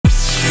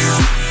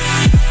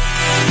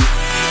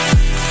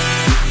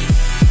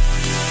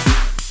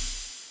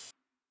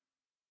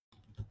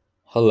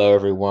Hello,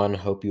 everyone.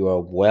 Hope you are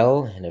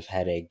well and have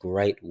had a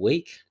great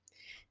week.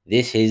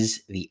 This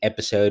is the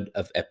episode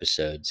of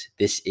episodes.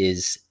 This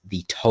is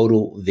the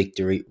Total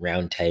Victory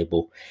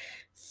Roundtable.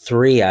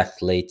 Three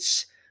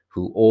athletes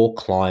who all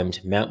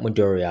climbed Mount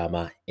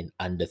Midoriyama in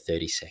under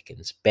 30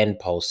 seconds. Ben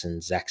Paulson,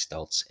 Zach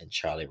Stoltz, and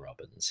Charlie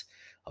Robbins.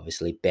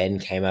 Obviously, Ben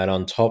came out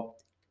on top,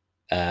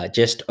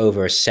 just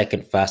over a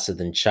second faster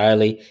than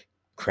Charlie,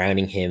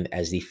 crowning him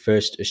as the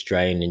first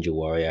Australian Ninja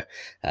Warrior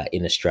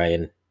in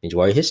Australian Ninja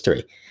Warrior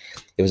history.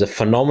 It was a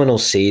phenomenal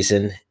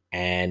season,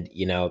 and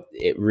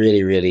it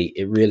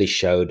really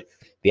showed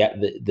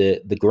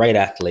the great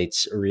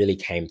athletes really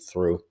came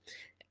through,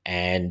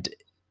 and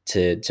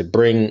to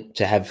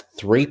have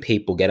three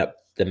people get up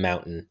the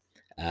mountain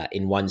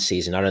in one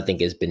season, I don't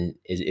think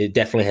it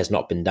definitely has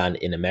not been done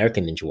in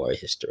American Ninja Warrior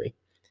history,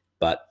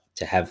 but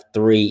to have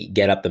three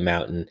get up the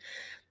mountain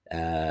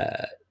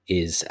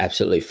is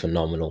absolutely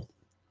phenomenal.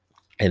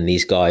 And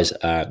these guys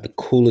are the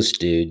coolest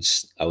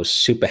dudes. I was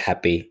super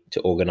happy to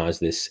organize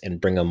this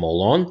and bring them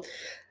all on.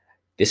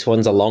 This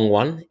one's a long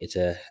one. It's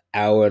an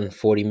hour and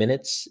 40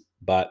 minutes,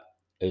 but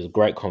it was a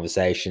great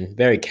conversation,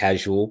 very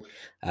casual.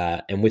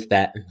 And with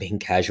that being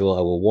casual,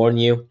 I will warn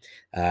you,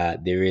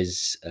 there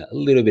is a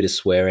little bit of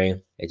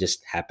swearing. It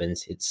just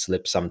happens. It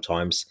slips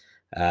sometimes.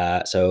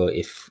 So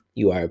if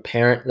you are a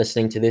parent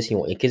listening to this, you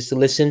want your kids to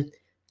listen,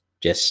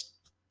 just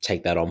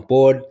take that on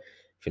board.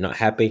 If you're not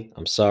happy,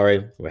 I'm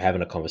sorry. We're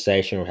having a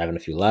conversation. We're having a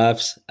few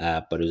laughs,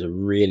 but it was a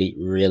really,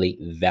 really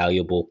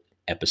valuable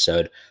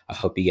episode. I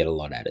hope you get a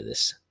lot out of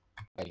this.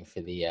 Waiting for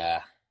the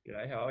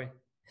G'day, how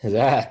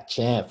are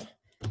champ.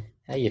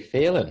 How you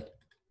feeling?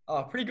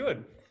 Oh, pretty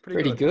good.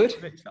 Pretty good. What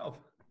about yourself?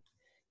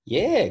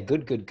 Yeah,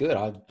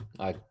 good.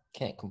 I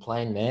can't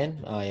complain,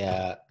 man.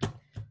 I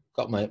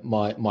got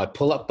my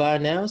pull-up bar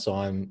now, so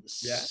I'm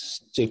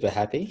super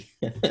happy.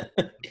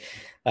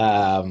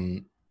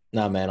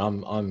 No, man,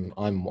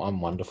 I'm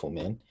wonderful,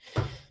 man.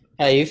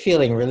 How are you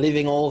feeling?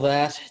 Reliving all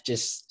that,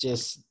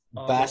 just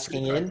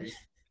basking in.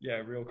 Yeah,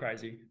 real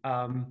crazy.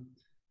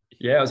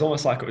 Yeah, it was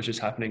almost like it was just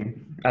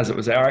happening as it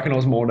was there. I reckon I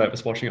was more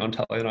nervous watching it on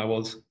telly than I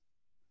was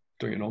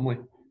doing it normally.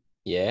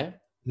 Yeah,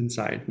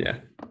 Insane. Yeah.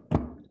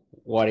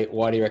 why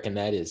do you reckon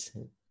that is?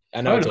 I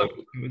know I it's don't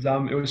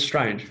all. know. It was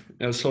strange.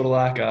 It was sort of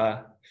like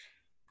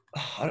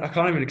I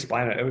can't even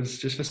explain it. It was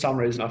just for some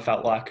reason I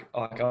felt like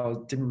I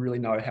didn't really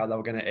know how they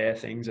were going to air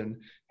things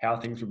and how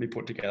things would be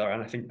put together.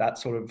 And I think that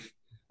sort of,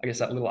 I guess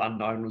that little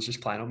unknown was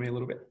just playing on me a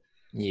little bit.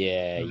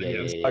 Yeah,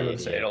 It was so good to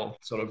see it all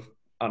sort of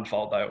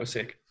unfold though. It was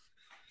sick.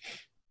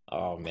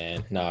 Oh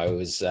man, no, it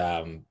was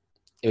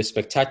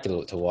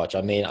spectacular to watch.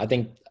 I mean, I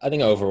think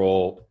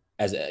overall,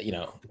 as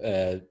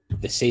the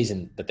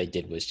season that they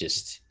did was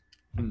just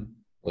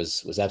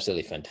was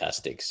absolutely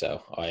fantastic.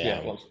 So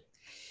It was.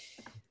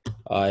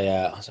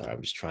 Sorry,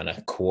 I'm just trying to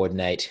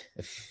coordinate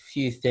a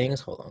few things.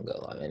 Hold on,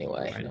 go live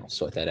anyway, and I'll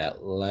sort that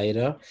out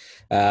later.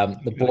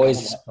 The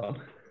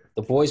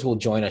boys will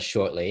join us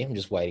shortly. I'm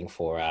just waiting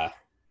for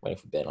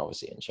Ben,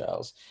 obviously, and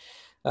Charles.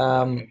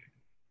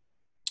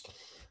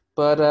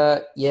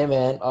 But yeah,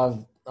 man, I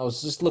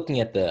was just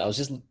looking at I was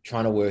just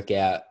trying to work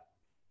out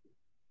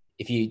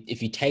if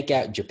you take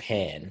out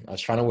Japan. I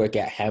was trying to work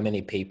out how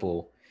many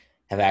people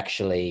have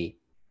actually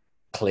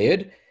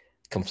cleared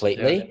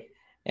completely. Yeah.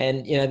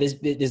 And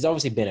there's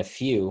obviously been a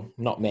few,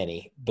 not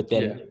many, but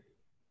then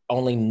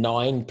only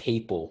 9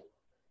 people,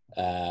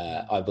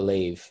 I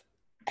believe,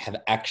 have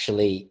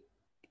actually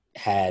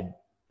had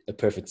a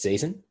perfect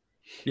season.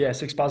 Yeah,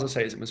 6 buzzer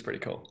season was pretty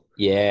cool.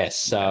 Yeah,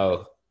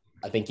 so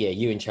I think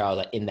you and Charles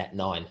are in that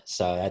 9.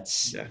 So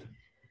that's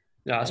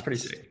that's pretty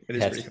sick. It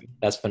is pretty cool.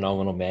 That's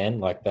phenomenal, man.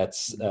 Like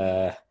that's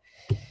I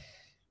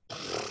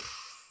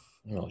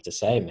don't know what to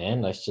say,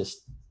 man. That's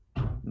just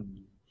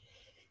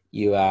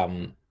you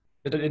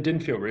It didn't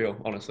feel real,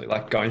 honestly.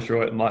 Like going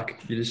through it and like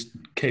you just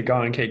keep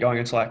going.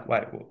 It's like,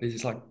 wait,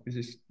 is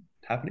this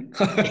happening?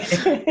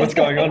 What's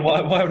going on?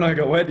 Why haven't I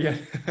got wet yet?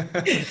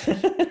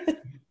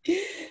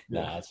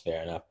 No, that's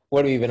fair enough.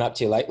 What have you been up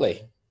to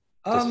lately?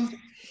 Well,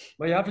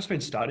 yeah, I've just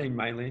been studying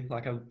mainly.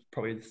 Like I'm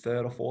probably the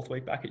 3rd or 4th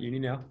week back at uni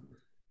now.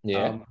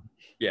 Yeah.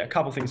 A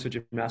couple of things for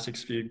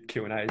gymnastics, a few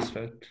Q&As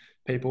for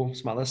people,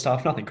 some other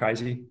stuff. Nothing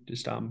crazy.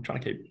 Just trying to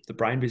keep the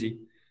brain busy.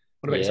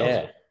 What about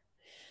yourself?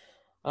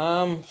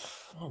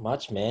 Not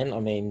much, man. I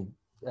mean,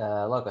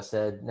 like I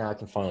said, now I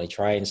can finally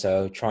train.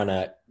 So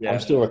I'm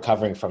still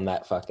recovering from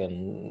that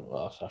fucking.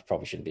 Well, I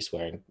probably shouldn't be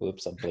swearing.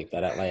 Whoops, I'll bleep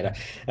that out later.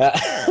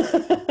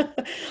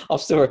 I'm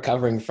still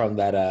recovering from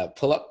that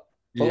pull-up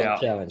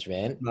challenge,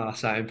 man. Nah,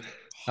 same.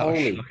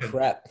 Holy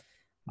crap!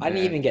 I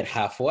didn't even get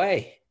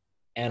halfway,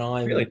 and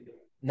I'm really.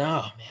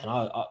 No, man.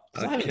 I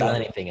haven't done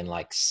anything in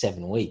like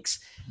 7 weeks.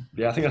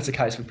 Yeah, I think that's the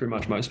case with pretty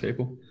much most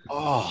people.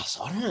 Oh,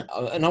 so I don't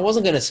know. And I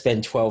wasn't going to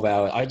spend 12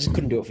 hours. I just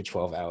couldn't do it for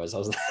 12 hours. I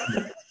was like,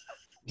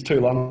 it's too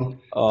long.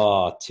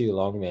 Oh, too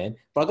long, man.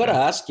 But I got to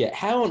ask you,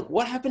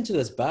 what happened to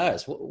those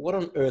bars? What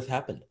on earth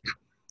happened?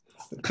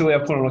 Clearly, I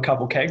put on a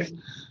couple kegs.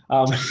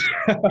 No,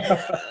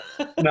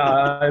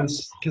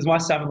 it's because my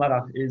salmon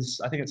ladder is,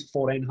 I think it's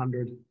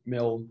 1400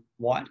 mil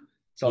wide.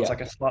 So it's Yeah.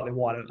 like a slightly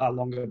wider,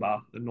 longer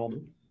bar than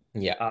normal.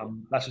 Yeah.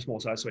 That's just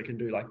more so we can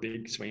do like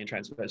big swinging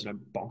transfers,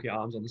 bonk your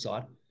arms on the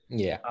side.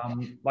 Yeah.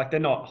 Like they're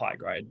not high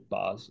grade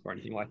bars or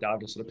anything like that. I've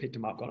just sort of picked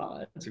them up, gone,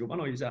 oh, that's a good one.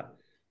 I'll use that.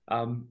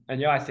 And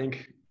yeah, I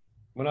think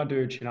when I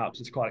do chin ups,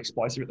 it's quite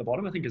explosive at the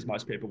bottom. I think as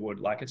most people would.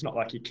 Like it's not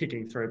like you're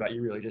kicking through, but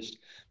you're really just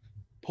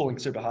pulling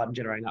super hard and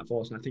generating that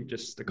force. And I think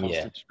just the Yeah.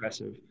 constant stress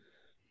of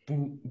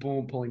boom,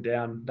 boom, pulling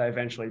down, they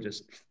eventually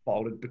just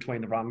folded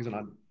between the rungs and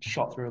I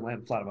shot through and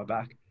landed flat on my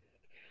back.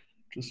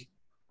 Just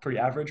pretty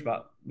average,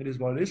 but it is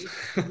what it is.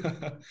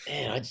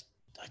 Man,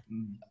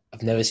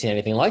 I've never seen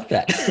anything like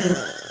that.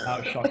 That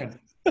was shocking.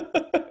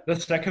 The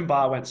second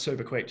bar went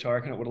super quick, so I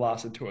reckon it would have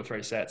lasted 2 or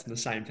 3 sets, and the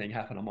same thing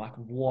happened. I'm like,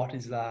 what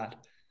is that?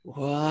 What?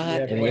 Yeah,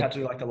 And probably had to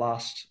do like the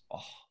last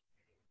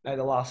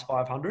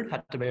 500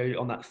 had to be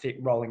on that thick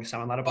rolling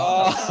salmon ladder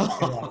bar.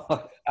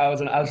 oh. That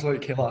was an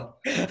absolute killer.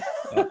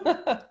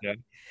 But, yeah.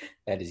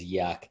 That is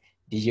yuck.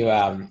 Did you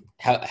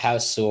how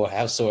sore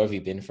have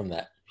you been from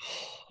that?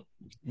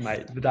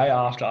 Mate, the day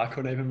after, I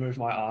couldn't even move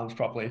my arms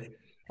properly.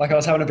 Like I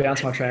was having to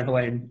bounce my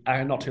trampoline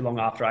not too long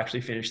after I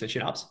actually finished the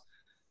chin-ups.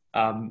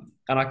 And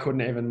I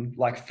couldn't even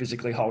like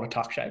physically hold a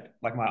tuck shape.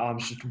 Like my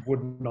arms just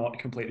would not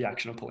complete the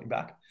action of pulling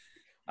back.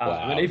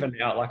 Wow. And even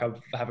now, like I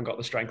haven't got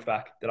the strength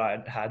back that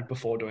I had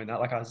before doing that.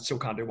 Like I still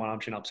can't do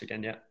one-arm chin-ups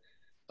again yet.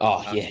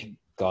 Oh yeah,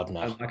 God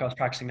no. And like I was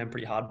practicing them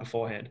pretty hard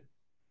beforehand.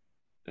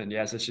 And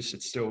yes,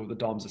 it's still, the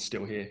DOMs are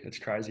still here. It's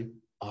crazy.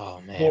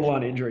 Oh man.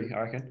 Borderline injury,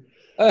 I reckon.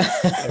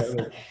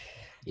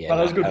 Yeah, but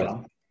it was good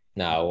fun.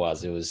 No,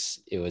 it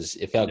was.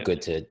 It felt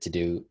good to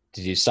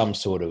do some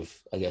sort of,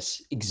 I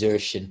guess,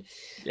 exertion.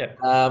 Yeah.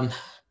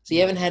 So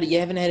you haven't had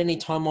any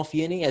time off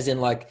uni, as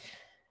in like,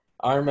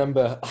 I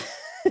remember,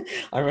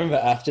 I remember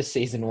after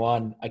season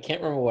 1, I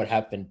can't remember what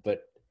happened,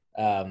 but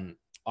I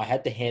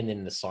had to hand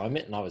in an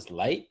assignment and I was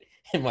late,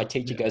 and my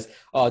teacher goes,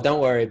 "Oh,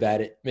 don't worry about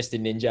it, Mr.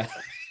 Ninja."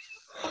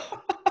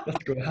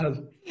 That's good.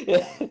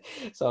 Yeah.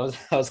 So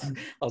I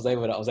was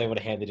able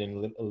to hand it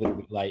in a little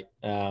bit late.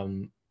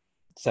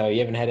 So you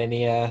haven't had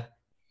any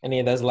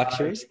of those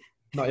luxuries?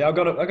 No, yeah, I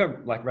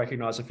got like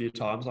recognized a few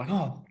times. Like,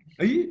 oh,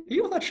 are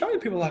you on that show?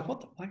 People are like, what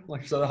the fuck?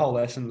 Like, so the whole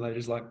lesson they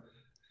just like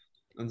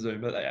on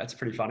Zoom. But yeah, it's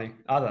pretty funny.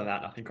 Other than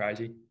that, nothing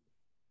crazy.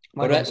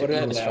 Like, what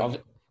about in the streets?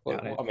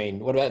 Yeah, I mean,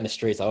 what about in the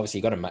streets?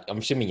 Obviously, I'm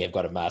assuming you've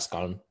got a mask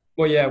on.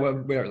 Well, yeah, we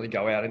don't really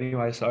go out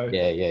anyway, so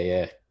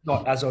Yeah.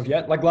 not as of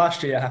yet. Like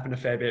last year, it happened a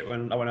fair bit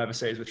when I went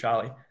overseas with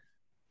Charlie.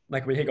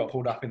 Like he got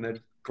pulled up in the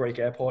Greek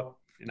airport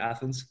in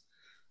Athens.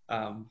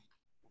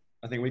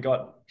 I think we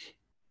got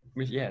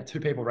 2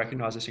 people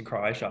recognized us in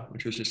Croatia,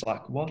 which was just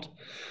like, what?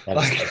 That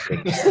Like,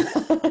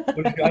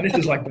 this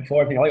is like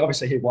before everything. Like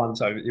obviously he won,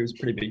 so it was a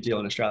pretty big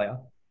deal in Australia.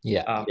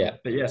 Yeah.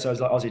 But yeah, so it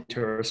was like Aussie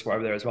tourists were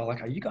over there as well.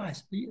 Like, are you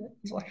guys?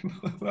 It's like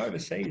we're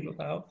overseas. What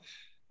the hell?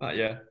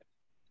 Yeah.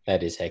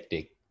 That is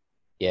hectic.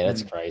 Yeah,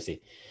 that's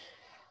crazy.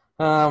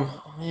 Man,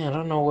 I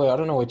don't know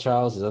where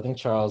Charles is. I think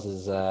Charles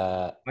is.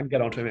 I can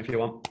get onto him if you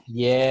want.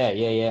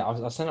 Yeah.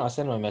 I sent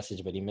him a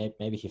message, but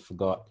maybe he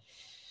forgot.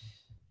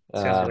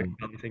 Sounds like a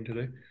funny thing to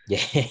do.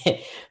 Yeah,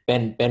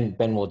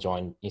 Ben will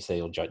join. He said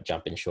he'll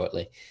jump in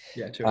shortly.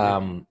 Yeah, too.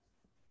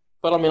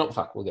 But I mean,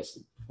 fuck, we'll get.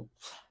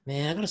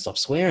 Man, I gotta stop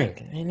swearing.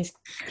 Man,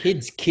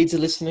 these kids are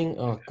listening.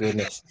 Oh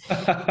goodness.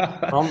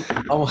 I'm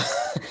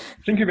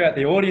Think about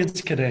the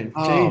audience, Kadeem.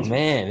 Oh Jeez.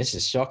 man, this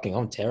is shocking.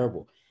 I'm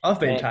terrible. I've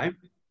been tame.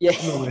 Yeah.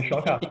 I'm normally a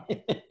shocker.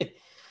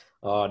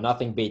 Oh,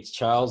 nothing beats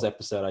Charles'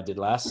 episode I did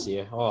last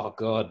year. Oh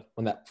god,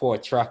 on that poor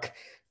truck.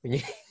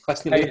 He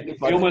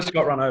almost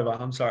got run over.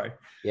 I'm sorry.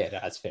 Yeah, no,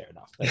 that's fair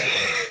enough.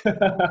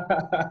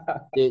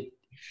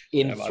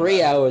 In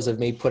 3 hours of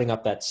me putting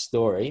up that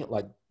story,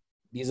 like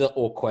these are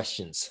all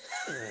questions.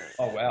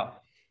 Oh wow,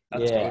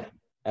 that's good.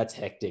 That's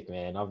hectic,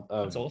 man.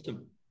 That's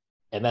awesome.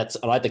 And I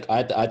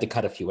had to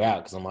cut a few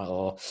out because I'm like,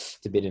 oh,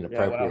 it's a bit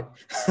inappropriate.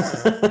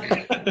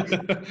 Yeah,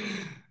 wow.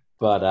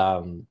 But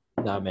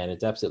no, man,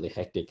 it's absolutely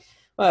hectic.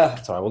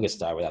 Sorry, we'll get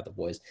started without the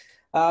boys.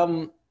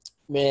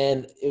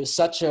 Man, it was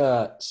such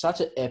an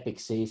epic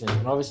season,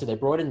 and obviously they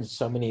brought in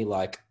so many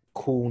like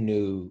cool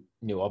new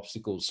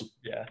obstacles.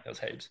 Yeah, that was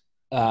heaps.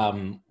 I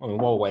mean,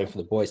 while we're waiting for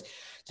the boys,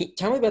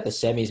 tell me about the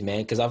semis,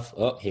 man. Because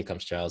here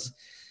comes Charles.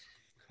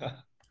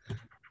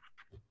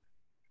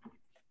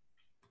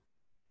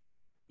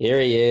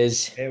 Here he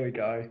is. Here we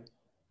go.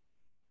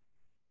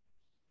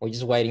 We're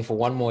just waiting for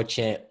one more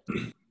champ.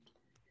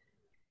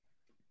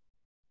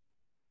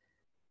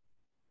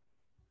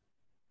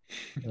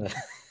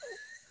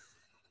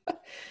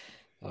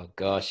 Oh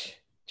gosh,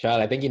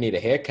 Charlie, I think you need a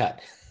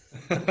haircut.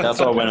 That's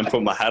why I went and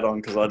put my hat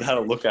on because I'd had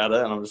a look at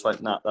it and I'm just like,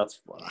 nah, that's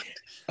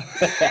fucked.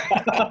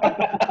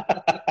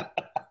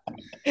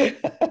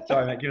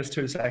 Sorry, mate. Give us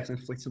 2 seconds and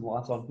flick some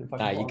lights on.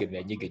 Nah, you're good,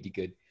 man. You're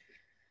good.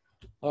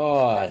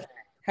 Oh,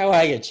 how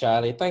are you,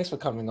 Charlie? Thanks for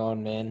coming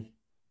on, man.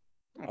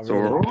 It's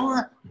all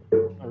right.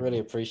 I really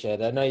appreciate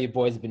it. I know you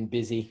boys have been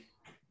busy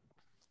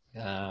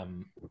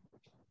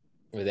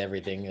with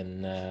everything,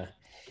 and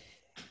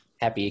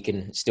happy you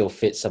can still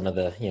fit some of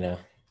the,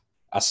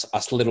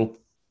 us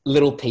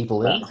little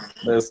people in.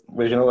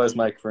 We can always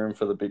make room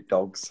for the big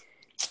dogs.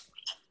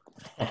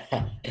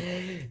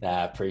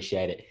 Nah,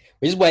 appreciate it.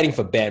 We're just waiting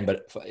for Ben,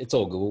 but it's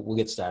all good. We'll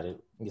get started.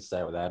 We'll get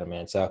started without him,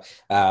 man. So,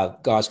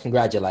 guys,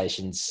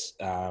 congratulations.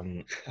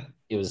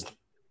 It was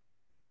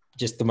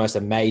just the most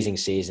amazing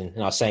season.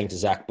 And I was saying to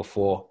Zach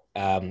before,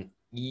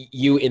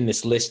 you in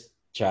this list,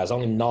 Charles,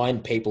 only 9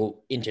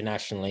 people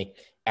internationally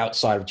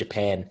outside of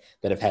Japan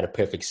that have had a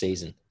perfect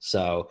season.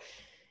 So,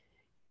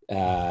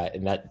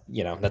 and that,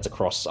 that's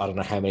across, I don't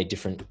know how many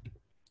different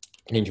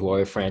Ninja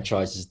Warrior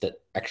franchises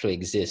that actually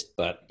exist,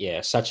 but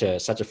yeah, such a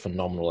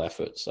phenomenal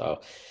effort. So,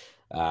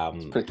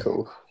 Pretty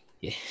cool.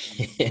 yeah,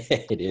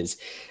 it is.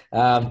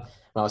 I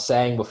was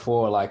saying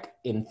before, like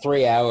in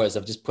 3 hours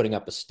of just putting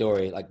up a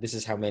story, like this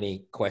is how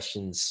many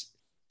questions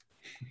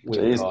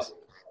we've got,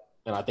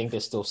 and I think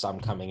there's still some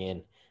coming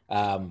in.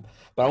 But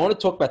I want to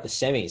talk about the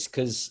semis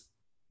because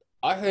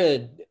I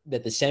heard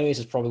that the semis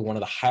is probably one of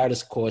the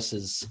hardest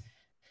courses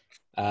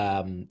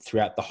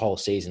throughout the whole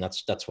season.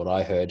 That's what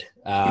I heard.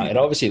 It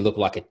obviously looked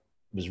like it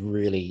was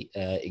really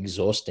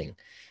exhausting.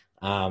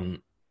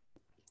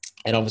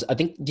 And obviously, I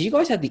think, do you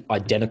guys have the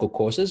identical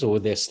courses or were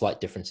there slight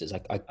differences?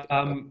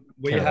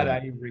 We had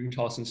a ring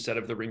toss instead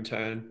of the ring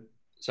turn.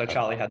 So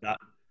Charlie had that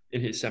in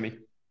his semi.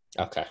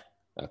 Okay.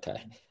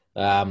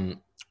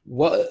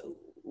 What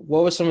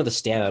were some of the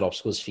standout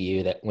obstacles for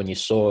you that when you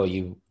saw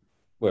you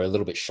were a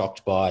little bit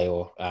shocked by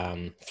or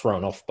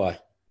thrown off by?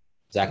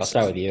 Zach, I'll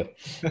start with you.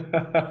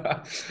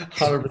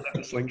 100%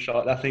 the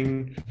slingshot. That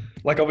thing,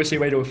 like obviously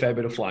we do a fair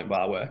bit of flying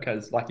bar work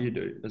as like you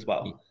do as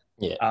well.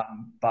 Yeah.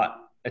 But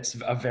it's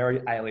a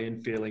very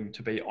alien feeling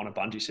to be on a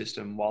bungee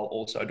system while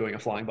also doing a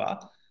flying bar.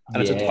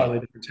 And it's a totally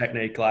different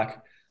technique. Like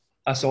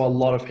I saw a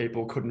lot of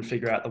people couldn't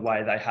figure out the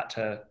way they had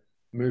to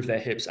move their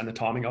hips and the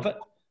timing of it.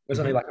 There's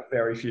only like a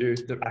very few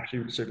that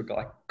actually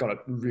got it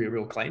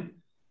real clean.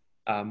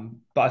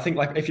 But I think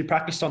like if you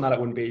practiced on that, it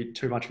wouldn't be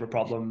too much of a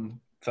problem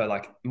for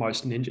like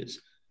most ninjas.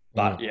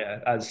 But yeah,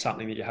 as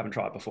something that you haven't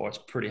tried before, it's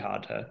pretty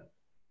hard to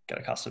get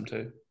accustomed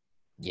to.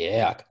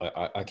 Yeah,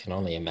 I can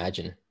only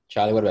imagine.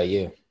 Charlie, what about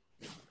you?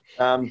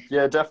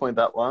 Yeah, definitely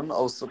that one. I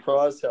was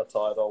surprised how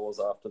tired I was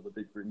after the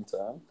big ring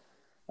turn.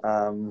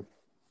 I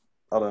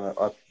don't know.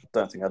 I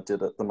don't think I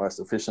did it the most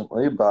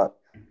efficiently, but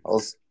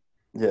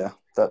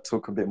that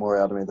took a bit more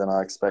out of me than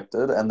I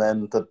expected. And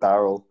then the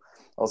barrel,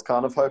 I was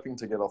kind of hoping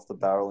to get off the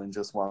barrel in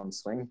just one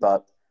swing,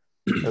 but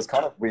it was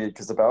kind of weird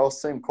because the barrel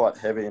seemed quite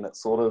heavy and it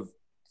sort of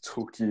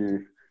took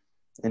you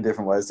in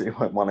different ways that you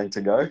weren't wanting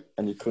to go,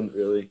 and you couldn't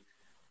really.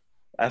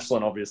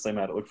 Ashlyn obviously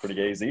made it look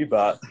pretty easy,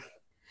 but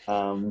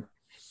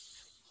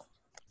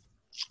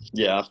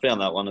yeah, I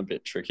found that one a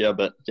bit trickier.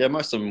 But yeah,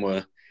 most of them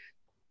were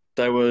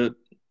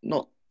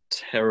not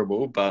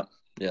terrible, but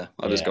yeah,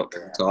 I just got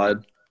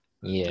tired.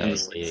 Yeah, and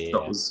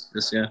that was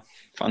just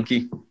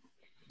funky.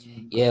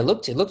 Yeah, it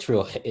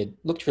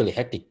looked really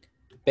hectic.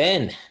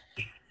 Ben.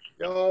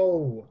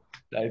 Yo.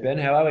 Hey Ben,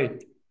 how are we?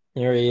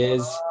 Here he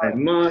is. Hey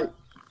mate.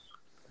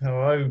 How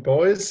are you,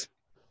 boys?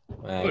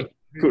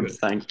 Good,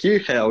 thank you.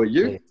 How are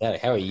you?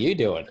 How are you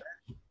doing?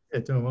 Yeah,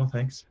 doing well,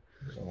 thanks.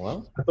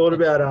 Well, I thought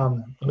about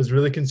I was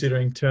really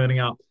considering turning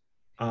up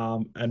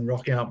and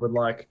rocking up with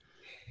like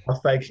a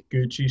fake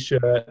Gucci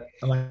shirt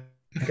and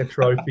like a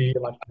trophy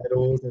and like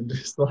medals and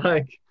just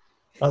like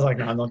I was like,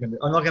 no, I'm not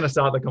gonna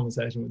start the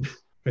conversation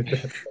with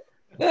that.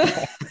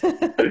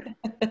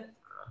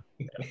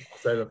 I'll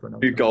save it for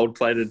another Two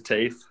gold-plated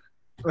teeth.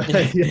 I'm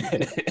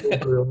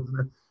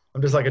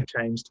just like a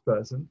changed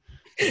person.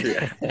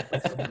 Yeah.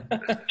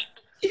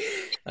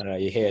 I don't know.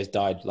 Your hair is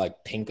dyed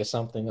like pink or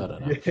something. I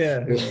don't know.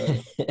 Yeah.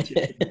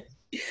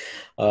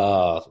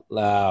 Oh,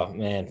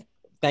 man.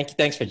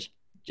 Thanks for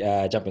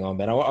jumping on,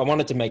 Ben. I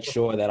wanted to make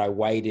sure that I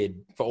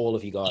waited for all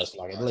of you guys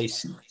like at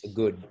least a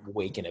good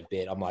week and a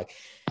bit. I'm like,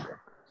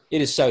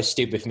 it is so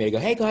stupid for me to go,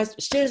 hey guys,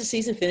 as soon as the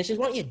season finishes,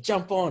 why don't you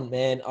jump on,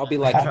 man? I'll be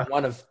like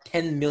one of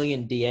 10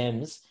 million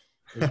DMs.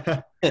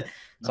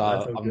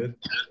 So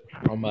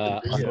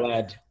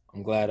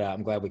I'm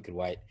glad we could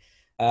wait.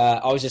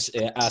 I was just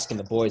asking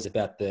the boys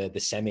about the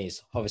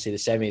semis. Obviously, the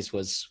semis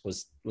was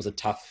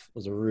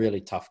a really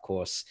tough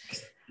course.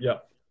 Yeah,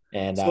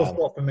 and sore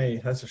spot for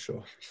me, that's for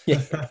sure.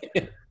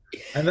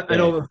 and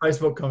all the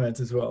Facebook comments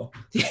as well.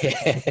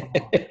 Yeah.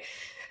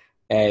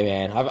 Hey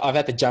man, I've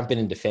had to jump in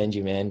and defend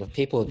you, man.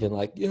 People have been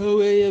like, but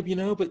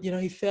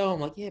he fell. I'm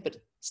like, yeah, but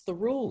it's the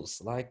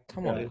rules. Like,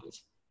 come on.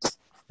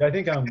 Yeah, I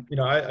think I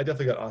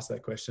definitely got asked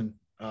that question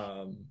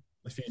a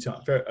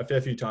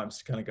fair few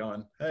times, kind of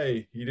going,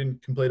 hey, you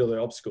didn't complete all the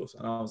obstacles.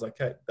 And I was like,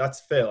 hey,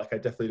 that's fair. Like I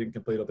definitely didn't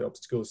complete all the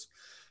obstacles.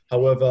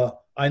 However,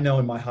 I know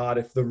in my heart,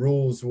 if the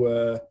rules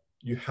were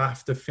you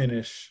have to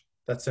finish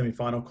that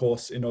semi-final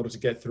course in order to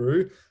get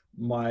through,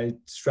 my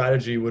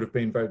strategy would have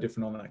been very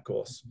different on that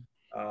course.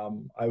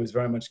 I was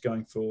very much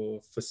going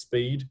for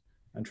speed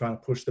and trying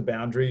to push the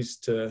boundaries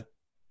to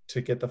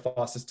get the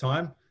fastest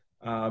time.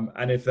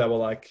 And if they were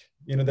like,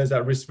 there's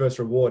that risk versus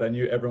reward. I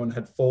knew everyone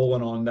had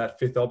fallen on that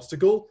fifth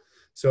obstacle.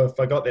 So if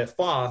I got there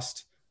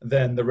fast,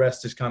 then the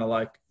rest is kind of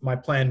like my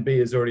plan B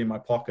is already in my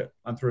pocket.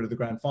 I'm through to the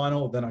grand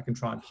final. Then I can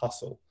try and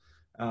hustle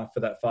for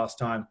that fast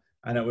time.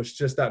 And it was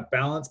just that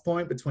balance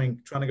point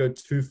between trying to go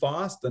too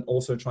fast and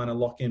also trying to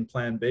lock in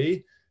plan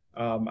B.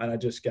 And I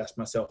just gassed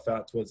myself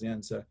out towards the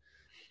end. So,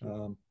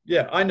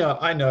 yeah, I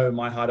know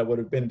my harder would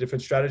have been a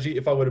different strategy.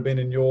 If I would have been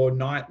in your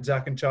night,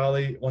 Zach and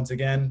Charlie, once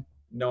again,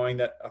 knowing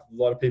that a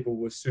lot of people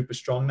were super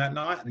strong that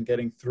night and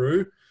getting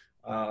through,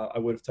 I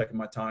would have taken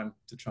my time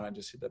to try and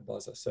just hit that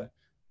buzzer. So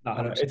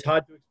it's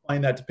hard to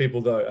explain that to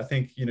people, though. I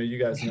think, you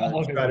guys know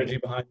the strategy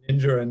behind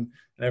Ninja and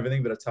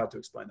everything, but it's hard to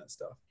explain that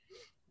stuff.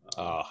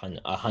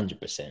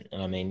 100%.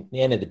 And I mean, at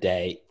the end of the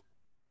day,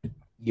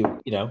 you're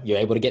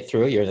able to get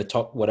through. You're in the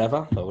top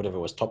whatever it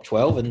was, top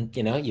 12, and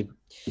you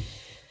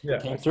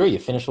came through. You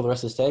finished all the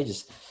rest of the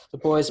stages. So,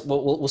 boys,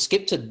 we'll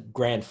skip to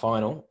grand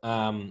final.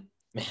 I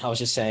was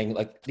just saying,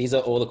 like, these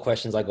are all the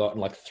questions I got in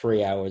like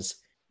 3 hours,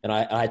 and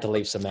I had to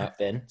leave some out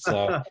then.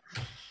 So,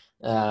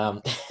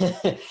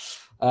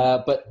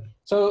 but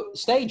so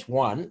stage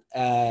one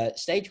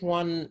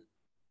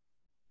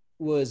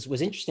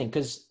was interesting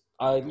because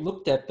I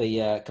looked at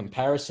the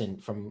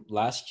comparison from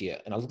last year,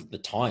 and I looked at the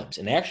times,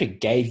 and they actually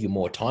gave you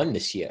more time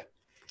this year,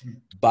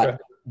 but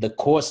the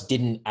course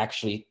didn't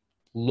actually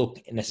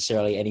look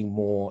necessarily any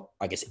more,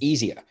 I guess,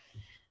 easier.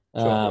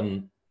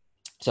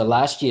 So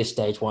last year,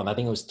 stage one, I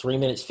think it was 3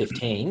 minutes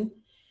 15,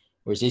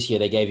 whereas this year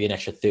they gave you an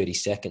extra 30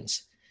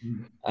 seconds.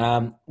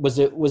 Was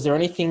there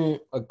anything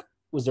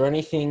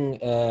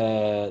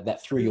that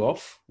threw you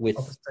off with?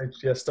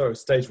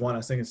 Stage one. I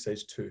was thinking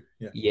stage two.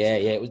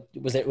 Yeah.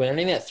 Was there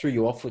anything that threw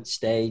you off with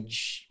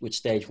stage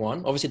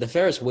one? Obviously, the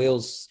Ferris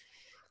wheels.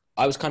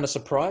 I was kind of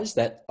surprised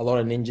that a lot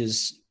of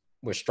ninjas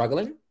were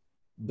struggling,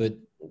 but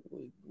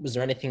was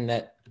there anything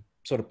that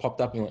sort of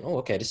popped up and you went, "Oh,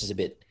 okay, this is a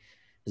bit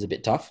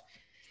tough"?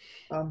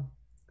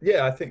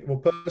 Yeah, I think. Well,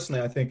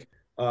 personally, I think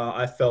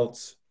I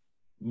felt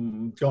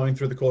going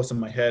through the course in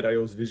my head. I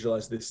always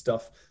visualized this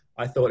stuff.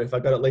 I thought if I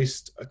got at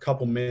least a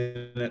couple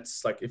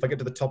minutes, like if I get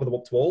to the top of the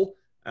wall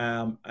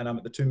and I'm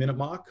at the 2 minute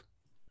mark,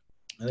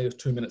 I think it was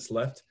 2 minutes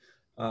left,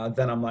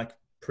 then I'm like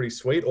pretty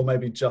sweet, or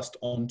maybe just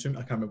on 2. I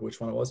can't remember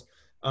which one it was.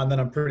 And then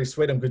I'm pretty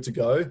sweet. I'm good to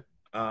go.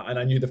 And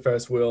I knew the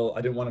Ferris wheel.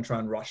 I didn't want to try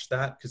and rush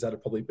that because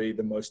that'd probably be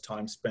the most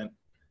time spent.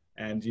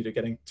 And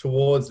getting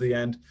towards the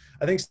end,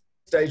 I think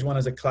stage one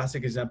is a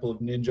classic example of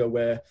Ninja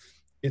where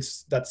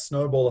it's that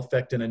snowball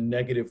effect in a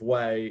negative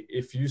way.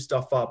 If you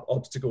stuff up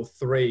obstacle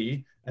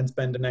 3 and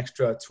spend an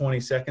extra 20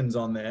 seconds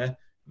on there,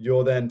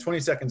 you're then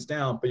 20 seconds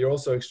down, but you're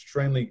also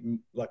extremely,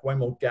 like, way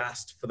more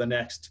gassed for the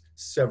next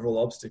several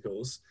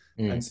obstacles.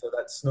 And so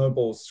that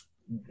snowball's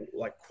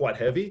like quite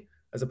heavy,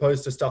 as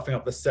opposed to stuffing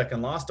up the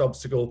second last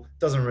obstacle.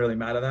 Doesn't really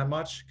matter that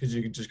much because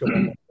you can just go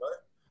one more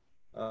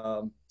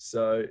go.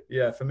 So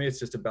yeah, for me, it's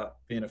just about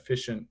being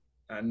efficient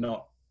and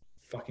not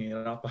fucking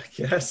it up, I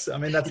guess. I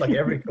mean, that's like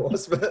every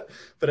course, but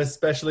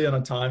especially on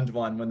a timed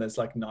one when there's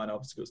like 9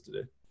 obstacles to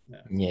do.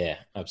 Yeah,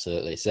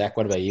 absolutely. Zach,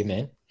 what about you,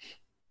 man?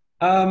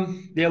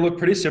 Yeah, look,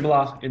 pretty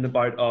similar in the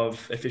boat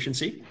of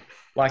efficiency.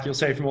 Like you'll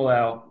see from all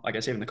our, I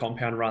guess, even the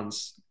compound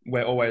runs,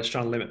 we're always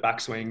trying to limit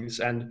backswings.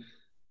 And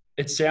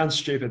it sounds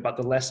stupid, but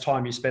the less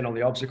time you spend on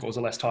the obstacles,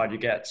 the less tired you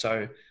get.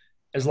 So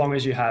as long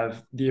as you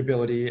have the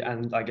ability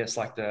and I guess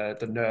like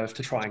the nerve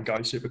to try and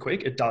go super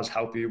quick, it does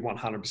help you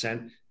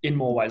 100% in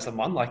more ways than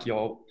one. Like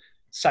you're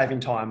saving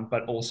time,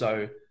 but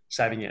also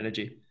saving your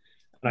energy.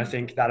 And I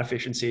think that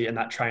efficiency and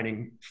that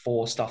training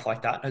for stuff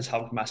like that has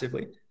helped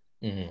massively.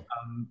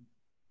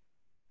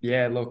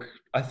 Yeah, look,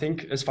 I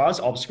think as far as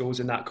obstacles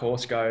in that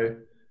course go,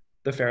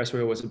 the Ferris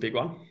wheel was a big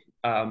one.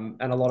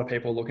 And a lot of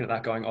people looking at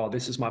that going, oh,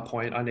 this is my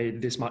point. I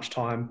need this much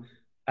time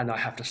and I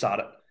have to start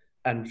it.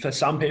 And for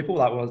some people,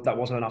 that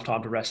wasn't enough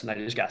time to rest and they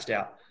just gassed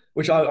out,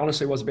 which I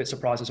honestly was a bit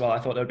surprised as well. I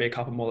thought there'd be a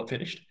couple more that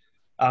finished.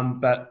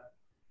 But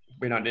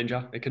we know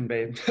Ninja. It can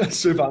be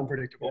super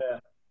unpredictable.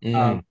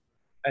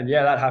 And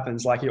yeah, that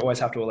happens. Like you always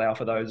have to allow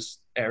for those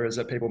errors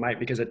that people make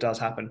because it does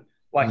happen.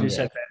 Like you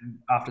said, Ben,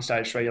 after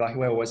stage 3, you're like,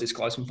 we're always this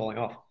close from falling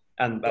off.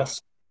 And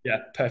that's,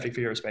 perfect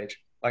figure of speech.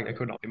 Like it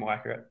could not be more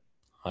accurate.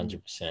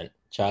 100%.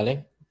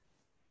 Charlie?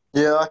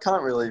 Yeah, I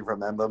can't really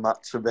remember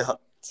much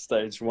about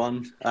stage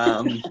 1.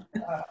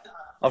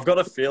 I've got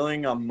a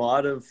feeling I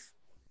might have,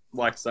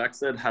 like Zach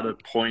said, had a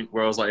point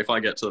where I was like, if I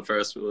get to the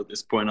Ferris wheel at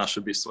this point, I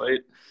should be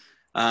sweet.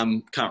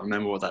 Can't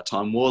remember what that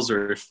time was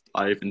or if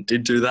I even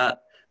did do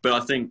that. But I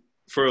think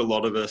for a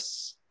lot of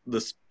us,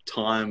 this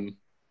time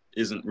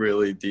isn't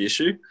really the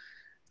issue.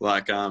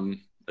 Like,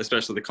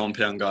 especially the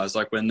compound guys,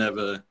 like we're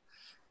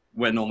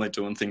normally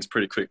doing things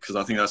pretty quick because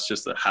I think that's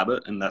just a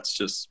habit and that's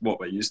just what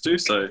we're used to.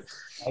 So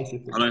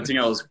I don't think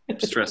I was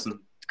stressing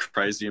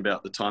crazy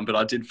about the time, but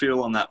I did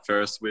feel on that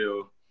Ferris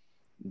wheel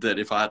that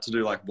if I had to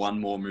do like one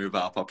more move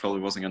up, I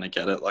probably wasn't going to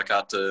get it. Like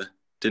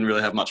didn't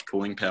really have much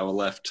pulling power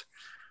left.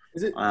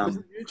 Was it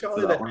you,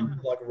 Charlie, that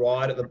like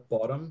right at the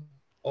bottom?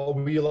 Or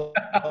were you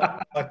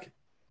like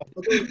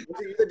was it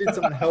you that did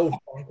something hell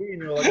funky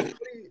and you're like,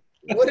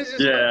 what is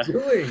this guy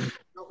doing?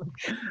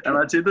 And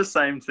I did the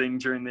same thing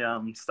during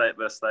the state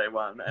by state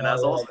one. And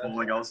as I was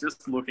falling, I was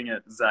just looking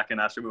at Zach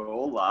and Asher. We were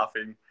all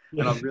laughing.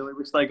 And I really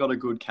wish they got a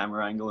good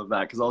camera angle of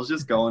that because I was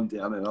just going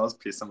down and I was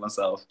pissing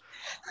myself.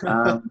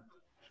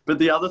 But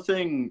the other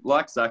thing,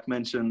 like Zach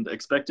mentioned,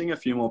 expecting a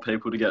few more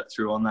people to get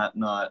through on that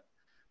night,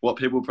 what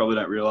people probably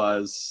don't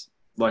realise,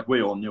 like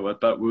we all knew it,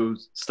 but we were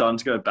starting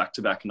to go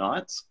back-to-back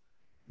nights.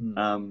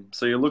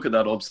 So you look at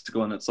that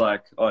obstacle and it's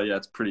like, oh yeah,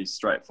 it's pretty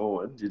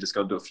straightforward. You just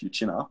got to do a few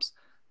chin-ups.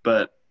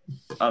 But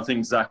I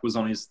think Zach was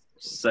on his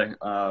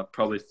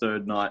probably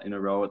third night in a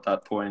row at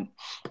that point.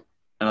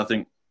 And I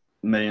think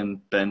me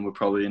and Ben were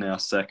probably in our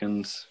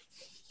second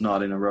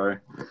night in a row.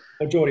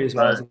 Oh, Geordie as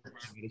well.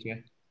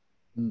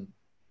 Wow.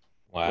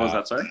 What was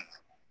that, sorry?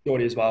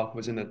 Geordie as well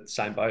was in the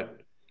same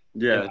boat.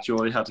 Yeah,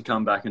 Geordie had to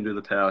come back and do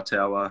the power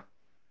tower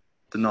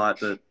the night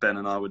that Ben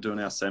and I were doing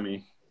our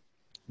semi.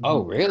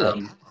 Oh,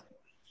 really?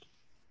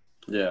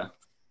 Yeah.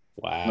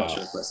 Wow. Not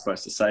sure if we're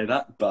supposed to say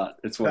that, but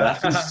it's what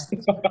happens.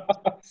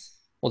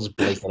 We'll just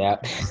bleep it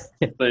out.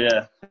 So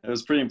yeah, it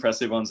was pretty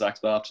impressive on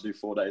Zach's behalf to do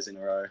 4 days in a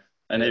row.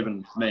 And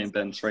even me and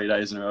Ben 3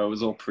 days in a row. It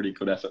was all pretty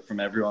good effort from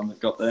everyone that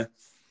got there.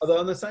 Although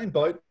on the same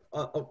boat,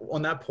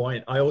 on that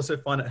point, I also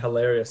find it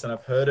hilarious, and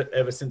I've heard it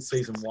ever since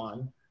season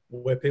 1,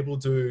 where people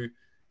do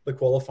the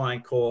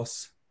qualifying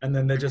course and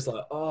then they're just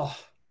like, oh,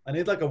 I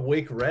need like a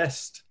week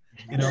rest.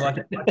 You know, like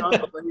I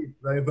can't believe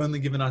they've only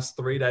given us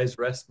 3 days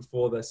rest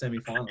before the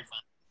semi-finals.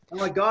 I'm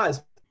like,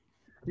 guys,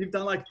 you've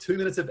done like 2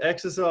 minutes of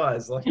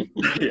exercise. Like,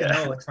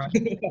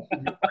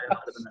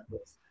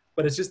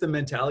 but it's just the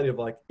mentality of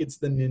like, it's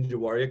the Ninja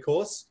Warrior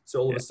course.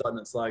 So all of a sudden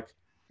it's like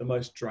the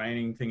most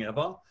draining thing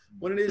ever.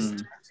 When it is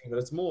taxing, but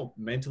it's more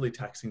mentally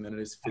taxing than it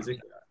is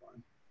physically.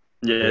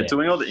 Yeah,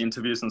 doing all the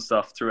interviews and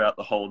stuff throughout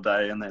the whole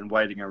day and then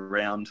waiting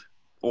around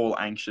all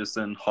anxious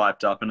and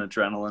hyped up and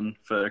adrenaline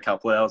for a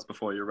couple of hours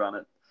before you run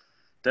it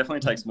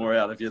definitely takes more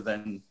out of you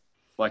than,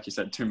 like you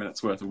said, 2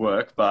 minutes worth of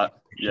work. But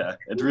yeah,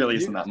 it really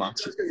isn't that much.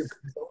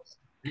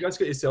 You guys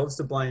got yourselves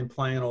to blame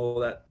playing all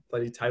that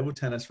bloody table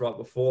tennis right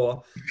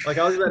before. Like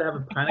I was about to have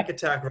a panic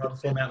attack right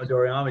before Mount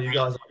Midoriyama. You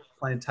guys were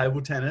playing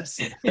table tennis.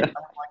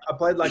 I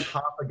played like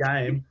half a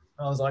game.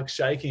 I was like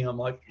shaking. I'm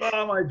like,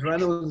 oh, my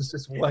adrenaline's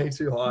just way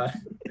too high. I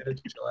need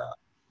to chill out.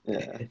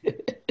 Yeah.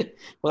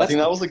 Well, I think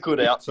that was a good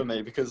out for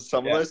me because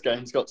some of those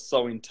games got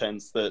so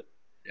intense that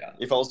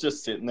if I was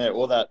just sitting there,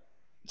 all that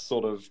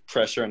sort of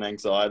pressure and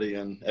anxiety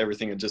and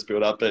everything had just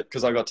built up, but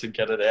because I got to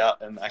get it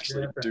out and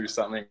actually do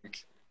something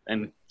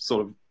and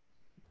sort of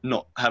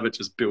not have it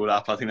just build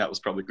up, I think that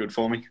was probably good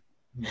for me.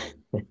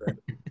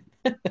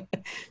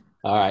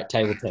 All right,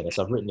 table tennis.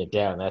 I've written it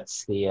down.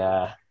 That's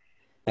the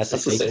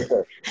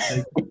secret.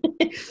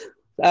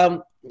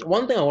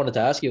 One thing I wanted to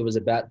ask you was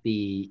about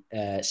the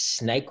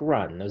snake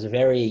run. There was a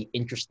very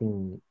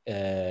interesting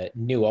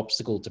new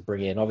obstacle to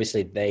bring in.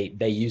 Obviously,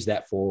 they use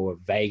that for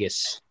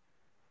Vegas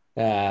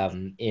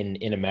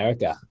in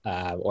America,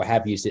 or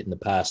have used it in the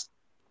past.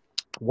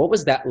 What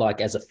was that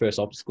like as a first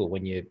obstacle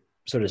when you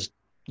sort of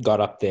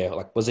got up there?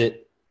 Like, was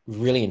it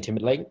really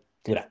intimidating?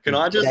 Can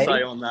I just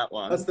say on that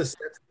one? That's the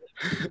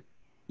step.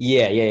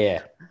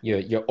 Yeah.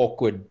 Your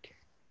awkward,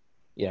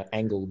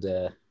 angled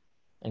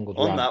on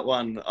run. That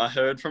one, I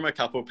heard from a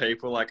couple of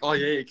people like, oh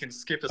yeah, you can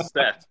skip a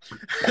step.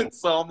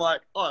 So I'm like,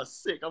 oh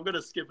sick, I'm going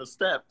to skip a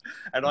step.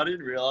 And I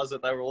didn't realize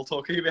that they were all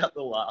talking about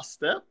the last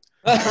step.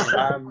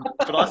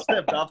 But I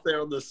stepped up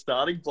there on the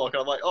starting block.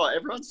 I'm like, oh,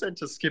 everyone said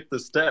to skip the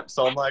step.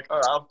 So I'm like, all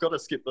right, I've got to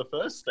skip the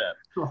first step.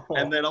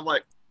 And then I'm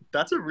like,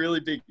 that's a really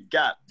big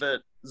gap.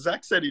 But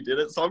Zach said he did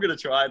it, so I'm going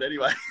to try it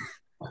anyway.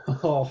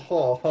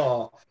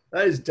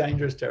 That is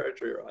dangerous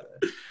territory right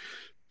there.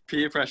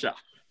 Peer pressure.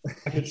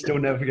 I can still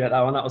never forget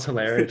that one. That was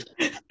hilarious.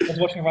 I was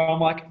watching around, I'm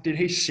like, did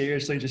he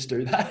seriously just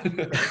do that?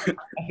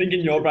 I think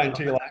in your brain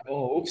too, you're like,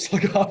 oh, oops,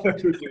 like halfway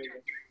through doing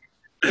it.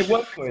 It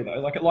worked for you though.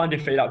 Like it lined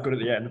your feet up good at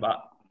the end,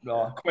 but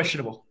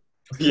questionable.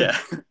 Yeah.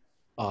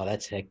 Oh,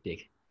 that's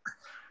hectic.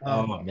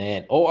 Oh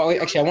man. Oh,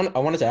 actually, I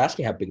wanted to ask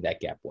you how big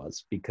that gap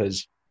was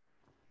because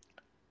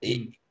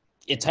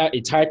it's hard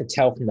to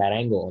tell from that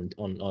angle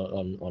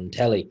on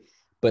telly,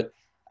 but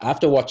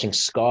after watching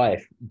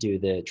Sky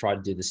try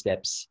to do the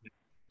steps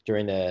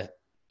during the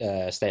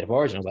State of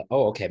Origin, I was like,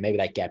 oh, okay, maybe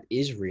that gap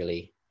is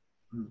really,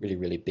 really,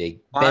 really big.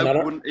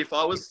 Ben, if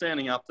I was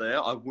standing up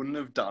there, I wouldn't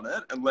have done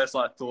it unless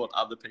I thought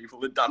other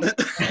people had done it.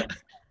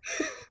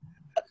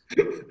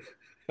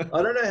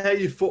 I don't know how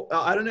you fall.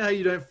 I don't know how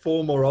you don't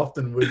fall more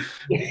often with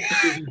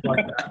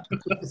like that.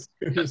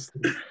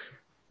 Seriously.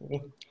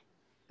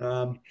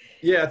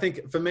 I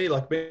think for me,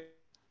 like being.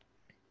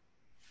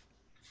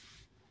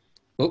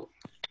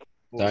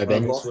 Sorry,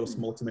 Ben. It's a little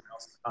small to me.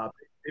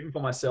 Even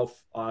for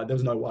myself, there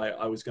was no way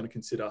I was going to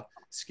consider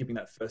skipping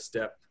that first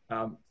step.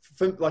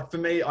 For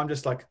me, I'm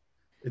just like,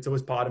 it's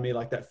always part of me,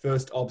 like that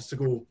first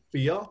obstacle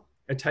fear.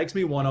 It takes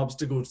me one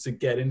obstacle to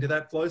get into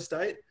that flow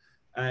state.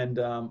 And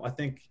I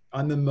think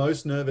I'm the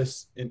most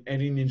nervous in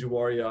any Ninja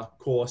Warrior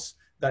course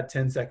that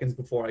 10 seconds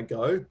before I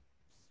go.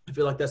 I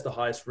feel like that's the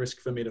highest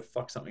risk for me to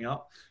fuck something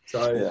up.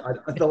 So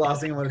the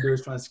last thing I want to do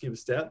is try and skip a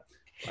step.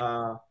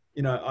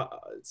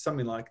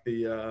 Something like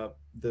the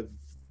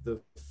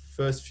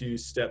first few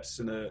steps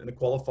in the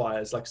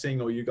qualifiers, like seeing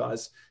all you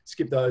guys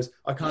skip those,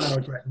 I kind of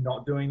regret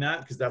not doing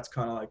that because that's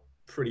kind of like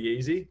pretty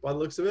easy by the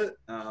looks of it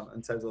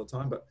and saves a lot of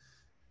time. But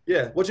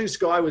yeah, watching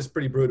Sky was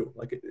pretty brutal.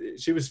 Like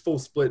she was full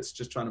splits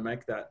just trying to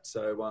make that.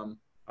 So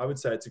I would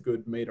say it's a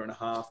good 1.5 meters,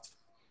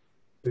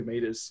 2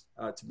 meters,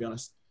 to be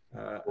honest.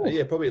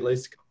 Yeah, probably at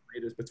least a couple of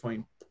meters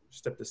between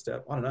step to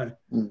step. I don't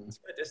know. It's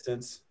a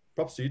distance.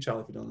 Props to you,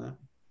 Charlie, for doing that.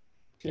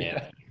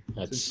 Yeah,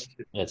 that's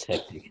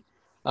hectic.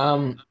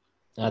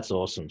 That's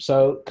awesome.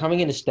 So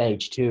coming into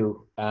stage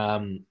 2,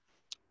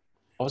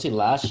 obviously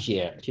last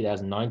year,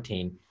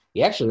 2019,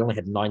 you actually only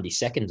had 90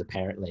 seconds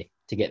apparently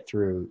to get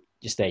through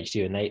your stage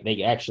 2, and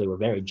they actually were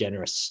very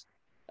generous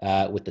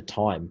with the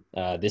time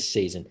this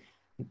season.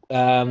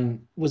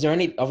 Was there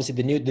any? Obviously,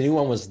 the new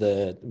one was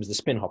the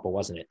spin hopper,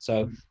 wasn't it?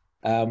 So,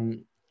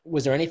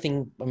 was there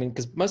anything? I mean,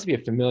 because most of you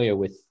are familiar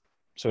with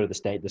sort of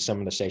some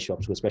of the stage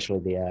shops, especially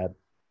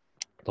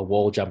the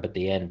wall jump at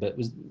the end. But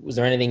was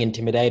there anything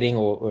intimidating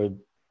or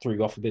threw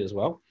you off a bit as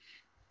well?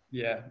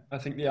 Yeah, I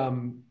think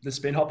the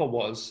spin hopper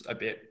was a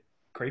bit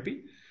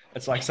creepy.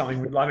 It's like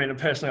something, I mean,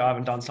 personally, I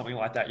haven't done something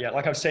like that yet.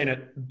 Like I've seen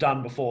it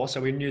done before, so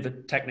we knew the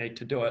technique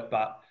to do it.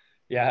 But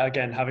yeah,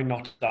 again, having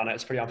not done it,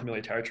 it's pretty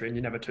unfamiliar territory and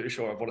you're never too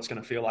sure of what it's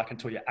going to feel like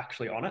until you're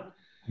actually on it.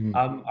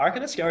 I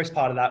reckon the scariest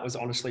part of that was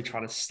honestly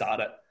trying to start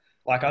it.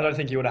 Like, I don't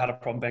think you would have had a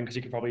problem, Ben, because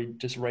you could probably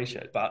just reach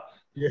it. But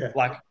yeah,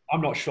 like,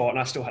 I'm not sure, and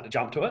I still had to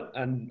jump to it.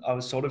 And I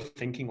was sort of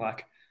thinking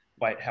like,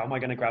 wait, how am I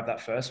going to grab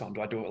that first one?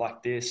 Do I do it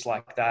like this,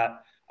 like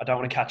that? I don't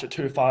want to catch it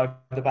too far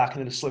at the back and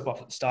then just slip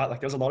off at the start.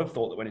 Like, there was a lot of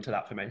thought that went into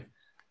that for me.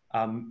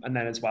 And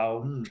then as well,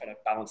 trying to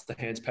balance the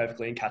hands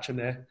perfectly and catch them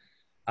there.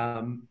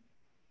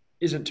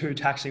 Isn't too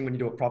taxing when you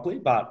do it properly,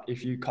 but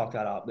if you cock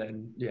that up,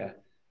 then yeah,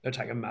 it'll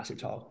take a massive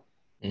toll.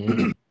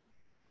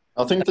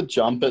 I think the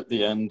jump at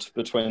the end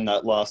between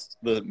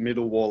the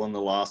middle wall and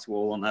the last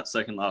wall on that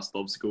second last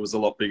obstacle was a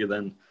lot bigger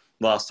than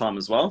last time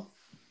as well.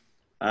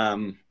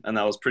 And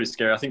that was pretty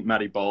scary. I think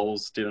Matty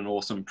Bowles did an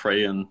awesome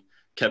pre and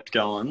kept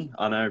going.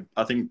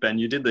 I think, Ben,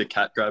 you did the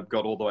cat grab,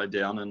 got all the way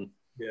down and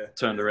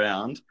turned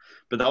around.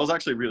 But that was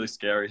actually really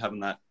scary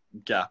having that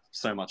gap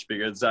so much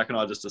bigger. Zach and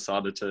I just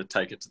decided to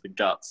take it to the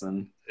guts.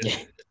 And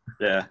yeah,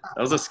 that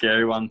was a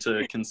scary one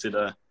to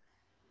consider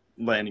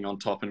landing on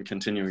top and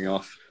continuing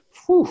off.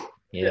 Whew.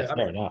 Yeah,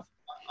 fair enough.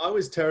 I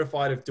was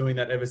terrified of doing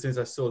that ever since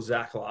I saw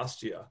Zach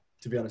last year,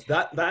 to be honest.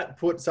 That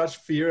put such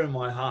fear in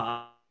my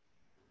heart.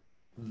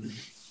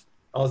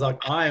 I was like,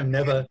 I am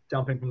never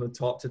jumping from the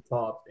top to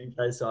top in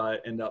case I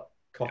end up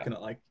cocking it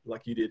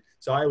like you did.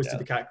 So I always did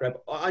the cat grab.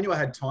 I knew I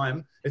had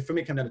time. For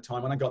me, it came down to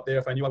time. When I got there,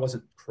 if I knew I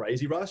wasn't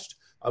crazy rushed,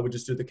 I would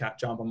just do the cat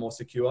jump. I'm more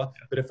secure.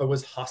 Yeah. But if I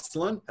was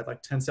hustling at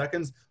like 10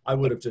 seconds, I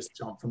would have just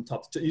jumped from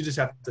top to, you just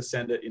have to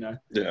send it, you know?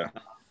 Yeah.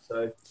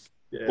 So,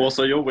 yeah.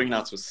 Also, your wing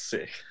nuts was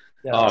sick.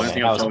 Yeah. I don't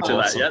think I've told you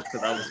that yet,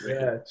 but that was sick.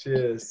 Yeah,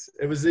 cheers.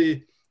 It was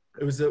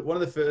one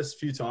of the first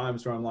few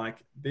times where I'm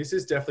like, this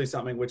is definitely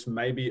something which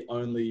maybe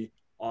only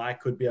I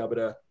could be able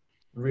to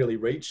really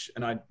reach,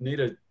 and I need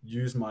to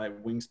use my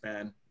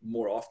wingspan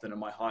more often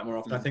and my height more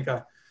often. I think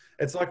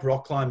it's like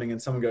rock climbing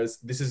and someone goes,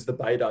 this is the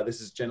beta,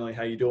 this is generally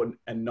how you do it,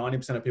 and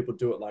 90% of people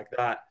do it like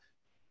that.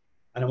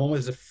 And I'm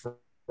almost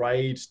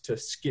afraid to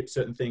skip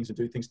certain things and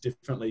do things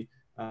differently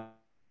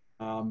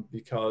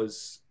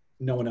because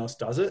no one else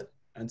does it.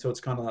 And so it's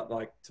kind of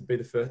like to be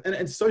the first, and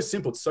it's so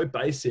simple, it's so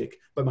basic,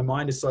 but my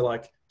mind is so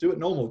like, do it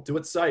normal, do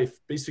it safe,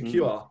 be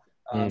secure.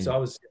 So I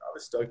was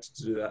stoked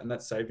to do that, and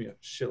that saved me a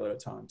shitload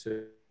of time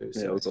too. So,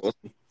 yeah, it was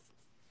awesome.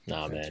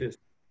 No, man. Cheers.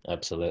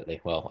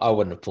 Absolutely. Well, I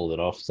wouldn't have pulled it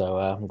off, so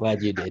I'm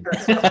glad you did.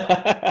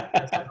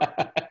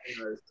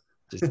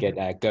 Just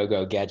get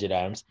go gadget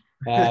arms.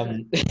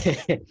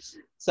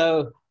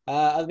 So,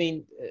 I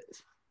mean,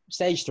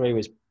 stage 3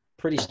 was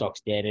pretty stock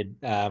standard.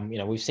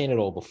 We've seen it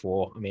all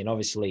before. I mean,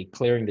 obviously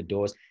clearing the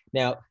doors.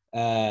 Now,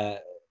 Ben,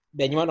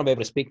 you might not be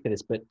able to speak for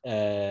this, but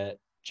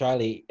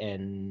Charlie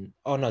and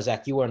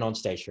Zach, you weren't on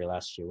stage 3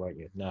 last year, weren't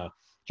you? No,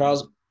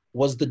 Charles,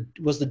 was the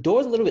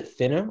doors a little bit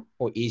thinner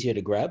or easier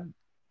to grab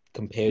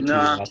compared to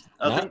last?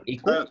 I think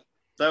equal.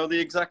 They were the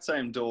exact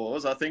same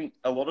doors. I think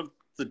a lot of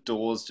the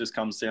doors just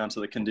comes down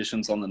to the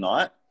conditions on the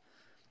night,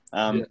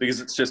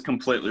 because it's just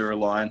completely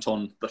reliant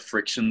on the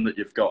friction that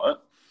you've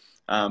got.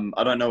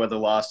 I don't know whether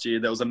last year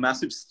there was a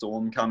massive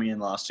storm coming in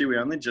last year. We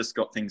only just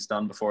got things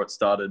done before it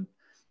started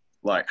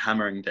like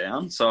hammering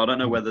down. So I don't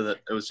know whether that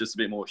it was just a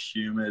bit more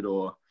humid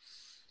or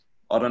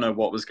I don't know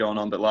what was going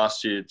on, but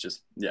last year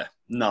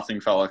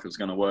nothing felt like it was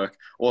going to work.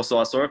 Also,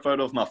 I saw a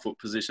photo of my foot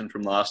position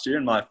from last year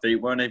and my feet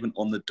weren't even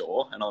on the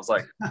door. And I was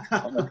like,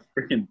 I'm a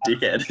freaking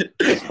dickhead.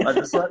 I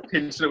just like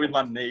pinched it with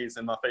my knees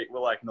and my feet were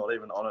like not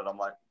even on it. I'm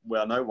like,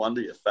 well, no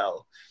wonder you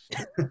fell.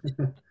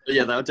 But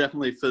yeah, they were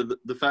definitely, for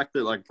the fact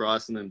that like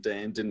Bryson and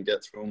Dan didn't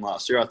get through them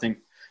last year, I think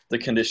the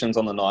conditions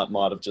on the night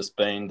might have just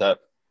been that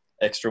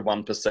extra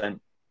 1%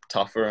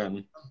 tougher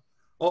and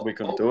we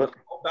couldn't do it.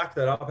 I'll back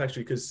that up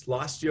actually, because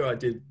last year I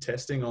did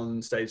testing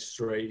on stage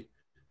 3.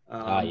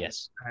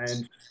 Yes.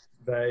 And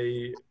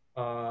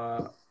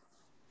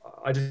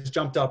I just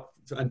jumped up,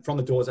 and from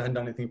the doors, I hadn't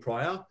done anything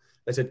prior.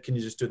 They said, can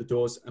you just do the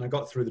doors? And I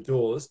got through the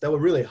doors. They were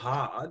really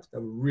hard. They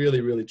were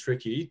really, really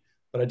tricky,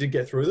 but I did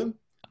get through them.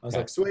 I was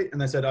like, sweet. And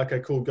they said, okay,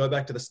 cool. Go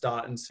back to the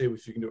start and see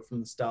if you can do it from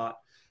the start.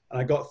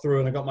 and I got through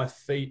and I got my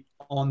feet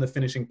on the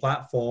finishing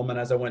platform. And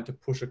as I went to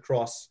push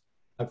across,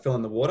 I fell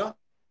in the water.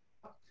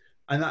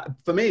 And that,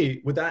 for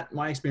me, with that,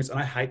 my experience, and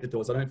I hate the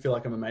doors. I don't feel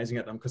like I'm amazing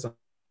at them because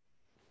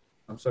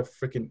I'm so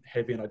freaking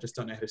heavy and I just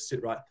don't know how to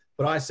sit right.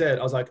 But I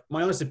was like,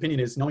 my honest opinion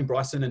is, knowing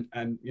Bryson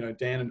and you know,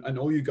 Dan and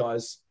all you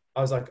guys,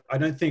 I was like, I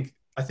think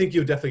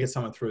you'll definitely get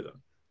someone through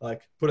them.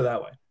 Like, put it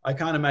that way. I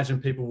can't imagine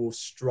people will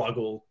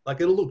struggle.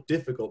 Like, it'll look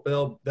difficult,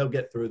 but they'll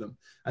get through them.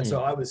 And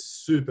so I was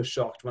super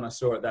shocked when I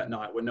saw it that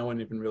night, when no one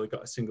even really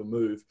got a single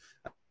move.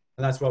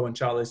 And that's why when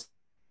Charlie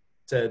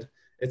said,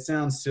 it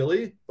sounds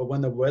silly, but when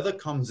the weather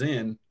comes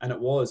in, and it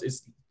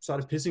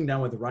started pissing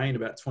down with rain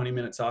about 20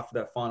 minutes after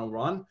that final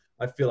run,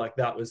 I feel like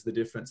that was the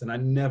difference. And I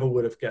never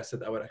would have guessed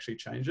that would actually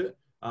change it.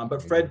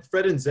 But Fred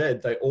and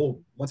Zed, they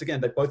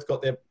both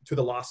got there to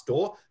the last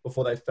door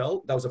before they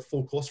fell. That was a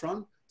full course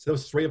run. So there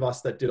was 3 of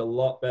us that did a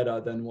lot better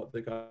than what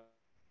the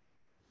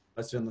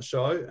guys did on the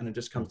show. And it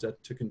just comes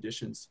to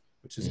conditions,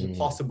 which is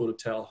impossible to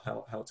tell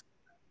how it's.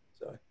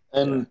 So,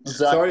 and yeah.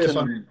 Zach, sorry if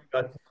I'm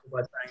by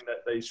saying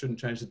that they shouldn't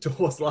change the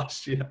doors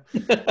last year.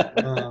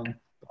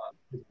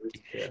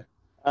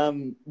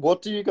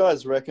 What do you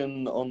guys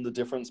reckon on the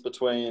difference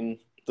between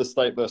the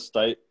state versus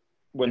state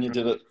when you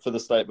did it for the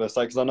state versus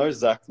state? Because I know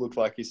Zach looked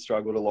like he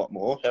struggled a lot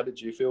more. How did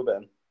you feel,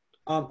 Ben?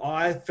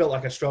 I felt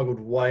like I struggled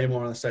way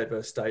more on the state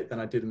versus state than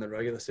I did in the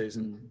regular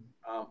season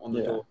on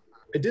the door.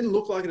 It didn't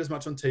look like it as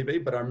much on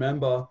TV, but I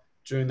remember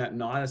during that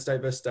night at state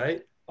versus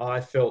state,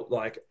 I felt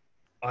like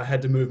I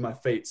had to move my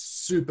feet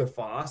super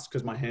fast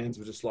because my hands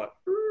were just like,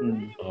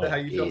 how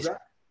you felt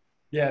that?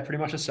 Yeah, pretty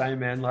much the same,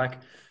 man. Like,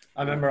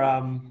 I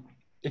remember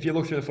if you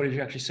look through the footage,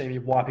 you actually see me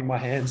wiping my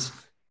hands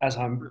as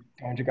I'm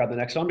going to grab the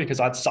next one because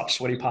I had such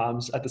sweaty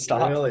palms at the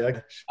start. Really?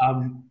 Okay.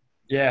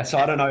 Yeah, so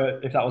I don't know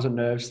if that was a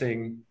nerves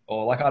thing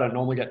or like I don't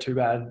normally get too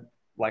bad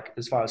like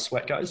as far as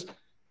sweat goes.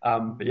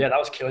 But yeah, that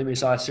was killing me.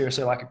 So I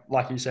seriously,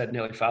 like you said,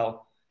 nearly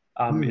fell.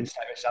 In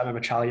state versus, I remember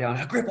Charlie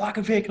yelling, "Grip like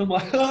a Vic," and I'm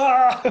like, okay,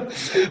 I'm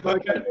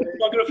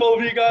not going to fall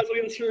for you guys.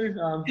 We'll get through.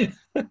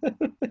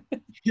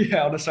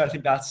 Yeah, honestly, I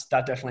think that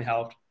definitely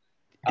helped.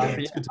 But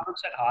yeah, 100%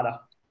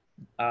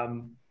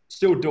 harder.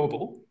 Still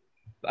doable.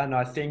 And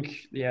I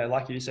think, yeah,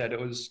 like you said, it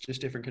was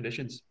just different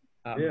conditions.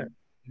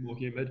 More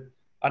humid.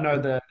 I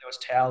know there was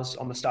towels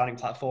on the starting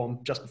platform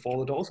just before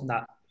the doors, and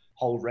that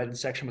whole red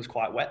section was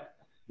quite wet.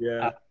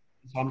 Yeah.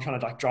 So I'm trying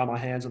to like dry my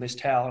hands on this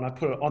towel, and I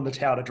put it on the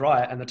towel to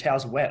dry it, and the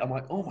towel's wet. I'm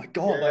like, oh my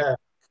God, like, what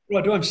do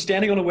I do? I'm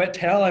standing on a wet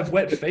towel. I have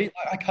wet feet.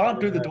 Like, I can't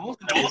do the doors.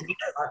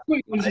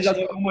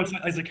 Almost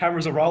as the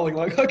cameras are rolling,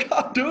 like I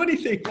can't do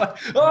anything. Like,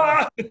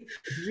 Did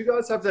you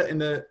guys have that in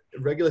the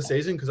regular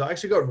season? Because I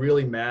actually got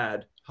really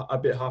mad a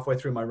bit halfway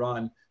through my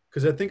run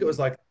because I think it was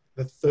like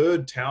the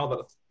 3rd towel that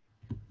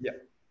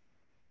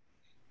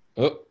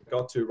I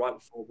got to right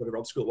before whatever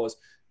obstacle it was,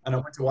 and I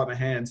went to wipe my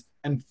hands,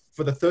 and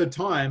for the 3rd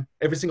time,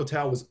 every single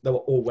towel they were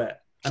all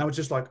wet. And I was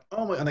just like,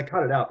 oh my, and they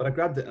cut it out, but I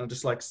grabbed it and I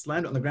just like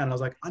slammed it on the ground. And I was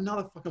like,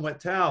 another fucking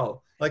wet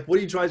towel. Like, are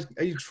you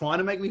trying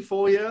to make me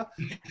fall here?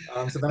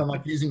 So then I'm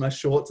like using my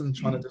shorts and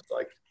trying to just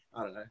like,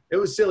 I don't know. It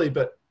was silly,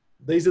 but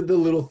these are the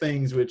little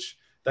things which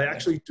they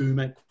actually do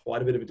make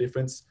quite a bit of a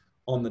difference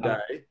on the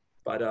day.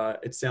 But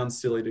it sounds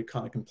silly to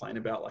kind of complain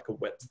about like a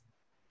wet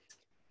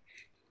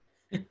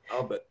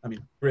towel. But I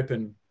mean, grip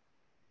and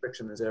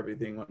friction is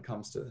everything when it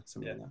comes to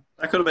something like that.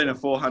 That could have been a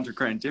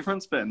 $400,000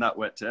 difference, Ben, that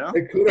wet towel.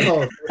 It could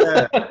have,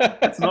 yeah.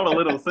 It's not a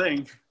little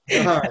thing.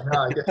 No,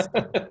 I guess.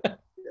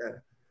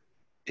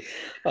 Yeah.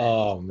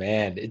 Oh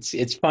man,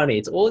 it's funny.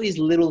 It's all these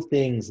little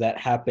things that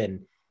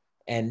happen,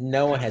 and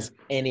no one has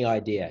any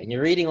idea. And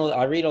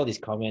I read all these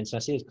comments, and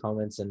I see these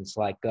comments, and it's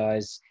like,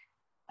 guys,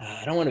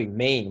 I don't want to be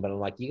mean, but I'm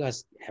like, you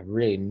guys have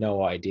really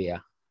no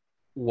idea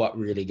what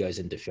really goes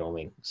into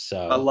filming. So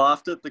I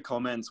laughed at the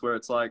comments where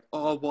it's like,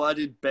 oh, why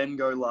did Ben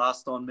go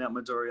last on Mount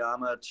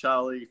Midoriyama?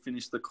 Charlie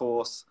finished the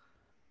course.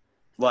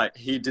 Like,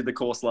 he did the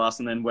course last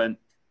and then went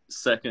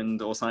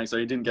second or something, so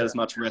he didn't get as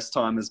much rest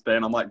time as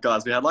Ben. I'm like,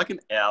 guys, we had like an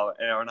hour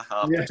and a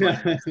half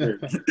between.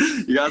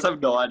 You guys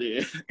have no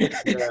idea.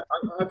 Yeah.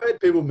 I've had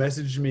people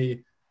message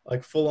me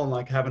like full on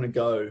like having a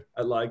go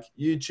at like,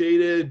 you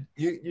cheated,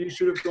 you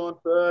should have gone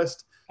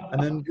first.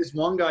 And then this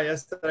one guy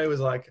yesterday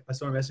was like, I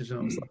saw a message and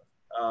I was like,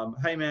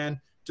 hey man,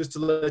 just to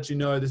let you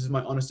know, this is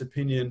my honest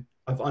opinion.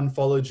 I've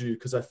unfollowed you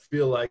because I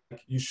feel like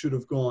you should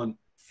have gone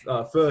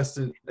first,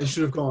 and it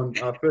should have gone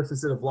first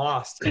instead of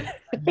last.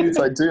 It's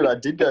like, dude, I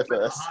did go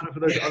first. For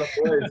those other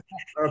boys.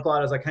 I replied,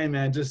 I was like, hey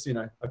man, just,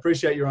 I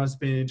appreciate your honest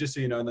opinion, just so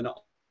you know. And then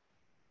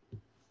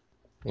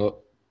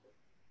well,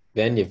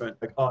 then you've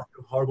like, oh, I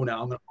feel horrible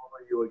now, I'm gonna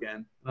follow you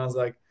again. And I was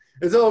like,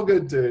 it's all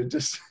good, dude.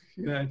 Just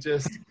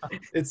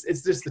it's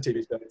just the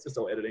TV show. It's just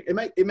all editing.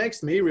 It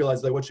makes me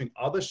realize, though, watching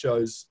other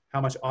shows,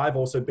 how much I've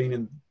also been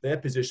in their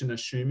position,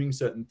 assuming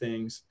certain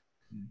things,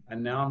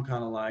 and now I'm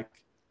kind of like,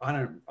 I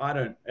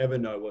don't ever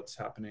know what's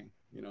happening,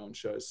 on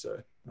shows. So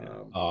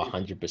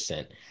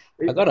 100%.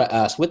 I gotta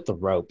ask, with the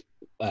rope,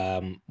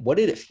 what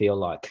did it feel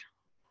like?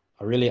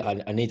 I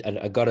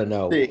gotta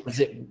know. Thick.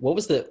 It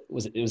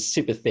was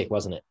super thick,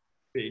 wasn't it?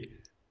 Big.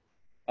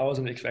 I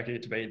wasn't expecting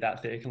it to be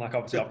that thick, and like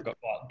obviously I've got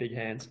quite big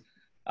hands.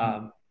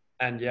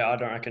 And yeah, I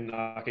don't reckon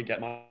I could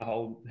get my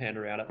whole hand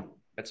around it.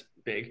 It's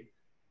big.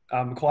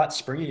 Quite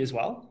springy as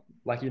well.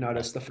 Like you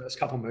notice the first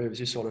couple moves,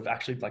 you're sort of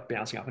actually like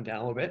bouncing up and down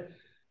a little bit.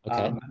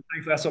 Okay. And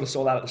thankfully, I sort of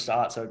saw that at the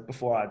start. So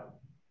before I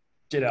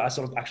did it, I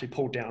sort of actually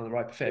pulled down on the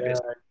rope a fair bit,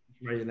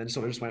 and then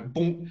sort of just went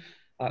boom.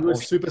 You were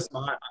super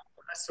smart.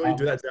 When I saw you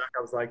do that, Zach,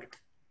 I was like,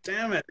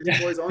 "Damn it, this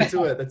boy's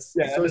onto it." That's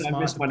so smart. I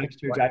missed my next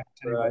 2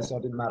 jackets anyway, so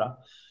it didn't matter.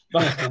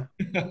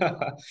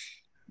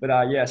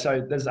 But yeah,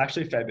 so there's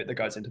actually a fair bit that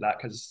goes into that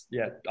because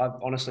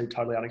I've honestly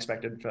totally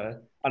unexpected.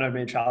 I know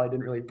me and Charlie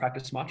didn't really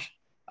practice much,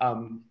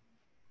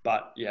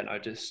 but yeah, no,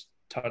 just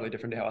totally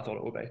different to how I thought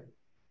it would be.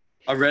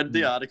 I read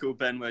the article,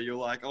 Ben, where you're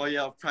like, oh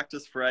yeah, I've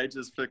practiced for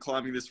ages for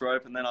climbing this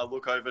rope, and then I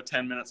look over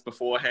 10 minutes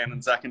beforehand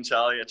and Zach and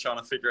Charlie are trying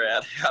to figure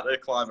out how to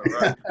climb a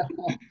rope.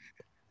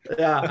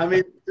 Yeah, I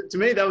mean, to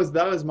me, that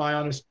was my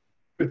honest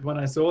truth when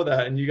I saw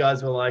that, and you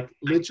guys were like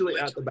literally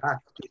at the back,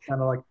 just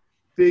kind of like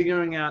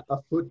figuring out a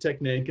foot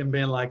technique and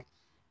being like,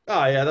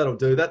 oh yeah, that'll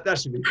do. That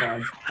should be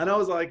fine. And I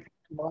was like,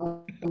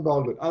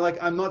 mind-boggled.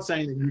 I'm not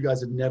saying that you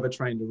guys have never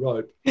trained a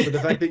rope, but the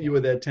fact that you were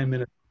there 10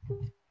 minutes,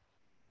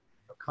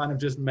 kind of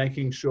just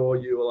making sure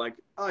you were like,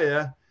 oh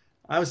yeah.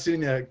 I was sitting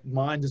there,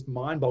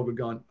 mind-boggled,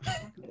 going,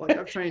 like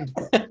I've trained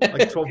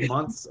like 12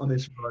 months on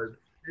this road.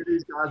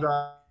 These guys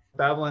are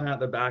babbling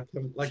out the back,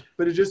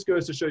 but it just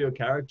goes to show your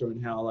character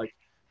and how like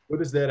we're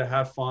just there to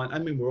have fun. I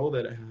mean, we're all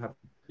there to have.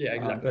 Yeah,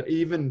 exactly. But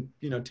even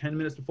 10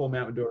 minutes before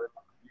Mount Medora,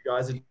 you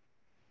guys are.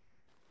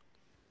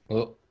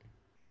 Well,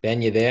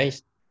 Ben, you there?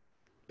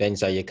 Ben,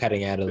 so you're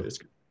cutting out a little.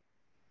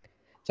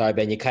 Sorry,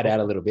 Ben, you cut out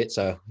a little bit,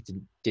 so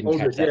didn't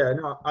catch that. Yeah,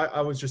 no,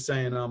 I was just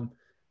saying,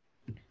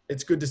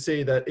 it's good to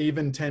see that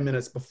even 10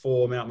 minutes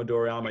before Mount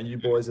Midoriyama, you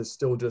boys are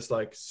still just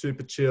like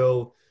super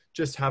chill,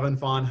 just having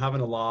fun, having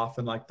a laugh,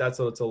 and like that's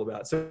what it's all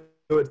about. So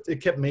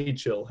it kept me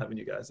chill having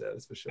you guys there,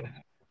 that's for sure.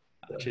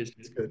 So, Cheers.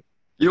 It's good.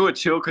 You were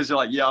chill because you're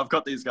like, yeah, I've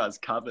got these guys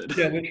covered.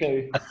 Yeah,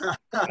 literally.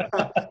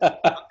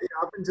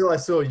 Up until I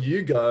saw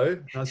you go,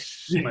 I was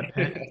shitting my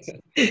pants.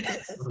 Yeah,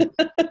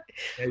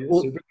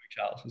 you're super quick,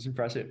 Charles. It's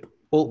impressive.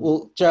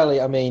 Well,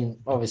 Charlie, I mean,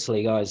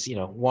 obviously, guys,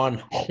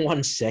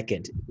 1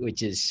 second,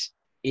 which is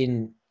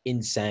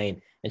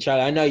insane. And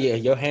Charlie, I know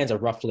your hands are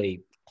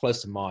roughly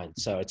close to mine,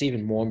 so it's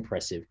even more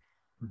impressive.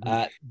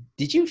 Mm-hmm.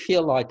 Did you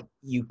feel like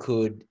you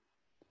could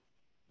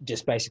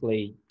just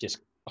basically just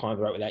climb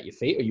the rope without your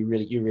feet, or you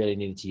really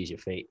needed to use your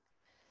feet?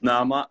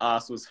 No, my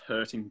ass was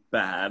hurting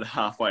bad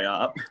halfway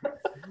up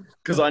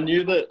because I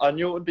knew it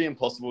would be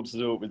impossible to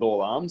do it with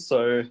all arms.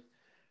 So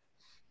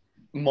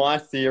my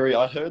theory,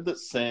 I heard that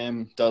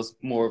Sam does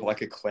more of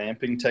like a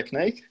clamping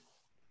technique,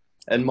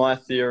 and my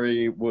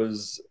theory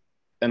was,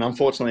 and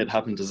unfortunately it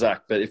happened to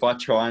Zach, but if I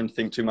try and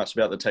think too much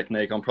about the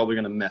technique, I'm probably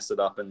going to mess it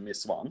up and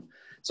miss one.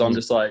 So I'm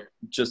just like,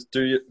 just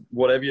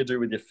whatever you do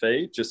with your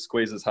feet, just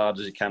squeeze as hard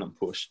as you can and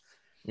push.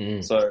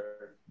 So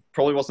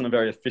probably wasn't a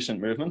very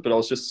efficient movement, but I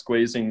was just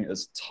squeezing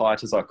as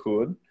tight as I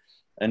could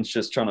and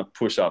just trying to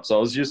push up. So I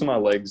was using my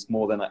legs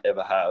more than I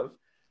ever have.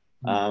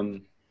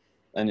 And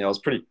yeah, I was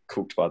pretty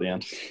cooked by the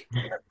end.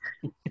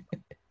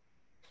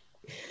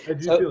 How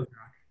did you feel,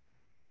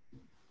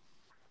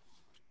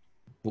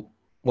 Zach?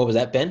 What was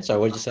that, Ben? Sorry,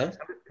 what did you say?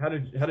 How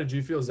did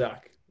you feel,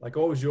 Zach? Like,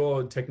 what was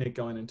your technique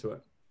going into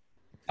it?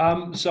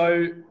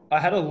 So I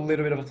had a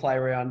little bit of a play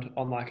around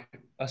on like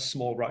a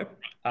small rope.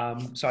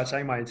 So I'd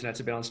say my internet's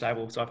a bit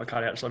unstable. So if I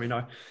cut out, just let me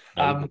know.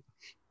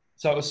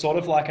 So it was sort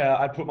of like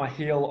I'd put my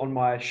heel on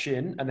my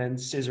shin and then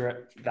scissor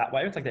it that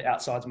way. It's like the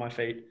outsides of my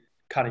feet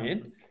cutting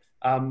in.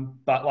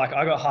 But like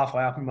I got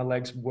halfway up and my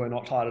legs were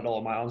not tight at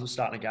all. My arms were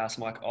starting to gas.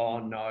 I'm like, oh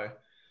no.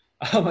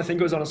 I think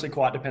it was honestly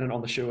quite dependent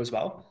on the shoe as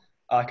well.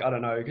 Like, I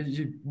don't know, because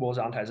you wore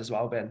Zantes as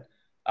well, Ben.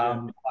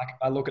 Like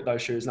I look at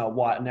those shoes and they're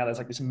white, and now there's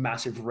like this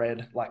massive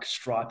red like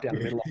stripe down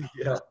the middle.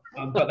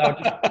 But they were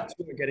just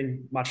not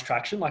getting much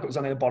traction. Like it was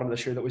only the bottom of the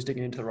shoe that was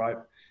digging into the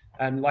rope.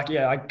 And like,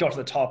 I got to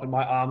the top and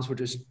my arms were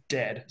just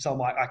dead. So I'm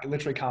like, I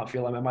literally can't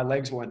feel them, and my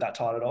legs weren't that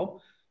tight at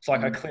all. So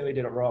like I clearly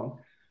did it wrong.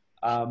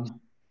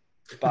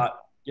 But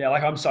yeah,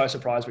 like I'm so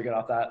surprised we got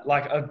up that.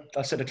 Like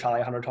I said to Charlie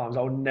 100 times,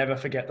 I'll never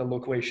forget the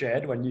look we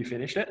shared when you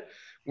finished it.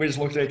 We just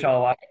looked at each other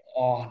like,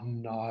 oh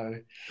no.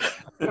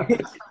 So out of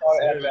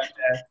our depth.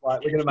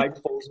 Like we're gonna make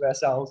fools of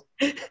ourselves.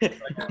 Like,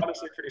 I'm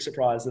honestly pretty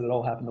surprised that it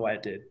all happened the way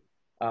it did.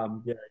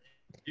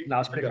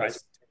 It's pretty crazy.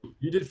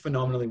 You did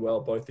phenomenally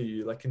well, both of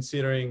you. Like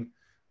considering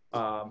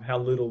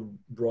how little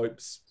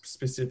rope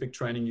specific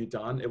training you've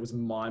done, it was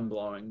mind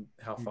blowing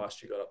how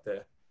fast you got up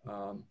there.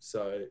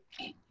 So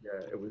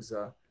yeah, it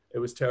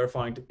was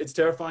terrifying. It's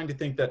terrifying to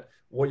think that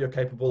what you're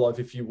capable of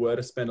if you were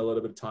to spend a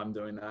little bit of time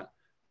doing that.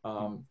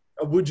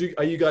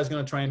 Are you guys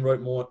going to train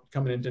rope more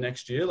coming into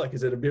next year? Like,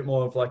 is it a bit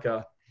more of like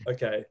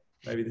okay,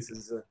 maybe this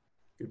is a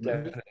good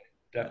move?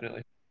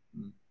 Definitely.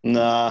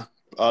 Nah,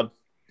 I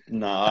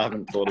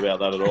haven't thought about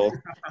that at all.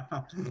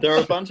 There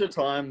are a bunch of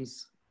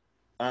times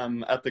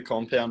at the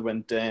compound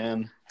when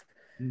Dan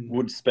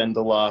would spend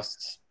the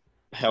last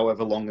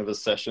however long of a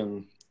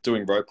session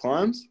doing rope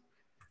climbs.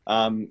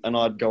 And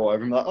I'd go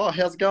over and be like, oh,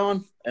 how's it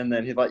going? And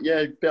then he'd like, yeah,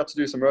 about to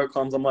do some rope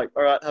climbs. I'm like,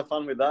 all right, have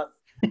fun with that.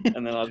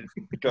 And then I'd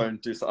go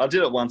and do so. I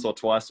did it once or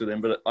twice with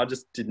him, but I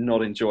just did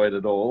not enjoy it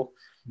at all.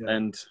 Yeah.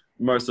 And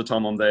most of the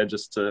time I'm there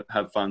just to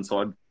have fun. So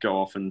I'd go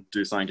off and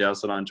do something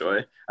else that I enjoy.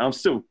 And I'm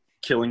still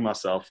killing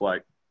myself,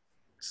 like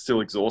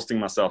still exhausting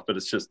myself, but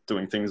it's just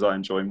doing things I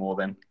enjoy more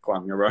than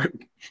climbing a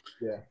rope.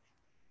 Yeah,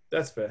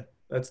 that's fair.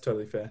 That's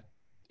totally fair.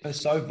 It's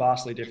so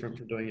vastly different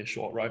from doing a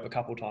short rope a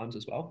couple times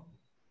as well.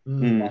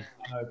 Like,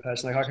 I know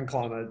personally, I can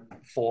climb a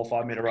 4 or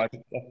 5 meter rope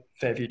a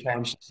fair few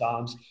times, just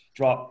arms,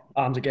 drop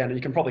arms again. And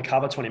you can probably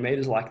cover 20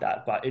 meters like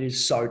that, but it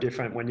is so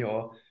different when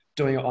you're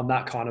doing it on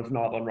that kind of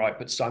nylon rope,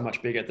 but so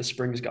much bigger. The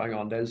springs going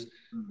on. There's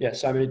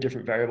so many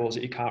different variables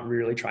that you can't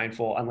really train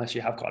for unless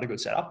you have quite a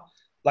good setup.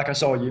 Like I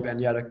saw you, Ben,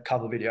 you had a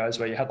couple of videos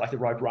where you had like the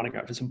rope running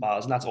over some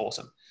bars, and that's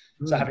awesome.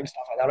 So having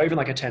stuff like that, or even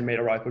like a 10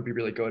 meter rope would be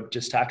really good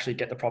just to actually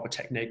get the proper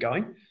technique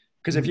going.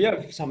 Because if you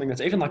have something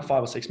that's even like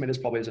 5 or 6 meters,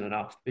 probably isn't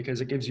enough,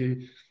 because it gives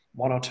you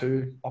 1 or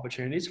 2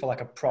 opportunities for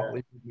like a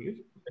properly good move.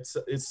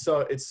 It's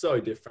so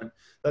different.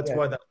 That's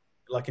why that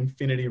like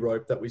infinity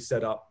rope that we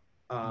set up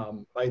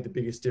made the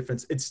biggest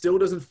difference. It still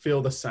doesn't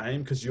feel the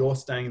same because you're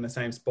staying in the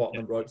same spot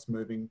and the rope's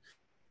moving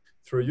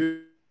through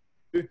you.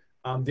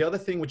 The other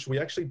thing which we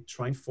actually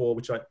trained for,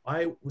 which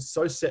I was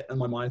so set in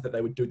my mind that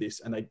they would do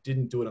this and they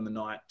didn't do it on the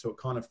night, so it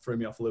kind of threw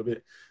me off a little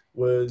bit,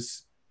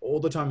 was all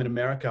the time in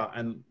America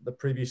and the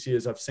previous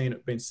years I've seen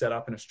it been set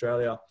up in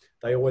Australia,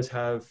 they always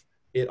have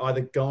it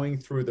either going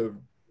through the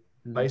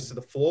base of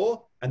the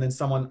floor and then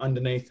someone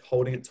underneath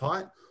holding it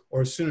tight,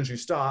 or as soon as you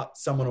start,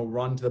 someone will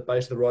run to the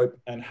base of the rope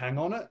and hang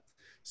on it.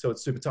 So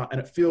it's super tight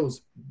and it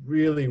feels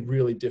really,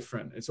 really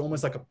different. It's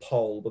almost like a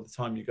pole by the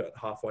time you get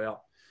halfway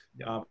up.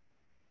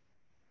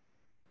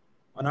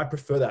 And I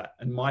prefer that.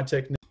 And my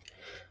technique.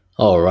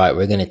 All right,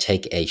 we're going to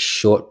take a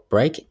short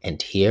break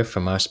and hear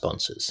from our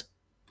sponsors.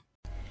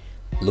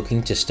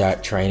 Looking to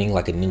start training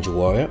like a Ninja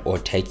Warrior or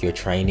take your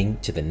training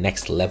to the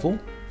next level?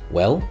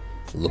 Well,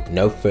 look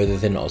no further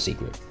than Aussie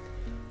Grip.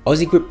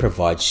 Aussie Grip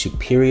provides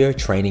superior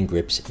training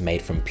grips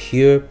made from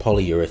pure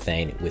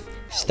polyurethane with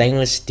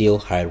stainless steel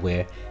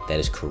hardware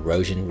that is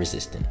corrosion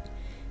resistant.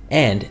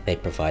 And they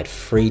provide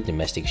free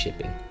domestic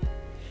shipping.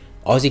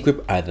 Aussie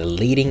Grip are the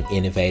leading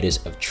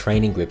innovators of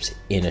training grips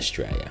in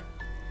Australia.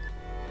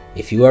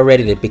 If you are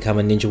ready to become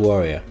a Ninja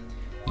Warrior,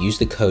 use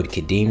the code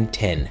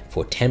KADEEM10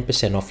 for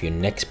 10% off your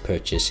next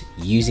purchase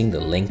using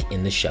the link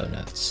in the show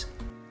notes.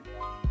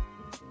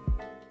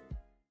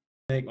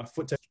 My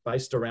foot tech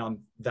based around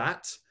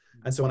that.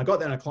 And so when I got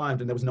there and I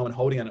climbed and there was no one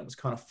holding it, it was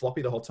kind of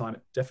floppy the whole time.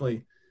 It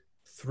definitely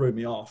threw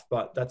me off.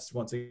 But that's,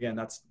 once again,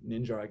 that's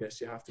Ninja. I guess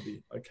you have to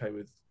be okay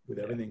with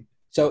everything.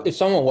 So if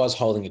someone was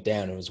holding it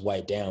down and it was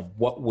weighed down,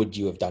 what would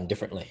you have done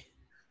differently?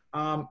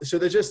 So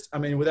they're just, I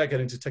mean, without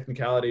getting into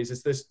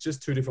technicalities, there's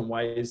just 2 different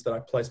ways that I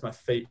place my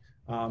feet.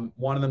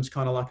 One of them's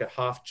kind of like a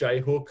half J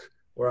hook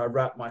where I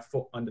wrap my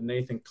foot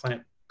underneath and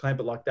clamp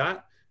it like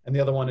that. And the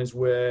other one is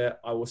where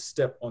I will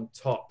step on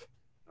top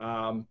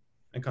and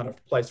kind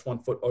of place one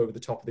foot over the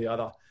top of the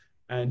other.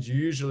 And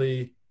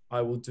usually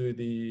I will do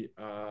the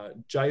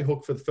J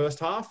hook for the first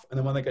half. And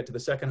then when they get to the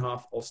second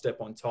half, I'll step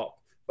on top.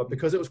 But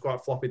because it was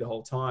quite floppy the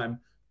whole time,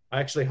 I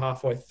actually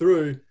halfway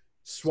through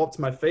swapped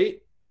my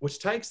feet, which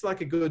takes like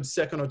a good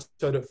second or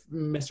so to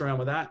mess around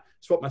with that.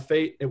 Swapped my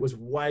feet. It was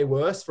way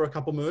worse for a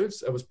couple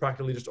moves. It was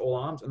practically just all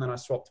arms. And then I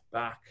swapped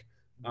back.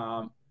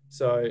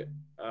 So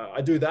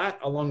I do that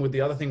along with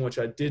the other thing, which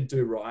I did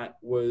do right,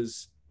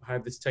 was I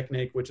have this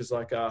technique, which is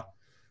like a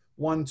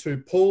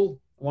 1-2 pull,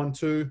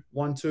 1-2,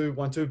 1-2,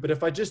 1-2. But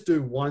if I just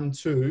do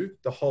 1-2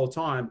 the whole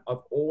time,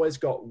 I've always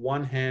got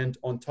one hand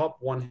on top,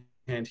 one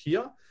hand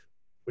here,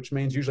 which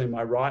means usually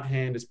my right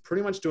hand is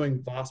pretty much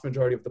doing vast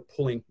majority of the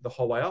pulling the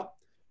whole way up.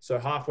 So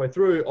halfway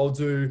through, I'll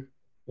do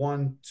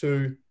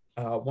 1-2,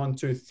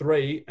 1-2,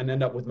 3, and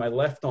end up with my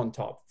left on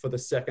top for the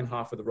second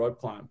half of the rope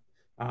climb.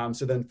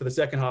 So then for the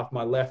second half,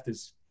 my left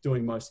is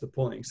doing most of the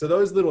pulling. So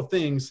those little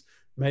things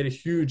made a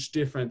huge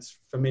difference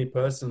for me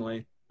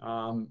personally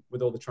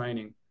with all the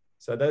training.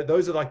 So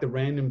those are like the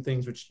random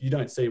things which you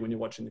don't see when you're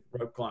watching the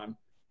rope climb,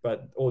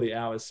 but all the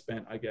hours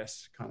spent, I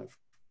guess, kind of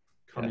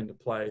come into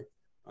play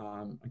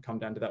and come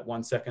down to that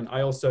 1 second.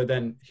 I also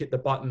then hit the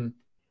button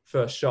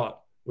first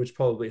shot, which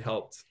probably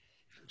helped.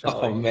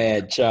 Charlie. Oh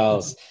man,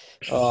 Charles.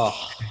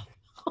 Oh,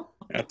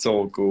 That's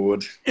all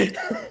good.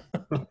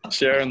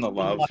 Sharing the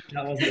love.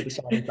 That wasn't a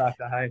deciding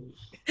factor. Hey,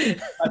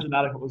 imagine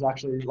that if it was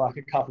actually like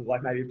a couple,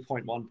 like maybe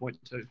 0.1,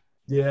 0.2.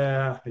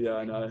 Yeah,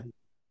 I know.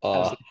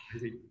 oh.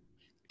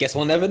 Guess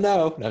we'll never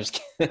know. No, I'm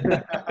just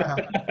kidding.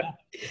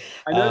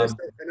 I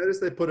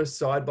noticed they put a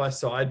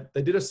side-by-side.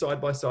 They did a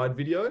side-by-side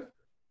video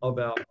of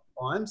our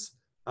climbs.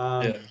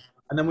 And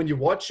then when you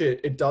watch it,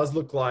 it does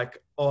look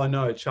like, oh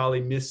no,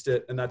 Charlie missed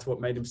it. And that's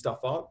what made him stuff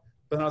up.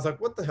 But then I was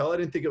like, what the hell? I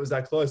didn't think it was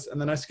that close. And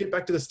then I skipped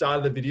back to the start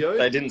of the video.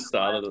 They didn't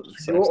start it at the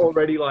same They were time.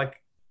 already like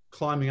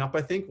climbing up,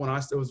 I think,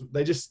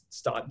 they just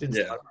didn't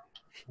start.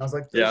 I was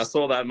like, I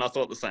saw that and I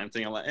thought the same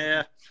thing. I'm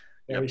like,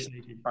 Very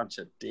sneaky. bunch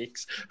of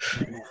dicks.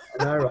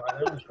 No, right.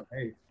 That was for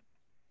me.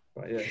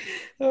 But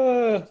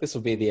yeah. This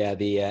will be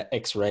the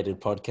X-rated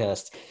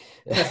podcast.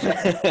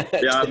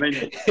 Yeah, I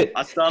mean,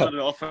 I started it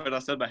off and I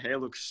said my hair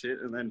looks shit,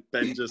 and then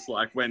Ben just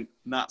like went,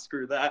 nah,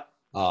 screw that.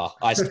 Oh,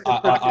 I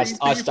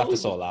stuffed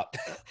us all up.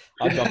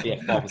 I dropped the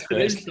F-bombs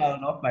first.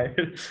 Starting off, mate.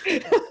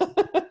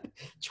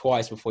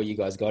 Twice before you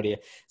guys got here.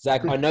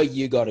 Zach, I know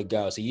you got to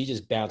go, so you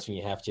just bounce when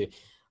you have to.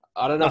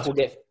 I don't know if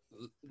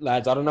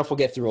we'll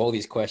get through all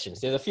these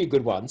questions. There's a few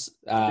good ones.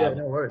 Yeah,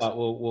 no worries. But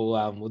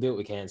we'll do what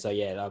we can. So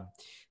yeah,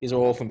 these are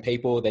all from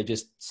people. They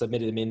just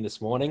submitted them in this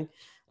morning.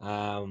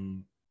 A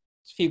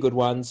few good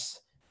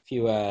ones, a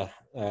few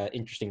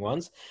interesting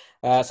ones.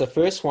 So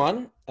first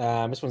one,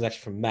 this one's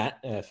actually from Matt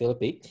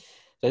Philippi.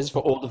 So this is for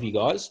all of you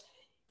guys.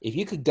 If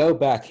you could go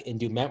back and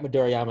do Mount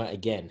Midoriyama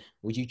again,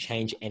 would you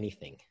change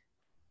anything?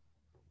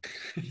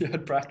 Yeah,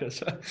 I'd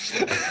practice.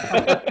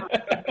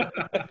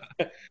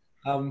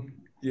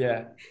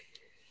 Yeah,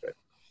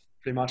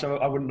 pretty much.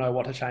 I wouldn't know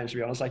what to change, to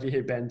be honest. Like, you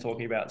hear Ben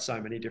talking about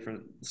so many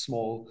different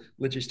small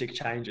logistic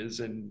changes,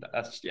 and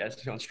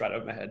it's gone straight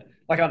over my head.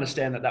 Like, I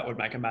understand that would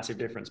make a massive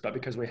difference, but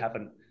because we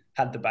haven't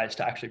had the base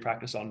to actually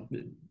practice on,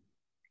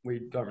 we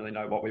don't really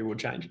know what we would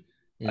change.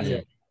 I think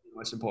that's the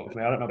most important for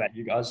me. I don't know about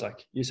you guys.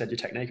 Like you said, your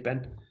technique,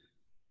 Ben.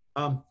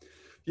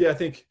 Yeah, I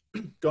think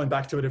going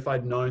back to it, if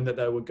I'd known that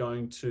they weren't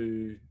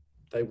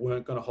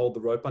going to hold the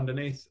rope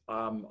underneath,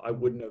 I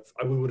would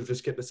have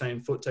just kept the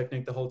same foot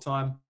technique the whole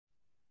time.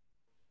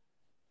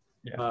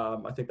 Yeah.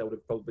 I think that would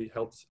have probably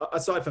helped.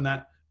 Aside from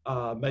that,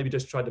 maybe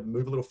just tried to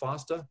move a little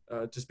faster,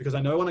 just because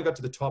I know when I got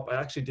to the top, I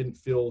actually didn't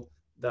feel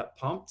that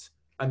pumped.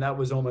 And that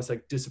was almost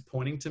like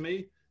disappointing to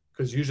me,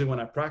 because usually when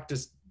I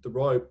practice the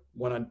rope,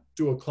 when I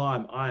do a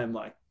climb, I am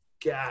like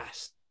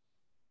gassed,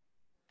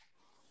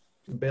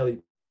 barely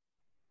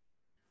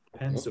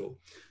pencil.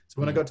 So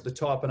when I got to the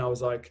top and I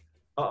was like,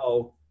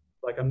 uh-oh,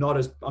 like I'm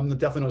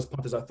definitely not as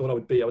pumped as I thought I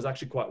would be. I was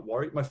actually quite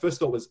worried. My first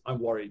thought was, I'm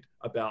worried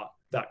about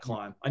that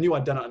climb. I knew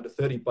I'd done it under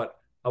 30, but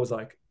I was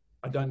like,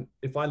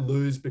 if I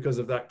lose because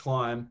of that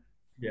climb,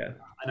 yeah,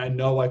 and I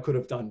know I could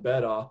have done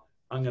better,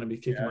 I'm going to be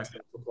kicking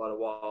myself for quite a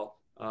while.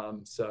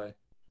 So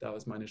that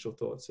was my initial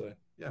thought. So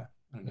yeah.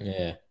 I don't know.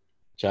 Yeah.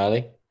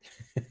 Charlie?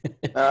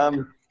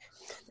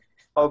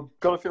 I've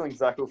got a feeling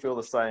Zach will feel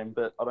the same,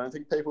 but I don't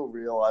think people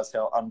realise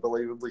how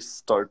unbelievably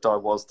stoked I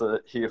was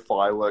to hear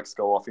fireworks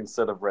go off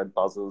instead of red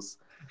buzzers.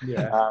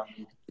 Yeah.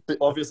 But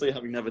obviously,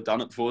 having never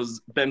done it before,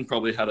 Ben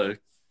probably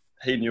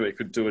he knew he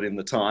could do it in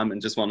the time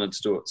and just wanted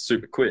to do it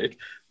super quick.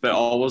 But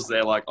I was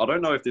there like, I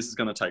don't know if this is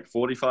going to take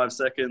 45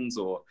 seconds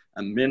or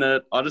a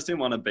minute. I just didn't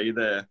want to be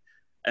there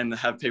and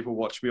have people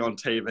watch me on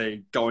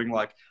TV going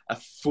like a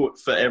foot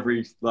for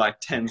every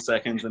like 10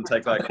 seconds and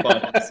take like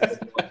 5 minutes to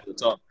the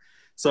top.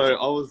 So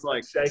I was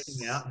like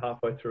shaking out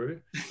halfway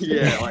through.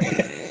 Yeah,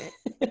 like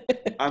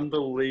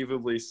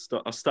unbelievably.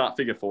 I'll start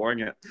figure fouring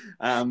it.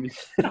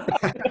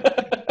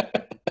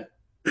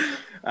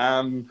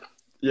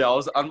 Yeah, I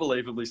was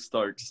unbelievably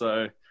stoked.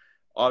 So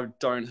I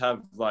don't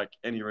have like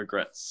any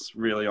regrets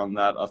really on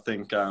that. I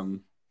think,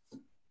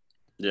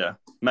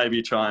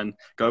 maybe try and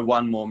go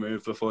one more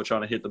move before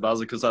trying to hit the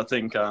buzzer, because I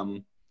think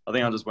I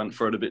just went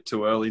for it a bit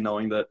too early,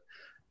 knowing that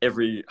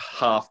every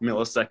half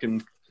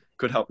millisecond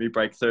could help me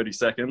break 30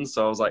 seconds.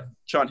 So I was like,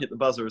 try and hit the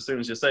buzzer as soon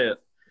as you see it.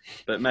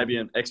 But maybe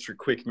an extra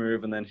quick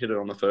move and then hit it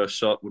on the first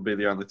shot would be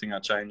the only thing I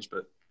changed.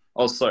 But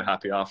I was so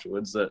happy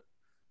afterwards that,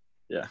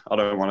 I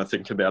don't want to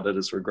think about it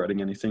as regretting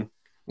anything.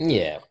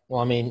 Yeah.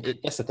 Well, I mean,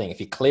 that's the thing. If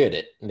you cleared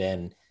it,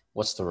 then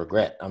what's the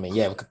regret? I mean,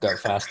 we could go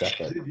faster.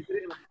 But... You did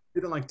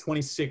it in like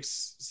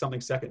 26 something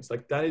seconds.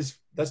 Like that's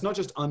not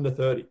just under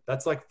 30.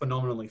 That's like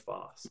phenomenally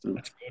fast.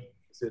 That's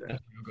good.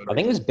 I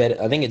think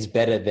it's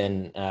better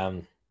than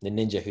the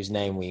ninja whose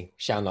name we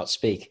shall not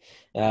speak.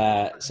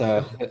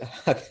 So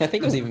I think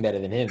it was even better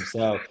than him.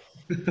 So,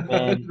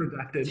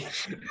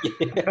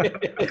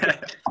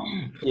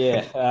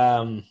 yeah.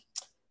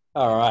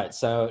 All right.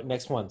 So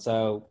next one.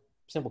 So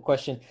simple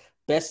question: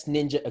 best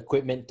ninja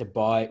equipment to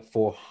buy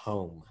for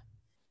home?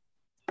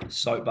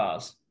 Soap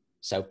bars.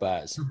 Soap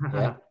bars.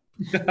 Yeah.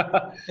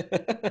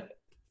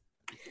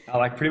 I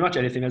like pretty much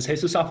anything. There's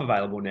heaps of stuff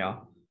available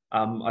now.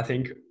 I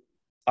think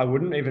I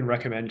wouldn't even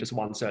recommend just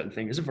one certain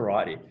thing. There's a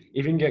variety.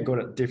 If you can get good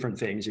at different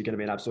things, you're going to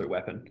be an absolute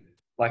weapon.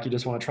 Like, you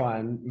just want to try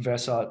and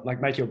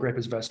make your grip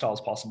as versatile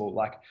as possible.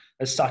 Like,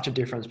 there's such a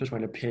difference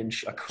between a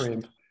pinch, a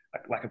crimp,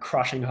 like a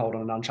crushing hold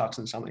on an nunchucks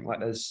and something. Like,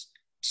 there's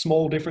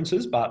small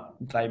differences, but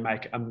they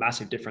make a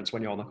massive difference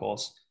when you're on the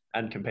course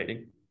and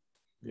competing.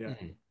 Yeah,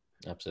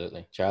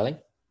 absolutely. Charlie?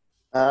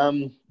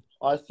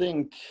 I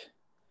think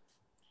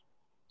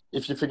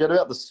if you forget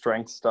about the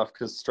strength stuff,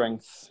 because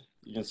strength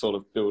you can sort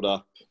of build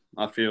up,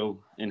 I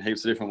feel, in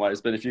heaps of different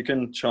ways. But if you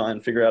can try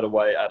and figure out a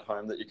way at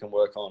home that you can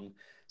work on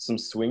some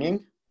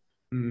swinging,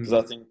 because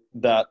I think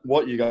that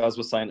what you guys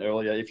were saying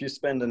earlier, if you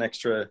spend an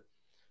extra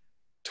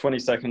 20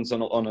 seconds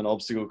on an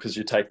obstacle because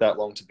you take that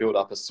long to build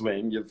up a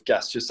swing, you've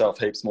gassed yourself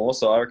heaps more.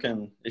 So I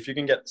reckon if you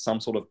can get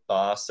some sort of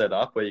bar set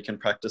up where you can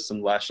practice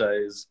some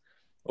laches,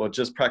 or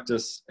just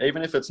practice,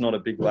 even if it's not a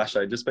big lache,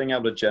 just being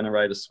able to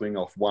generate a swing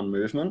off one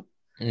movement,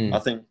 I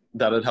think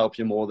that'd help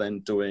you more than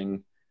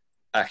doing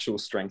actual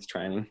strength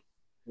training.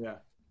 Yeah.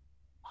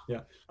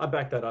 Yeah. I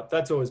back that up.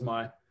 That's always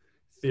my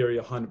theory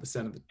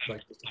 100% of the,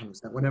 like just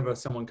 100%. Whenever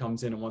someone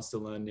comes in and wants to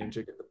learn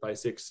ninja, get the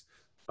basics,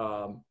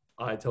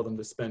 I tell them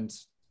to spend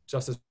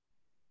just as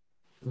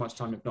much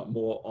time, if not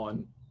more,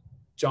 on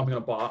jumping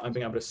on a bar and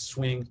being able to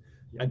swing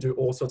and do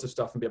all sorts of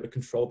stuff and be able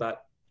to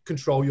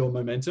control your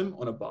momentum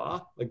on a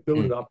bar, like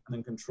build it up and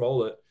then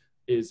control it,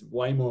 is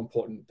way more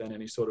important than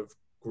any sort of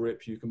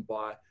grip you can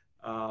buy.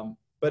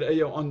 But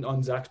you know,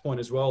 on Zach's point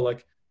as well,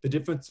 like the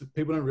difference,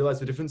 people don't realize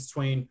the difference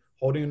between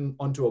holding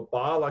onto a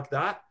bar like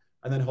that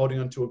and then holding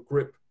onto a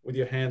grip with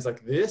your hands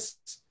like this,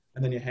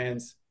 and then your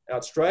hands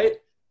out straight,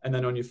 and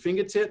then on your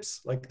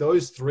fingertips, like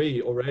those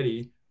three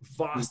already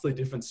vastly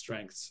different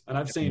strengths. And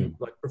I've seen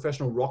like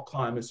professional rock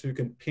climbers who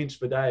can pinch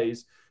for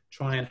days,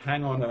 try and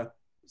hang on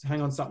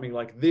something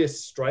like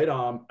this straight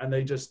arm, and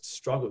they just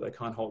struggle. They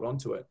can't hold on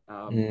to it.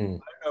 I don't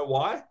know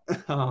why.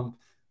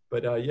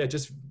 Yeah,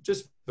 just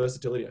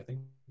versatility, I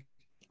think.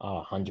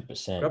 Oh,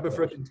 100%. Grab a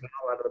freaking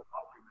towel out of the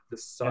park and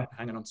just start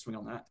hanging on, swing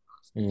on that.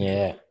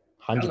 Yeah,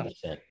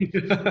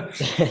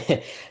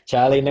 100%.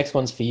 Charlie, next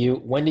one's for you.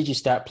 When did you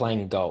start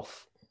playing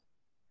golf?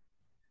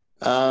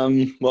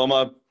 Well,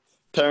 my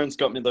parents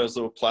got me those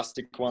little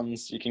plastic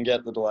ones you can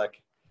get that are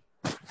like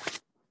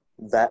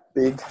that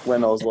big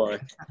when I was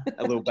like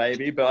a little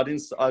baby. But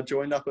I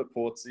joined up at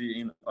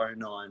Portsea in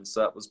 2009, so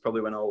that was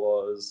probably when I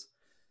was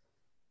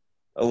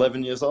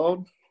 11 years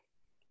old.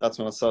 That's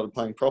when I started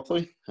playing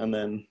properly, and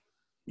then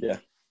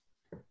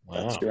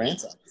that's your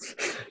answer.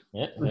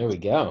 Yeah, there we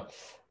go.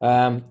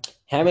 How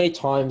many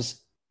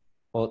times,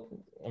 well,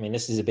 I mean,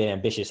 this is a bit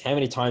ambitious. How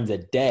many times a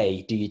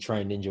day do you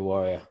train Ninja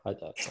Warrior?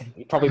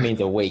 It probably means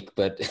a week,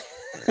 but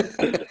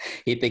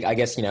you think, I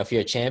guess, you know, if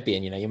you're a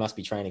champion, you know, you must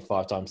be training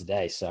 5 times a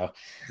day. So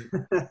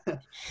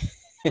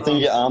I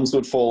think your arms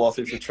would fall off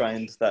if you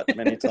trained that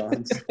many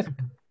times.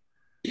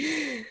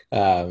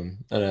 I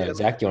don't know.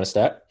 Zach, do you want to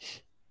start?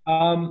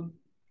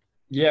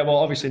 Yeah, well,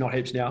 obviously not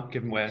heaps now,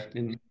 given we're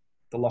in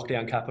the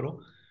lockdown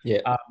capital.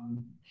 Yeah.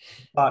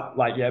 But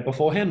like, yeah,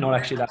 beforehand, not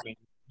actually that many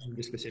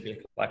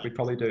specific. Like we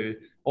probably do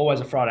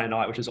always a Friday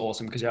night, which is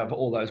awesome because you have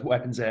all those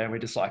weapons there and we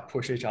just like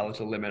push each other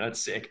to the limit. It's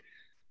sick.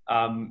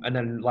 And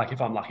then like if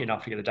I'm lucky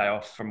enough to get a day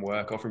off from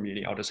work or from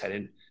uni, I'll just head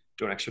in,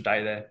 do an extra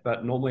day there.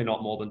 But normally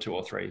not more than 2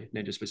 or 3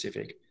 ninja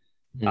specific.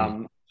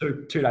 2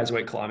 days a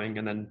week climbing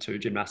and then 2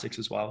 gymnastics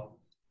as well.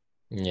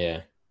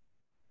 Yeah.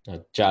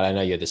 Charlie, I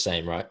know you're the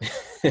same, right?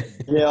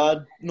 Yeah,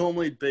 I'd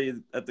normally be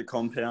at the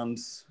compound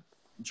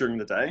during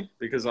the day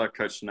because I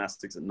coach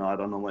gymnastics at night.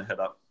 I normally head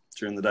up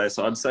during the day.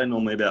 So I'd say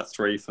normally about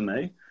 3 for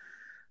me.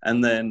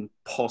 And then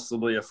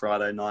possibly a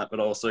Friday night, but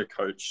I also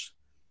coach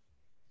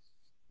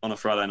on a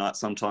Friday night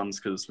sometimes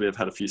because we have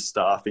had a few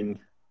staffing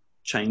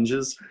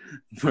changes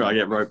where I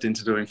get roped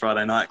into doing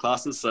Friday night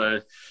classes.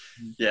 So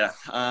yeah.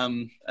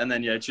 And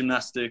then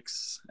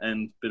gymnastics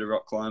and a bit of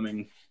rock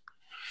climbing.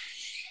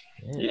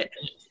 Yeah.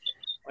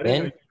 I didn't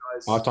know you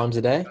guys 5 times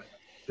a day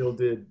still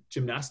did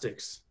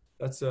gymnastics.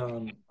 That's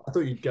I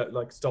thought you'd get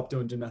like stop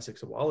doing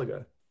gymnastics a while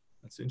ago.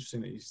 That's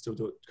interesting that you still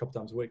do it a couple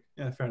times a week.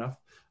 Yeah, fair enough.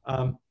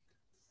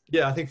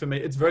 Yeah, I think for me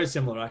it's very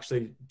similar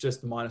actually,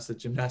 just minus the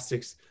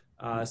gymnastics.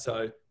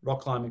 So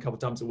rock climbing a couple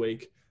times a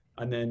week,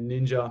 and then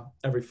ninja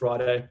every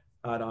Friday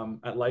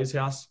at Lay's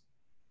house.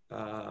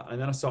 And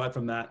then aside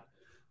from that,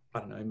 I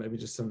don't know, maybe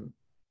just some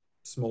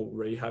small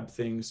rehab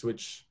things,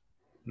 which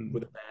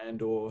with a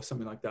band or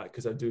something like that,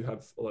 because I do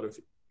have a lot of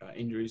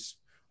injuries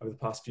over the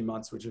past few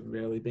months, which have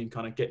really been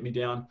kind of getting me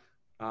down,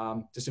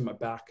 just in my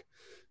back.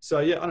 So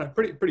yeah, I don't know,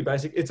 pretty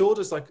basic. It's all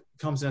just like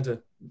comes down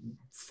to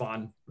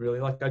fun, really.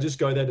 Like I just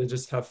go there to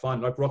just have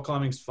fun. Like rock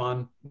climbing's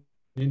fun.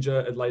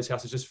 Ninja at Lay's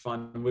house is just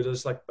fun. And we're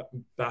just like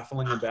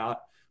baffling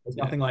about. There's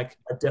nothing like,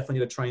 I definitely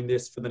need to train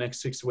this for the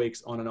next 6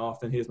 weeks on and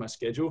off, and here's my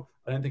schedule.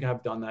 I don't think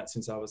I've done that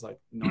since I was like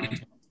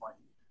 19,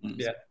 20.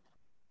 Yeah.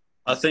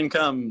 I think,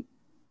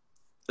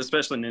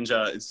 especially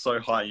ninja, it's so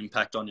high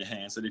impact on your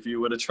hands that if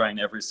you were to train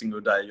every single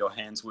day, your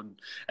hands would,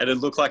 and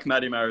it'd look like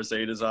Matty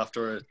Marizita's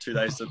after 2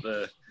 days at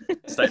the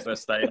state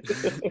versus state.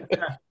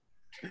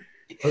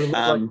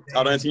 I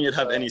don't think you'd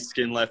have any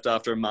skin left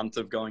after a month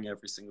of going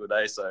every single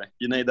day. So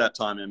you need that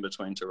time in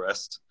between to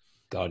rest.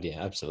 God,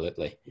 yeah,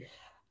 absolutely.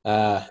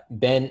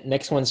 Ben,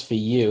 next one's for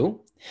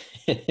you.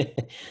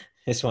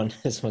 This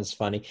one's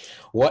funny.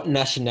 What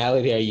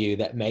nationality are you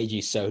that made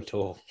you so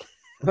tall?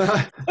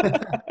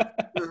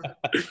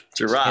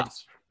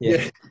 Giraffe.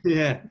 Yeah.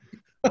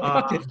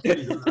 I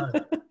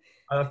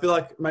feel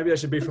like maybe I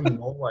should be from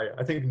Norway.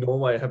 I think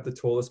Norway have the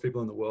tallest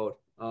people in the world,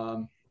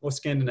 or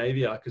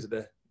Scandinavia because of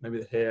maybe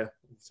the hair,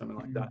 something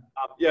like that.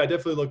 Yeah, I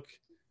definitely look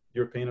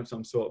European of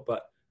some sort,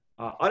 but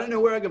I don't know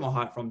where I get my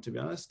height from, to be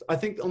honest. I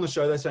think on the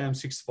show they say I'm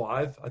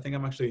 6'5". I think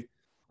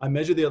I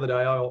measured the other day.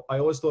 I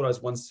always thought I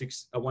was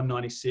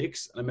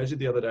 196, and I measured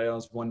the other day I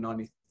was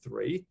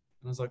 193, and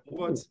I was like,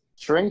 what?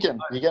 Shrinking.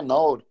 You're getting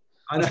old.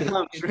 I know,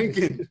 I'm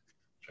shrinking.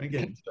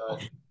 So,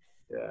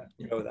 yeah,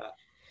 go with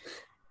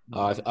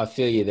I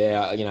feel you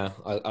there. You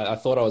know, I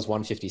thought I was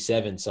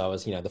 157, so I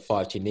was, you know, the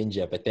 5'2"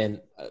 ninja. But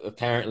then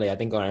apparently, I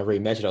think when I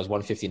remeasured, I was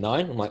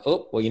 159. I'm like,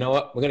 oh, well, you know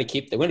what? We're gonna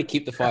keep the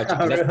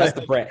 5'2" because that's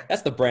the brand.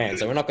 That's the brand.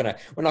 So we're not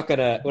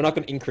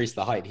gonna increase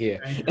the height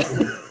here.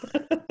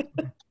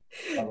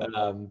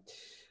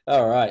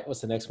 All right.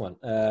 What's the next one?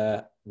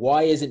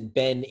 Why isn't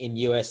Ben in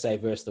USA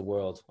versus the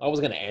world? I was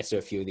gonna answer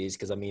a few of these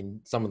because I mean,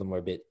 some of them were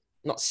a bit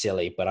not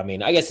silly, but I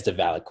mean, I guess it's a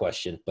valid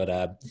question.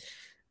 But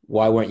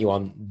why weren't you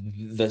on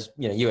the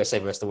USA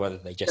versus the world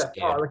that they just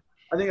aired?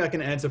 I think I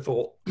can answer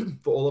for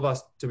all of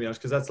us, to be honest,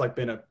 because that's like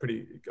been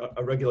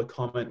a regular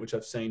comment which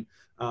I've seen.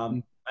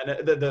 And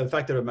the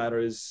fact of the matter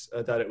is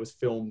that it was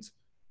filmed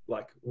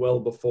like well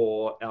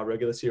before our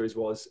regular series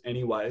was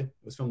anyway. It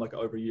was filmed like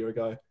over a year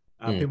ago.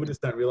 People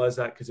just don't realize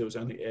that because it was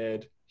only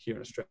aired here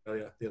in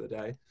Australia the other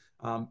day.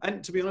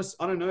 And to be honest,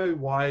 I don't know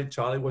why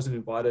Charlie wasn't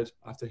invited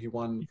after he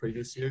won the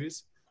previous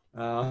series.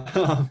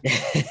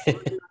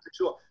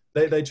 Sure.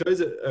 They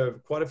chose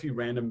quite a few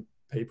random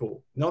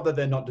people. Not that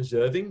they're not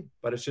deserving,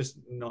 but it's just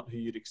not who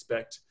you'd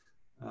expect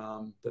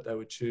that they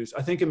would choose.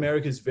 I think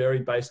America's very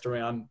based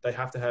around they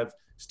have to have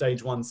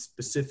stage 1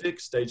 specific,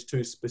 stage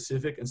 2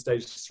 specific, and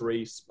stage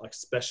 3 like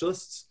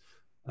specialists.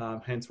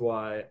 Hence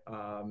why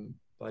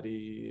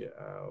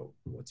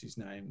what's his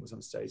name was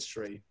on stage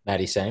 3.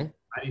 Matty Sang.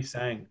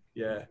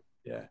 Yeah.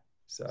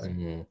 So I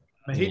mean,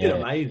 he did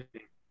amazing.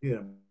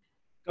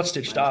 Got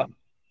stitched up.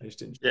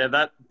 Yeah,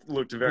 that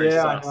looked very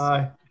sus. I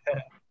know.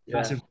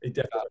 Yeah, he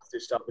definitely got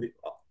stitched up. But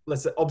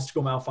let's say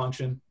obstacle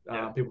malfunction.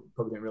 People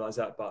probably didn't realize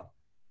that, but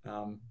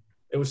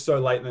it was so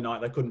late in the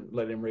night they couldn't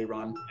let him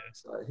rerun,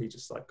 so he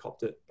just like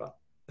copped it. But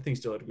I think he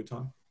still had a good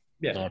time.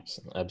 Yeah,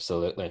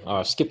 absolutely. Oh,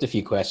 I've skipped a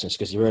few questions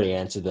because you already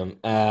answered them.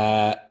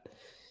 Ben,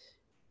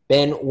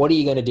 what are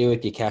you going to do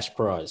with your cash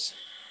prize?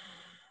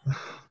 You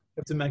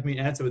have to make me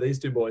answer with these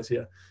two boys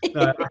here.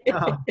 No,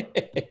 yeah,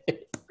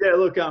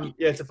 look,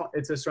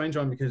 it's a strange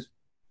one because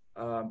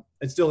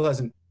it still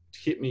hasn't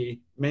hit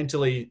me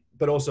mentally,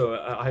 but also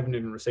I haven't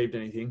even received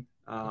anything.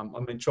 I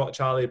mean,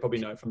 Charlie probably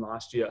know from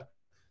last year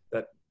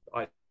that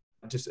I'm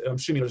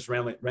assuming it'll just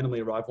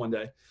randomly arrive one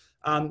day.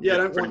 I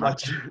don't want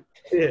much.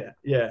 Yeah.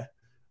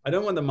 I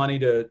don't want the money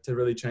to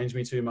really change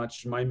me too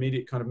much. My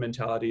immediate kind of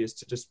mentality is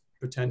to just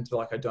pretend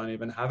like I don't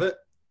even have it,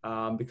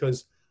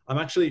 because I'm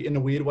actually, in a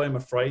weird way, I'm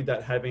afraid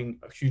that having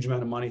a huge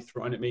amount of money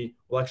thrown at me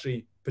will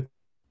actually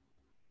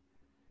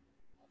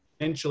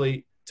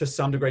potentially, to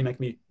some degree, make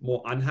me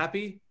more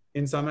unhappy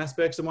in some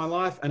aspects of my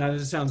life. And it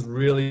just sounds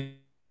really,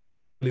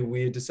 really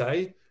weird to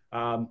say.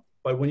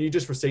 But when you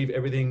just receive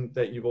everything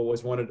that you've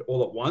always wanted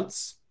all at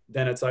once,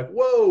 then it's like,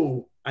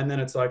 whoa. And then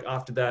it's like,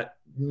 after that,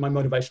 my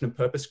motivation and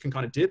purpose can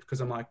kind of dip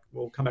because I'm like,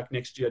 well, come back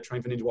next year,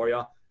 train for Ninja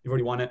Warrior. You've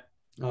already won it.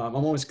 I'm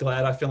always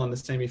glad I fell in the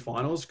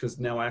semi-finals because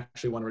now I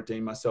actually want to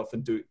redeem myself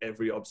and do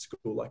every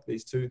obstacle like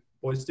these two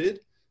boys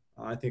did.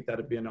 I think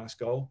that'd be a nice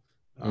goal.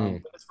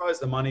 But as far as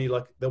the money,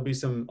 like there'll be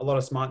a lot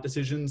of smart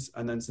decisions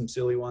and then some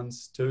silly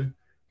ones too.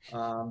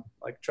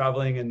 Like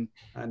traveling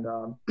and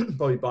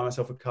probably buy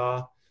myself a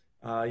car.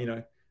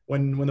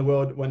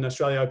 When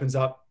Australia opens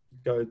up,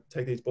 go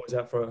take these boys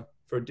out for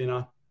a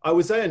dinner. I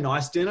would say a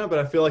nice dinner, but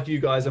I feel like you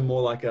guys are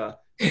more like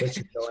let's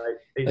just go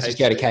let's just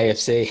go to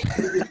KFC.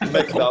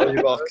 Make value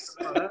box.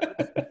 I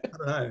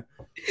don't know.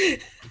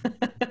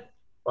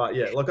 But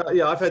yeah, look,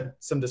 I've had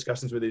some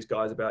discussions with these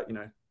guys about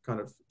kind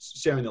of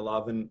sharing the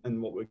love and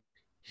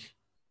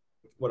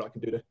what I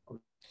can do to.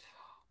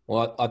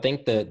 Well, I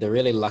think the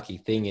really lucky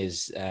thing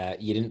is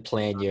you didn't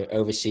plan your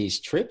overseas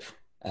trip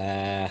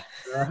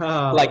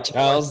like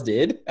Charles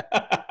did.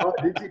 Oh,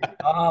 did you?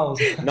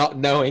 Charles. Not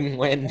knowing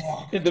when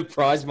the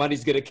prize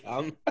money's going to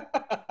come.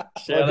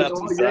 Shout out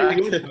to Zach.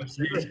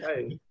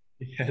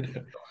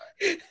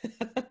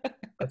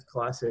 That's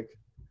classic.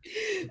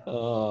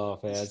 Oh,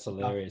 man, that's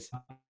hilarious.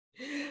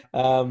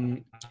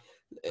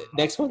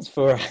 Next one's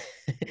for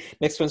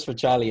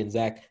Charlie and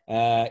Zach.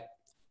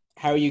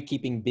 How are you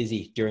keeping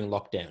busy during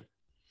lockdown?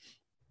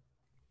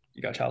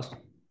 You go, Charles.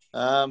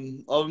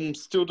 I'm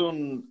still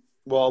doing,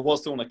 I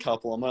was doing a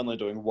couple. I'm only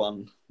doing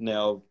one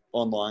now,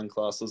 online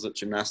classes at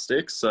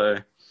gymnastics. So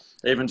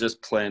even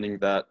just planning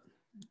the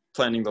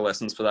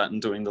lessons for that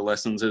and doing the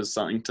lessons is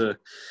something to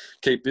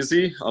keep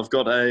busy. I've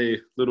got a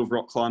little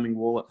rock climbing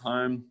wall at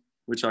home,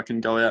 which I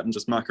can go out and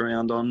just muck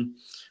around on.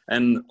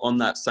 And on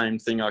that same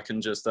thing, I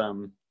can just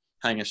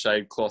hang a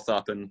shade cloth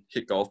up and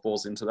hit golf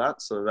balls into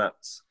that. So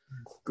that's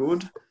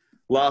good.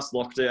 Last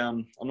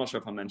lockdown, I'm not sure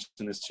if I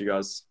mentioned this to you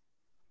guys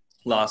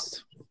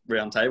last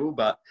roundtable,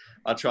 but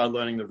I tried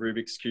learning the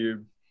Rubik's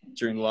Cube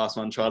during the last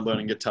one, tried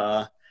learning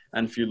guitar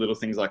and a few little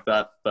things like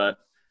that. But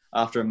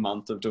after a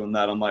month of doing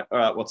that, I'm like, all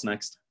right, what's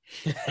next?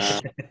 So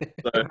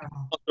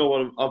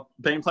I've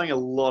been playing a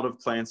lot of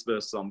Plants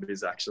vs.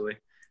 Zombies, actually.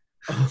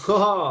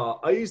 Oh,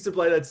 I used to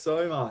play that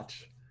so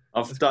much.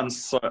 I've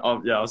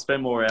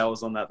spent more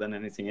hours on that than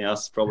anything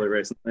else probably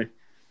recently.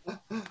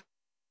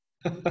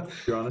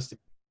 Your honesty.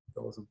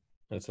 Awesome.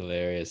 That's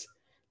hilarious.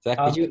 Zach,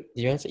 did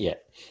you answer? Yeah.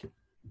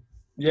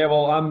 Yeah,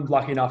 well, I'm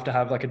lucky enough to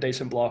have like a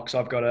decent block. So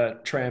I've got a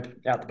tramp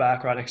out the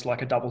back right next to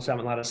like a double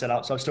salmon ladder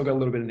setup. So I've still got a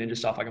little bit of ninja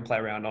stuff I can play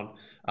around on.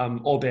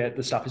 Albeit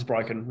the stuff is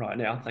broken right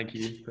now. Thank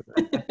you for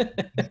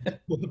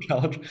the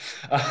challenge.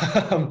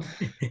 Um,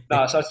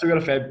 no, so I still got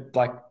a fair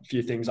like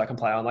few things I can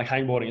play on. Like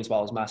hangboarding as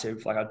well is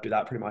massive. Like I do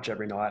that pretty much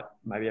every night,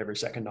 maybe every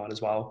second night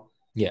as well.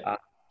 Yeah.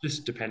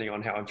 Just depending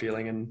on how I'm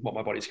feeling and what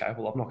my body's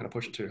capable of. I'm not going to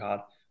push it too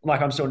hard.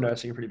 Like I'm still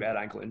nursing a pretty bad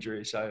ankle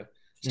injury, so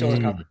still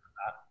recovering from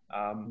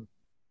that.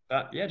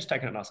 But yeah, just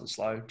taking it nice and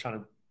slow, trying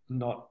to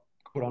not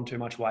put on too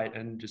much weight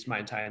and just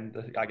maintain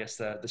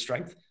the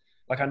strength.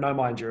 Like I know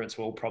my endurance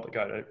will probably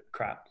go to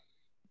crap,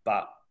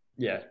 but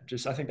yeah,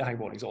 just I think the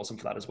hangboarding is awesome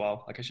for that as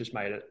well. Like it's just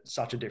made it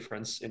such a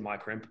difference in my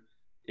crimp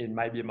in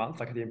maybe a month.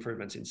 Like the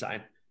improvement's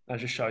insane. And it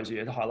just shows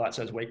you, it highlights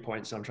those weak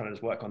points, and I'm trying to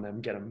just work on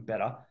them, get them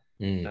better.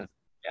 Mm.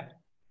 Yeah.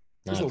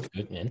 No, that's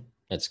good, man.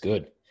 That's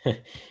good.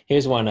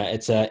 Here's one.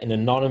 It's an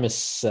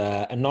anonymous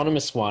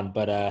one,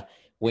 but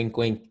wink,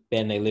 wink,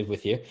 Ben, they live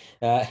with you.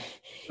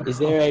 Is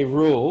there a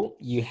rule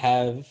you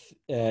have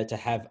to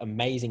have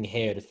amazing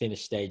hair to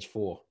finish stage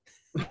 4?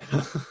 Is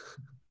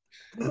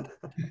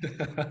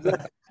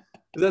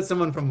that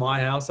someone from my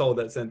household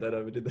that sent that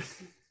over? Did they?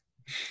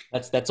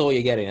 That's all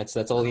you're getting. That's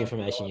all the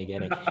information you're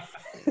getting.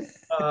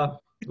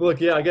 Look,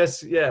 yeah, I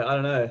guess, yeah, I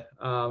don't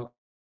know.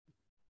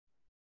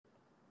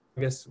 I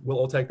guess we'll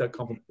all take that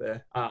compliment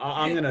there.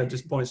 I'm going to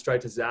just point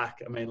straight to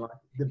Zach. I mean, like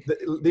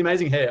the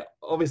amazing hair,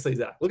 obviously,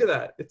 Zach. Look at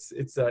that.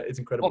 It's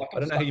incredible. I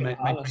don't know how you make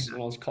when I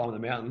was climbing the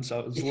mountain, so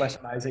it was less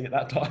amazing at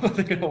that time. I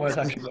think it almost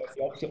actually worked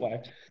the opposite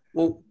way.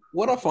 Well,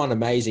 what I find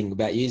amazing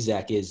about you,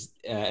 Zach, is,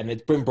 and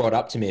it's been brought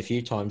up to me a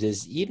few times,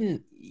 is you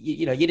didn't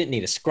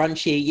need a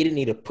scrunchie. You didn't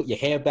need to put your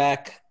hair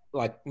back.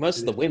 Like most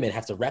of the women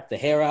have to wrap the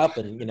hair up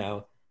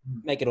and,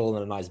 make it all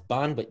in a nice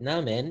bun. But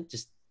no, man,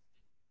 just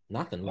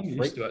nothing. I'm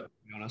used to it, to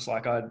be honest.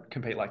 Like I'd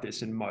compete like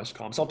this in most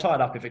comps. I'll tie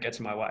it up if it gets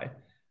in my way.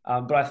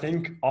 But I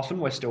think often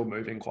we're still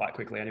moving quite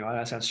quickly anyway.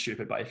 That sounds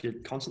stupid, but if you're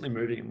constantly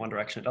moving in one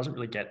direction, it doesn't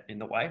really get in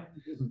the way.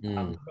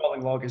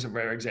 Rolling log is a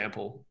rare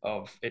example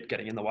of it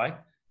getting in the way.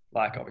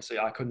 Like obviously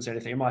I couldn't see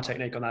anything. And my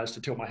technique on that is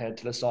to tilt my head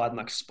to the side and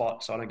like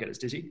spot so I don't get as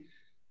dizzy.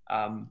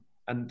 And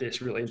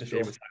this really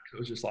interfered with that. It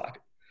was just like,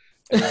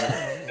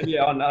 and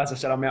yeah, as I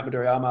said, on Mount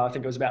Maduriyama, I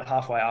think it was about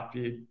halfway up.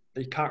 You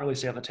can't really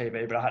see on the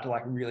TV, but I had to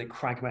like really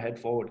crank my head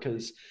forward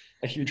because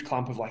a huge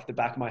clump of like the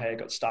back of my hair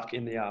got stuck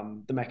in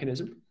the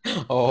mechanism.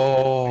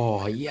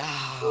 Oh,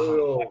 yeah.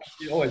 You're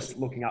always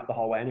looking up the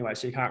whole way anyway,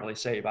 so you can't really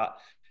see. But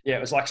yeah,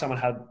 it was like someone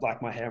had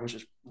like my hair and was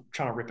just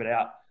trying to rip it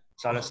out.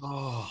 So I just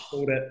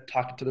pulled it,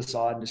 tucked it to the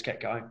side, and just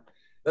kept going.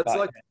 That's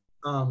like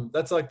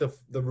the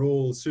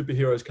rule: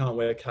 superheroes can't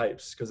wear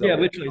capes because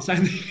literally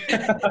same thing.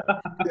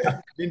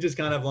 Ninjas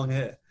can't have long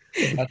hair.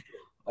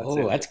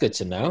 That's good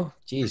to know.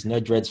 Geez,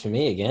 no dreads for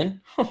me again.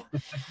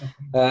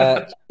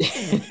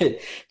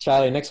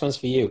 Charlie, next one's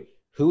for you.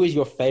 Who is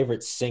your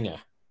favorite singer?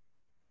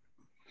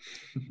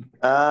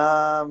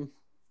 Tully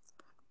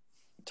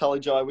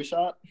Joy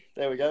Wishart.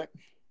 There we go.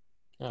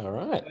 All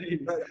right.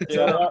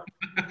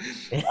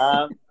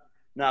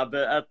 No,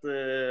 but at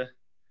the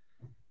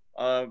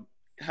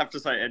have to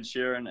say Ed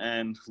Sheeran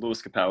and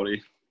Lewis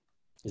Capaldi.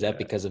 Is that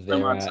because of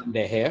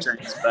their hair?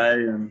 James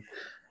Bay and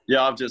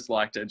yeah, I've just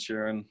liked Ed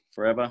Sheeran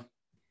forever.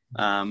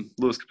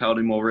 Lewis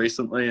Capaldi more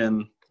recently,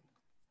 and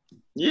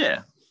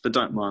yeah, but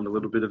don't mind a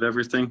little bit of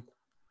everything.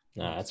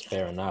 No, that's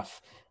fair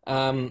enough.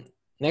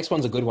 Next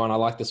one's a good one. I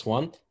like this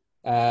one.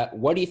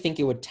 What do you think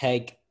it would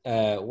take?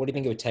 What do you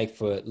think it would take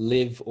for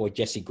Liv or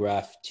Jessie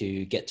Graff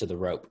to get to the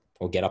rope,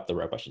 or get up the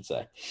rope, I should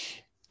say?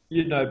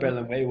 You'd know better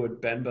than we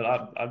would, Ben, but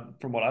I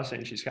from what I've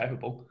seen, she's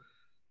capable.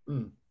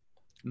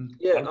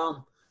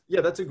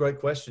 Yeah, that's a great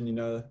question.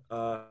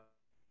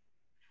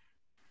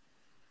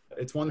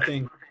 It's one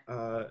thing.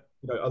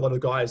 A lot of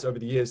guys over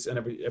the years and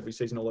every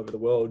season all over the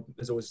world,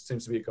 there's always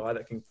seems to be a guy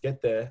that can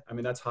get there. I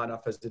mean, that's hard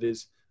enough as it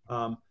is.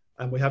 And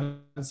we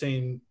haven't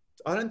seen.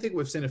 I don't think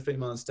we've seen a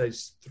female on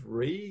stage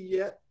 3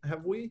 yet,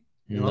 have we?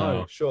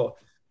 No. Sure.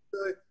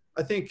 So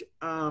I think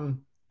I know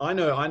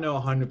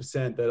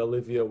 100% that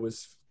Olivia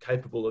was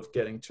capable of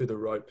getting to the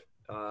rope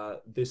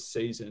this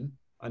season.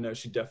 I know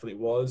she definitely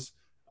was,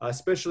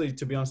 especially,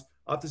 to be honest,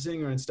 after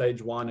seeing her in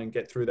stage 1 and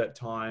get through the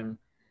time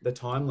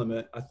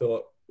limit, I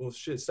thought, well,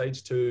 shit,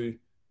 stage 2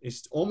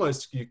 is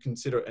almost, you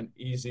consider it an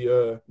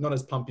easier, not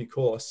as pumpy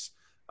course.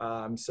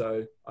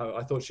 So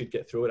I thought she'd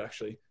get through it,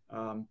 actually.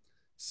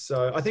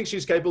 So I think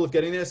she's capable of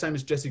getting there, same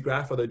as Jessie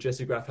Graff, although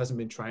Jessie Graff hasn't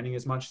been training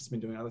as much. She's been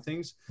doing other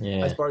things.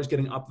 Yeah. As far as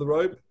getting up the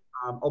rope,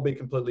 I'll be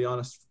completely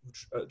honest,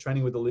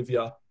 training with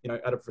Olivia,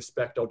 out of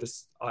respect,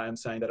 I am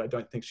saying that I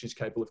don't think she's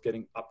capable of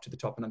getting up to the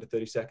top in under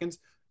 30 seconds.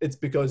 It's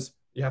because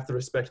you have to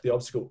respect the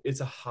obstacle.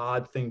 It's a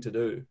hard thing to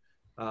do.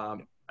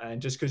 And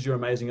just because you're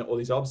amazing at all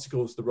these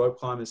obstacles, the rope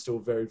climb is still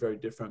very, very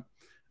different.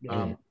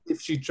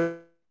 If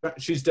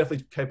she's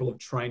definitely capable of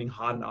training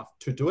hard enough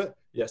to do it,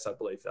 yes, I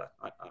believe that.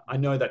 I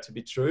know that to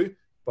be true,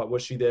 but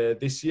was she there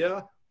this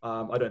year?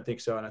 I don't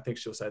think so, and I think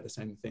she'll say the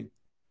same thing.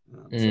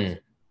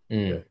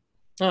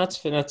 No,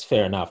 that's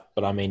fair enough.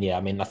 But I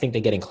mean, I think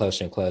they're getting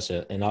closer and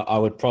closer. And I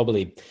would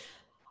probably,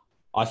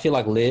 I feel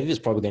like Liv is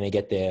probably going to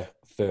get there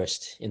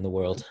first in the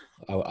world.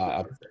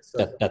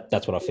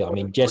 That's what I feel. I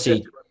mean,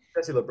 Jessie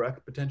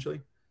LeBrecq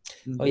potentially.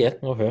 Oh yeah,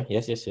 her.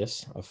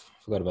 Yes. I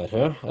forgot about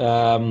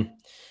her.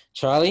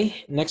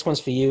 Charlie, next one's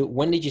for you.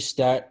 When did you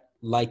start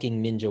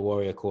liking Ninja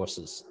Warrior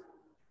courses?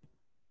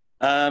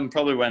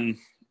 Probably when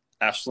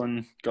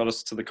Ashlyn got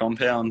us to the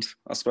compound,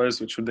 I suppose,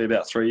 which would be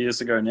about 3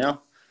 years ago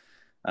now.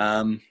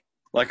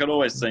 Like I'd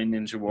always seen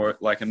Ninja Warrior,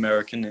 like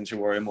American Ninja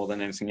Warrior, more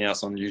than anything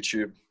else on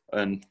YouTube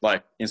and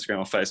like Instagram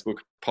or Facebook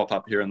pop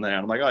up here and there.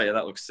 And I'm like, oh yeah,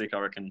 that looks sick. I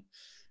reckon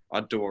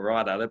I'd do all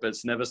right at it. But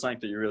it's never something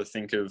that you really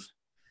think of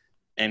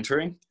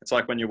entering. It's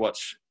like when you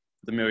watch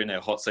The Millionaire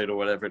Hot Seat or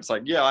whatever. It's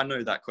like, yeah, I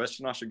knew that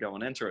question. I should go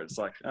and enter it. It's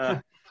like,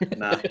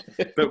 nah.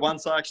 But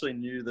once I actually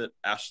knew that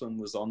Ashlyn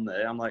was on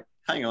there, I'm like,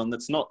 hang on,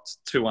 that's not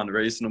too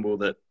unreasonable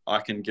that I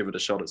can give it a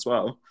shot as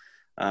well.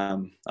 I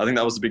think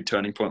that was a big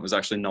turning point, was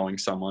actually knowing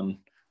someone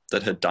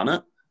that had done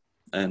it.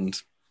 And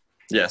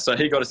yeah, so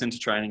he got us into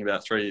training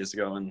about 3 years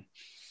ago, and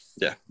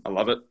yeah, I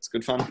love it. It's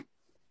good fun.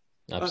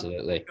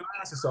 Absolutely. Can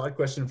I ask a side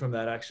question from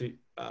that, actually?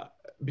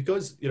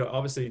 Because, you know,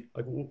 obviously,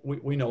 like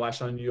we know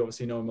Ashlyn, you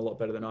obviously know him a lot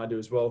better than I do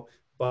as well.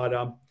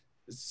 But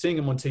seeing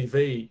him on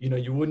TV, you know,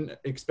 you wouldn't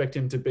expect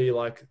him to be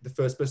like the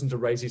first person to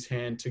raise his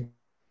hand to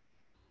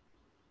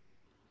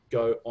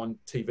go on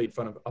TV in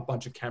front of a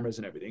bunch of cameras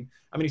and everything.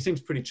 I mean, he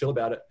seems pretty chill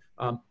about it.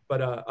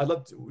 But I'd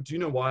love to, do you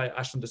know why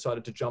Ashlyn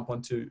decided to jump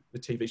onto the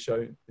TV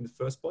show in the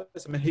first place?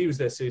 I mean, he was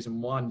there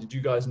season 1. Did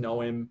you guys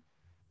know him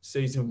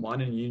season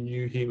 1 and you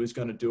knew he was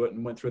going to do it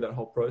and went through that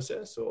whole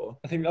process? Or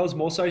I think that was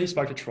more so he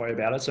spoke to Troy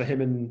about it. So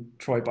him and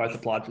Troy both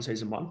applied for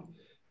season 1.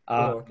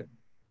 okay.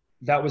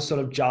 That was sort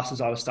of just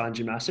as I was starting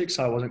gymnastics,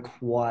 so I wasn't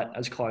quite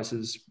as close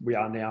as we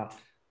are now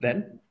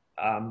then.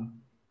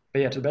 But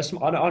yeah, to the best,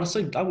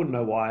 honestly, I wouldn't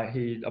know why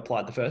he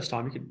applied the first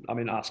time. You could, I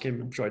mean, ask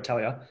him. I'm sure he'd tell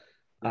you.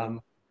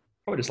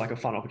 Probably just like a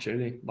fun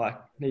opportunity. Like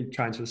he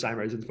trains for the same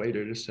reasons we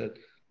do, just to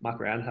muck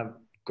around and have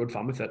good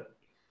fun with it.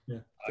 Yeah,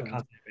 I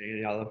can't think of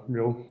any other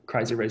real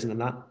crazy reason than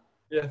that.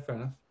 Yeah, fair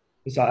enough.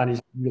 And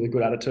he's really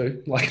good at it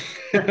too. Like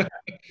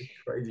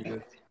crazy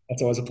good.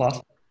 That's always a plus.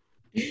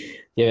 You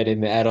have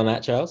anything to add on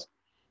that, Charles?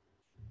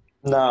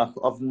 No,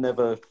 I've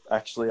never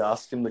actually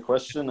asked him the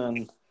question.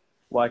 And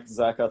like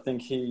Zach, I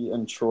think he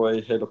and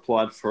Troy had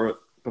applied for it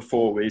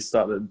before we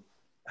started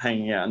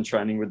hanging out and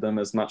training with them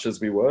as much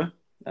as we were.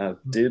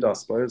 Did, I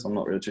suppose. I'm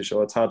not really too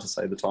sure. It's hard to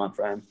say the time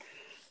frame.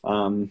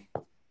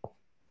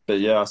 But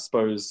yeah, I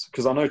suppose,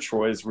 because I know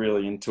Troy's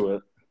really into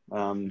it,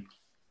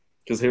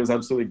 because he was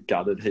absolutely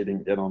gutted he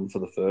didn't get on for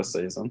the first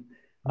season.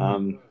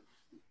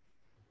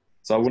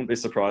 So I wouldn't be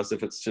surprised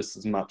if it's just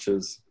as much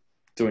as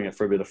doing it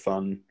for a bit of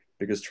fun,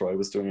 because Troy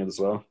was doing it as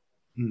well.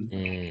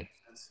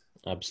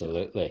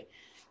 Absolutely.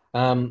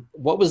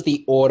 What was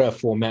the order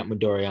for Mount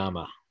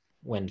Midoriyama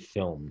when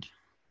filmed?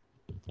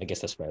 I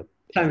guess that's fair.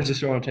 Same as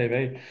just on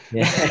TV.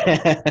 Yeah.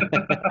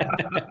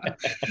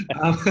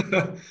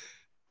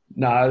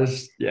 No, it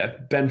was,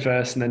 Ben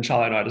first, and then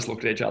Charlie and I just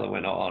looked at each other and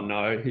went, oh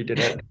no, he did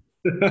it.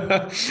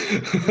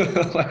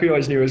 Like we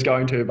always knew he was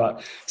going to,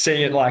 but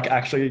seeing it like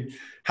actually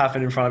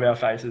happen in front of our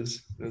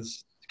faces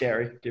was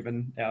scary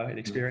given our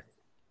inexperience.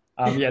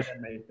 Then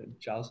me and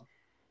Charles.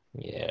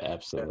 Yeah,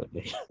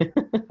 absolutely.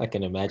 I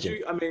can imagine.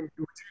 Would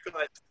you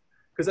guys,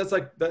 because that's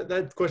like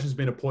that question's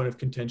been a point of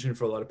contention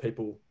for a lot of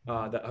people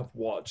that have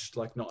watched,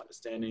 like not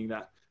understanding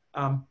that.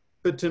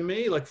 But to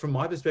me, like from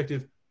my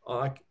perspective,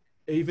 like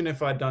even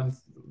if I'd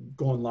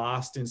gone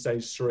last in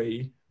stage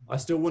 3, I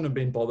still wouldn't have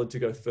been bothered to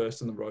go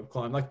first on the rope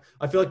climb. Like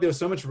I feel like there was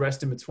so much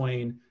rest in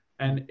between,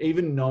 and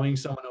even knowing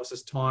someone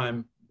else's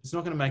time, it's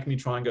not going to make me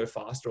try and go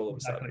faster all of a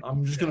sudden.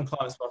 I'm just going to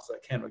climb as fast as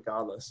I can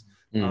regardless.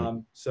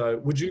 So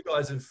would you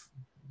guys have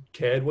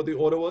cared what the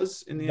order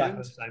was in the end?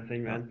 The same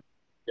thing, man.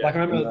 Yeah. Like I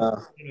remember, I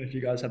don't know if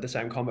you guys had the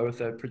same combo with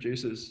the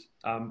producers,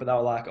 but they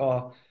were like,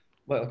 "Oh,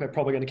 well, we're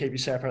probably going to keep you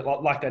separate,"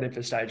 like they did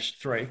for stage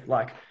 3.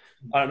 Like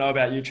I don't know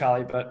about you,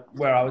 Charlie, but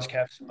where I was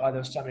kept, there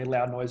was so many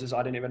loud noises.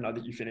 I didn't even know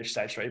that you finished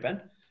stage 3,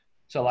 Ben.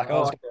 So like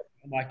I'm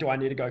like, do I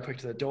need to go quick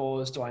to the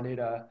doors? Do I need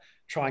to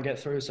try and get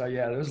through? So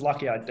yeah, it was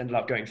lucky I ended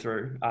up going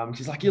through.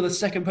 She's like, you're the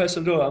second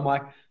person to do it. I'm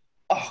like,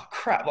 oh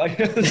crap! Like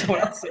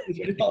someone else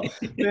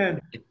man.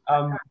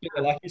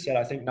 Like you said,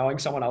 I think knowing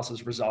someone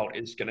else's result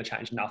is going to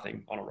change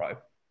nothing on a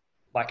rope.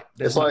 Like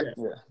there's other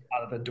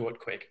than do it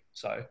quick.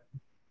 So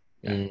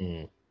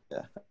yeah,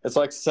 it's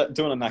like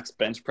doing a max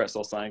bench press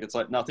or something. It's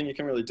like nothing you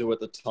can really do at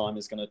the time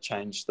is going to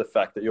change the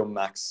fact that your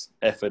max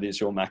effort is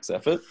your max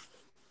effort.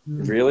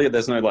 Really,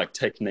 there's no like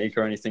technique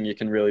or anything you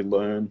can really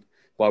learn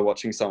by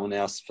watching someone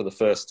else for the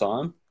first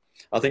time.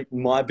 I think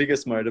my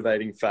biggest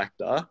motivating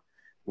factor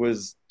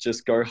was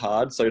just go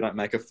hard so you don't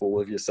make a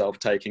fool of yourself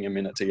taking a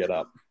minute to get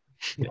up.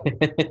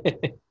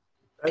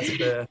 That's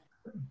fair.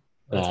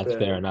 That's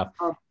fair enough.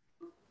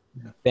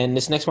 Ben,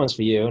 this next one's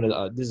for you.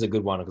 And this is a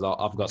good one because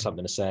I've got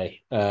something to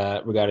say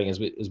regarding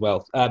as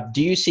well.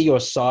 Do you see your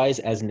size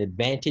as an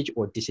advantage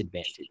or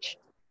disadvantage?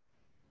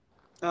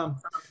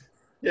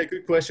 Yeah,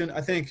 good question.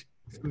 I think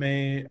for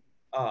me,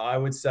 I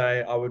would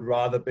say I would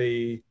rather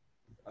be,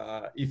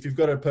 if you've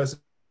got a person,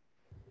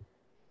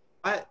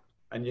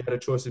 and you had a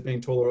choice of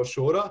being taller or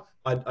shorter,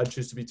 I'd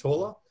choose to be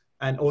taller.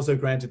 And also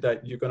granted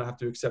that you're going to have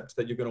to accept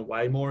that you're going to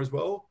weigh more as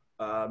well.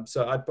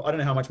 So I don't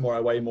know how much more I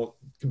weigh more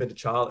compared to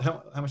Charlie.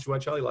 How much do you weigh,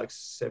 Charlie? Like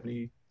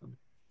 70?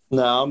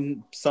 No,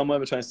 I'm somewhere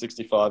between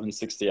 65 and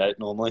 68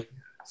 normally.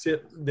 So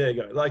there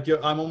you go. Like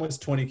I'm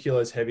almost 20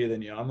 kilos heavier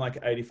than you. I'm like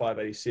 85,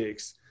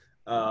 86.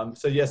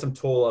 So yes, I'm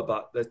taller,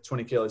 but the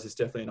 20 kilos is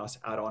definitely a nice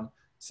add-on.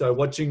 So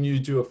watching you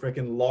do a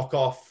freaking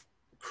lock-off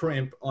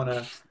crimp on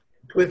a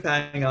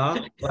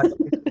cliffhanger, like,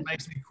 it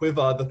makes me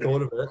quiver, the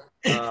thought of it.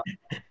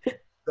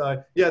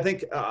 So yeah, I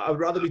think I'd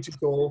rather be too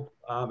tall.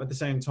 At the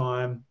same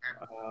time,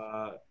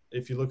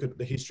 if you look at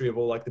the history of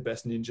all like the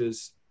best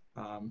ninjas,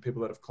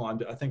 people that have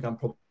climbed it, I think I'm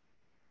probably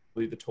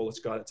the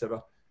tallest guy that's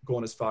ever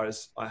gone as far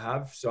as I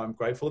have. So I'm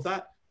grateful of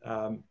that.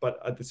 But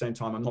at the same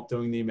time, I'm not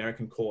doing the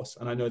American course,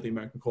 and I know the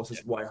American course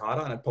is way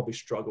harder, and I'd probably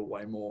struggle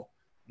way more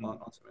on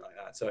something like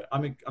that. So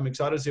I'm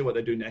excited to see what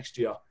they do next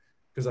year,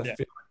 because I feel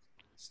like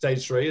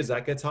stage 3, as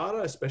that gets harder,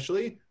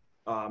 especially,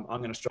 I'm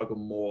going to struggle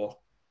more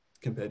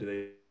compared to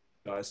these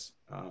guys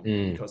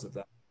because of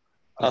that.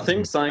 I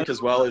think something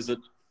as well is that.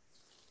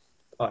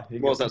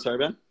 What was that, sorry,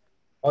 Ben?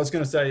 I was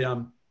going to say,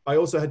 I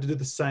also had to do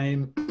the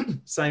same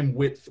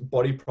width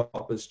body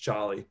prop as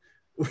Charlie,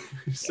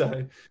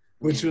 so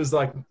which was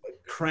like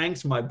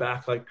cranked my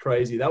back like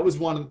crazy. That was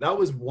one of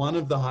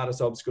the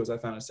hardest obstacles I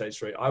found at stage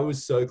 3. I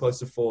was so close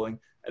to falling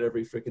at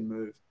every freaking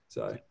move.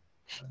 So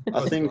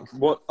I think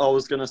what I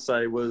was going to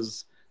say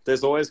was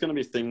there's always going to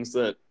be things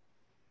that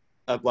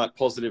are like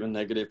positive and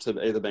negative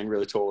to either being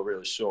really tall or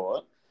really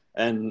short.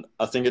 And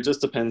I think it just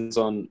depends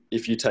on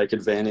if you take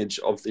advantage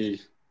of the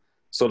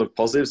sort of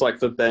positives. Like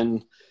for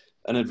Ben,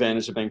 an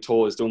advantage of being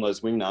tall is doing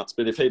those wing nuts.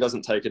 But if he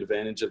doesn't take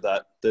advantage of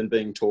that, then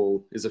being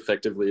tall is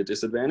effectively a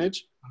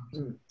disadvantage.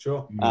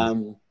 Sure.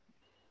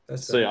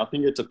 So yeah, I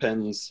think it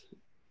depends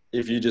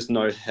if you just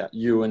know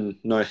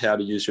how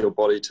to use your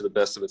body to the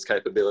best of its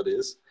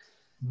capabilities.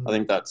 I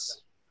think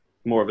that's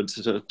more of a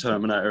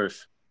determinator.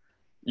 If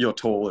you're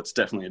tall, it's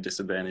definitely a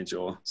disadvantage,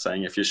 or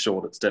saying if you're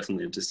short, it's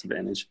definitely a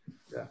disadvantage.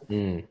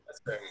 Yeah.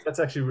 That's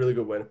actually a really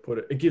good way to put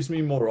it. It gives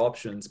me more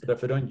options, but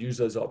if I don't use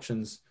those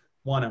options,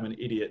 1, I'm an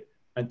idiot.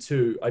 And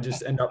 2, I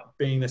just end up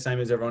being the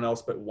same as everyone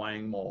else, but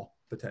weighing more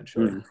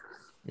potentially.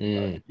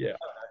 Yeah.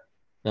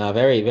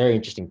 Very, very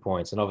interesting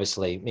points. And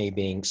obviously me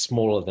being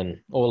smaller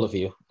than all of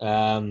you,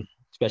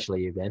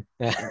 especially you, Ben.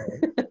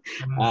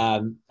 I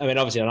mean,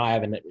 obviously, I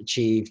haven't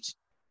achieved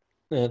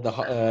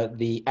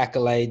the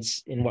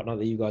accolades and whatnot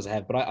that you guys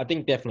have, but I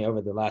think definitely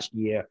over the last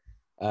year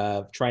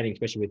of training,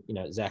 especially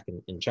with Zach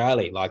and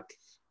Charlie, like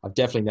I've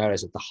definitely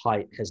noticed that the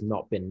height has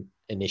not been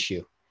an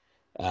issue,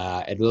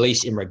 at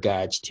least in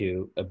regards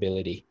to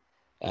ability.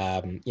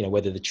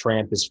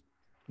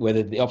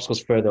 Whether the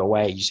obstacle's further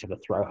away, you just have to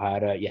throw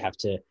harder. You have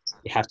to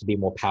be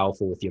more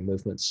powerful with your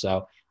movements.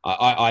 So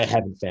I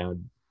haven't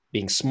found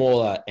being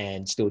smaller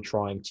and still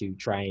trying to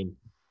train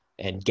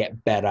and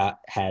get better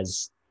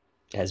has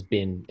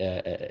been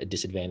a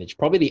disadvantage.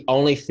 Probably the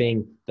only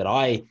thing that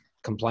I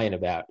complain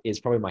about is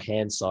probably my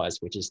hand size,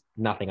 which is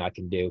nothing I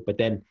can do. But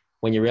then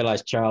when you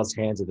realize Charles'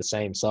 hands are the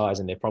same size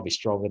and they're probably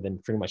stronger than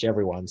pretty much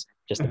everyone's,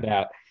 just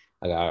about,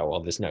 I go, oh,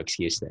 well, there's no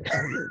excuse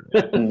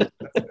then.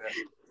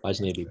 I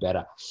just need to be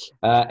better.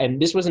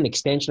 And this was an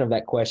extension of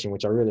that question,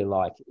 which I really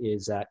like,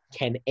 is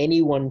can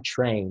anyone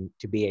train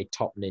to be a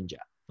top ninja?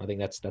 I think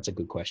that's a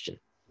good question.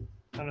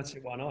 I don't see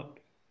why not.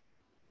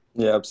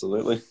 Yeah,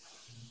 absolutely.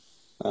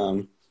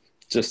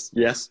 Just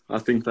yes, I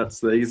think that's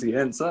the easy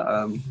answer.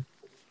 I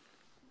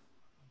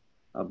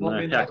don't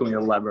know. How can we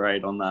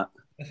elaborate on that?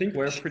 I think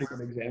we're a pretty good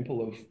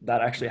example of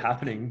that actually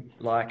happening.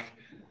 Like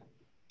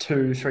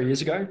 2-3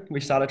 years ago,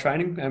 we started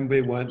training and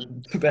we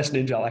weren't the best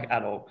ninja like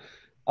at all.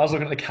 I was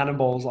looking at the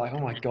cannonballs like, oh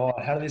my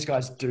God, how do these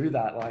guys do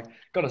that? Like,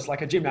 got us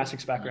like a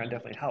gymnastics background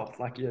definitely helped.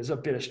 Like there's a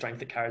bit of strength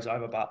that carries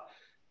over, but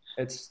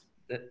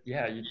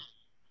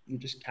you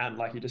just can't,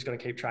 like, you just got to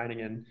keep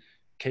training and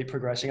keep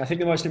progressing. I think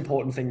the most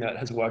important thing that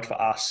has worked for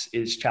us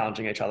is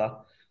challenging each other.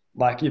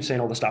 Like you've seen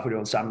all the stuff we do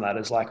on Salmon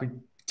Ladders, like we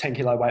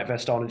 10-kilo weight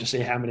vest on and just see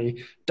how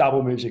many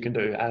double moves you can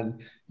do.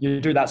 And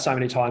you do that so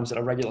many times that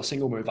a regular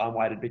single move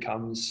unweighted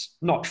becomes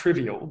not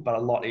trivial, but a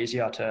lot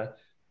easier to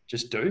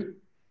just do.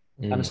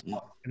 And it's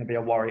not going to be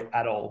a worry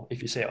at all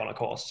if you see it on a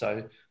course.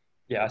 So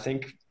yeah, I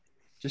think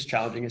just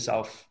challenging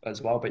yourself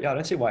as well. But yeah, I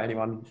don't see why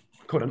anyone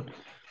couldn't.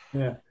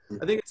 Yeah.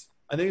 I think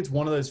it's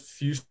one of those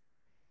few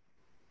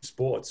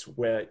sports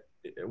where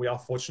we are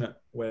fortunate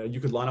where you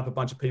could line up a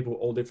bunch of people,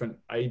 all different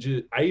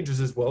ages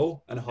as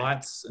well, and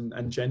heights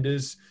and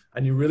genders,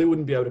 and you really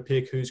wouldn't be able to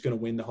pick who's going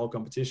to win the whole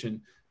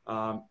competition.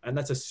 And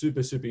that's a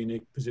super, super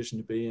unique position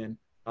to be in.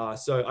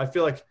 So I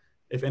feel like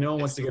if anyone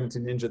wants to get into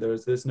ninja,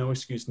 there's no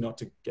excuse not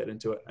to get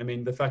into it. I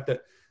mean, the fact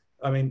that,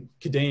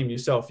 Kadeem,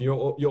 yourself, you're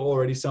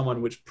already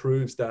someone which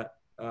proves that,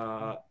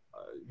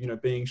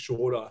 being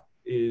shorter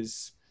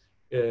is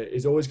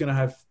is always going to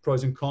have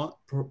pros and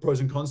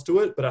cons to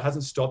it, but it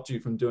hasn't stopped you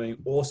from doing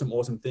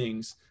awesome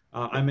things.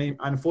 I mean,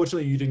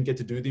 unfortunately, you didn't get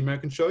to do the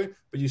American show,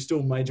 but you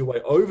still made your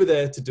way over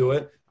there to do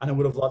it, and I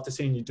would have loved to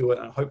seen you do it,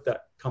 and I hope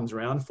that comes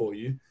around for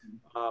you.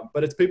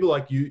 But it's people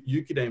like you,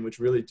 Kadeem, which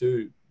really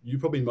do. You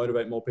probably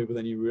motivate more people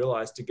than you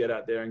realize to get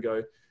out there and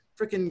go,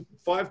 freaking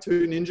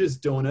 5'2"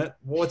 ninjas doing it.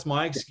 What's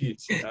my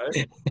excuse? You know?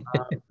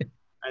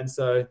 And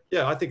so,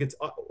 yeah, I think it's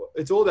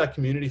all about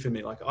community for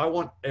me. Like, I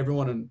want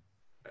everyone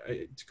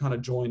to kind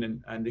of join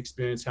and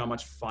experience how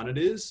much fun it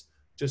is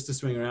just to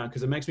swing around,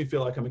 because it makes me feel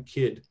like I'm a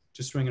kid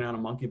just swinging around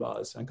on monkey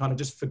bars and kind of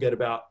just forget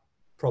about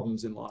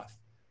problems in life.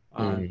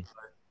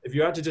 If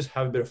you're out to just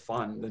have a bit of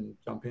fun, then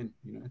jump in,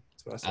 you know,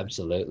 that's what I say.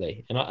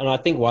 Absolutely. And I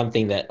think one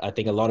thing that I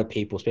think a lot of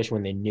people, especially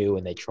when they're new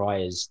and they try,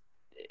 is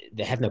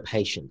they have no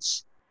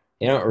patience.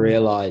 They don't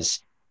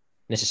realize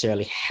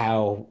necessarily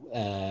how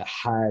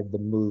hard the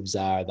moves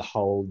are, the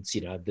holds,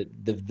 you know,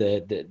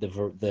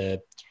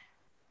 the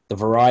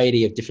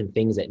variety of different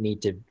things that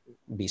need to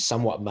be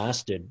somewhat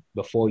mastered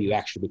before you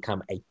actually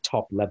become a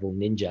top level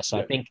ninja. So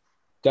I think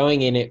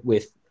going in it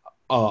with,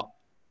 I'm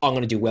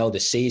going to do well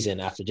this season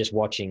after just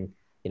watching,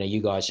 you know,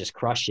 you guys just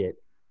crush it.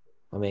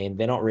 I mean,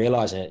 they're not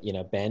realizing it. You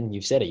know, Ben,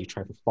 you've said it. You've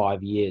trained for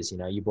 5 years. You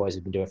know, you boys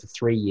have been doing it for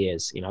 3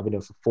 years. You know, I've been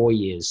doing it for 4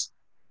 years.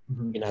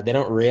 You know, they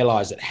don't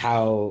realize that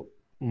how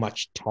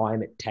much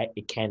time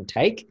it can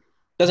take.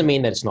 Doesn't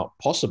mean that it's not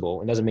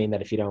possible. It doesn't mean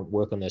that if you don't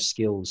work on those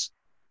skills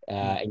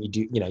and you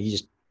do, you know, you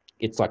just,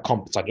 it's like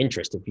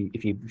interest.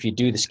 If you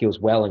do the skills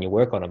well and you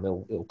work on them,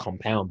 it'll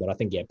compound. But I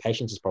think, yeah,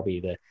 patience is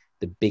probably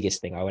the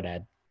biggest thing I would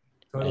add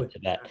to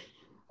that.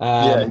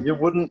 You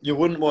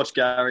wouldn't watch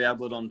Gary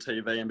Ablett on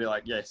TV and be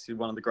like, yes, he's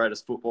one of the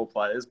greatest football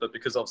players, but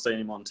because I've seen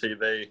him on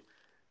TV,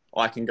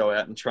 I can go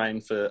out and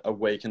train for a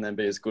week and then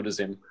be as good as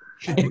him.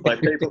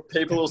 Like,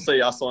 people will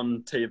see us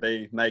on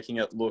TV making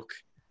it look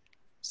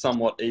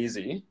somewhat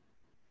easy,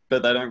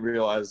 but they don't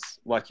realize,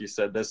 like you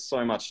said, there's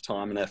so much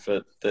time and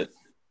effort that,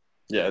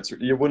 yeah,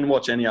 you wouldn't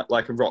watch any,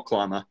 like a rock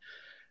climber.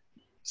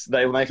 So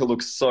they make it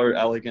look so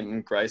elegant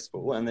and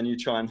graceful, and then you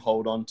try and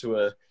hold on to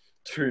a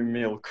 2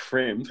 mil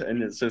crimp,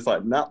 and it's just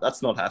like, nah,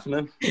 that's not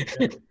happening.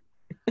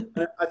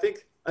 I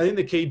think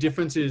the key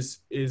difference is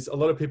a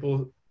lot of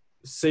people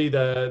see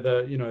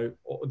the you know,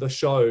 the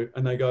show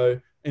and they go,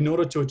 in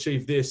order to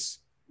achieve this,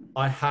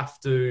 I have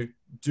to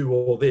do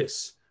all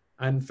this.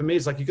 And for me,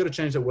 it's like, you got to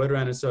change that word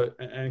around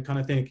and kind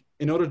of think,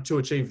 in order to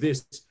achieve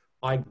this,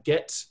 I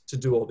get to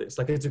do all this.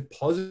 Like, it's a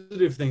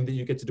positive thing that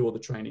you get to do all the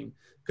training.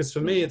 Because for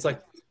me, it's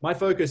like, my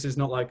focus is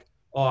not like,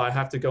 oh, I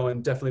have to go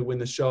and definitely win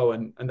the show,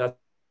 and that's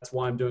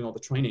why I'm doing all the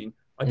training.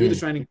 I do the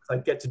training because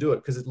I get to do it,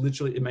 because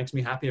it makes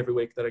me happy every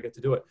week that I get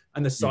to do it.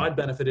 And the side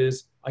benefit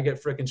is I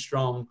get freaking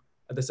strong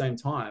at the same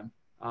time,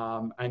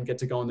 and get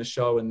to go on the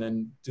show and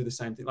then do the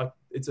same thing. Like,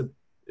 it's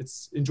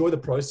enjoy the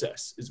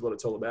process is what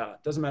it's all about.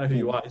 It doesn't matter who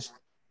you are.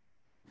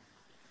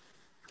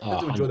 You have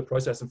to enjoy the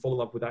process and fall in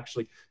love with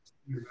actually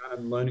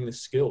and learning the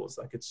skills.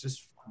 Like, it's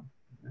just fun.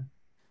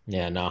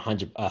 Yeah, no,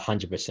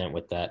 100%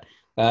 with that.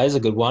 Is a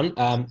good one.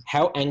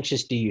 How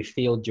anxious do you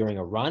feel during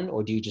a run,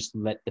 or do you just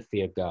let the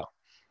fear go?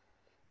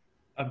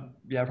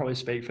 Yeah, I probably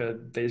speak for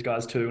these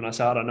guys too when I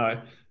say I don't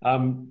know.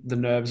 The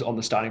nerves on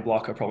the starting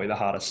block are probably the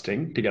hardest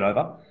thing to get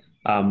over.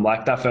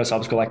 Like, that first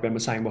obstacle, like Ben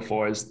was saying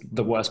before, is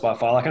the worst by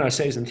far. Like, I know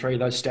season 3,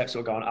 those steps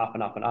were going up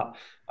and up and up.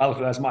 I look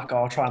at those, I'm like,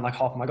 I'll try and like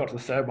hop them. I got to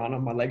the third one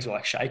and my legs were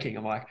like shaking.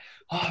 I'm like,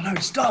 oh no,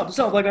 stop.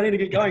 Like, I need to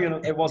get going.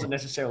 And it wasn't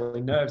necessarily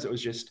nerves. It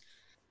was just,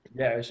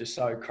 yeah, it was just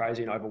so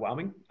crazy and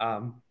overwhelming.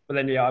 But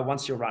then, yeah,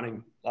 once you're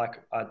running,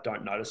 like, I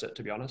don't notice it,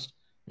 to be honest.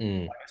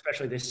 Like,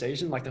 especially this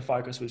season, like, the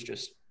focus was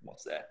just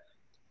what's there.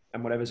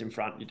 And whatever's in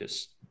front, you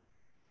just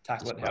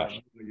tackle it however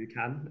you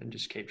can and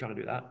just keep trying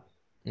to do that.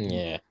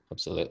 Yeah,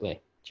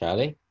 absolutely.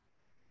 Charlie?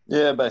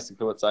 Yeah,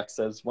 basically what Zach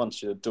says.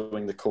 Once you're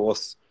doing the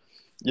course,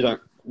 you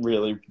don't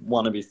really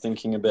want to be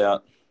thinking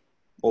about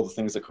all the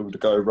things that could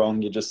go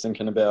wrong. You're just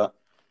thinking about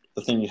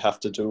the thing you have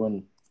to do,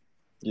 and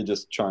you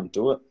just try and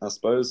do it, I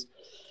suppose.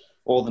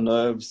 All the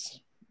nerves,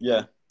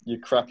 yeah, you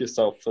crap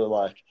yourself for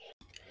like.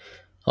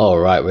 All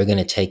right, we're going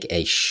to take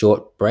a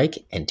short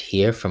break and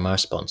hear from our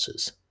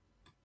sponsors.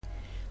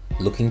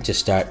 Looking to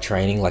start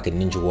training like a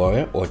ninja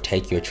warrior or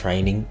take your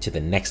training to the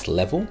next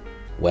level?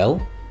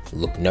 Well,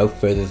 look no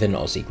further than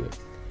Aussie Grip.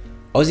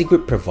 Aussie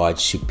Grip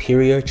provides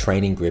superior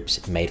training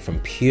grips made from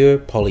pure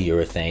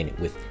polyurethane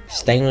with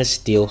stainless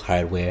steel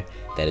hardware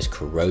that is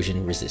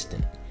corrosion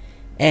resistant,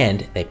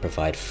 and they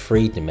provide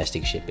free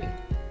domestic shipping.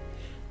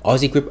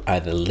 Aussie Grip are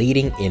the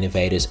leading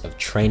innovators of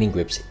training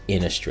grips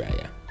in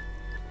Australia.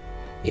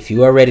 If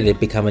you are ready to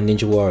become a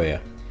ninja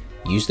warrior,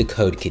 use the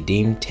code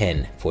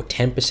KADEEM10 for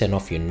 10%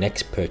 off your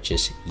next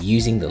purchase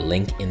using the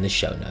link in the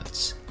show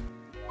notes.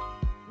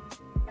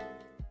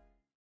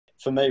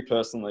 For me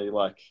personally,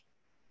 like,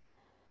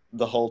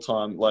 the whole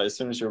time, like, as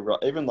soon as you're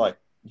even like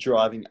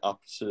driving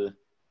up to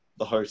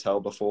the hotel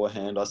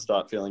beforehand, I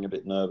start feeling a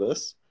bit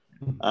nervous.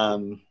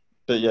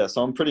 But yeah,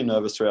 so I'm pretty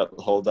nervous throughout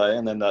the whole day,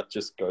 and then that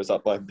just goes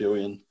up by a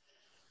billion.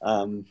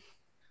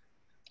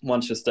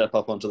 once you step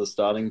up onto the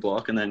starting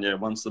block, and then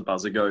once the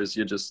buzzer goes,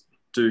 you just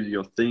do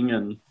your thing,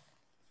 and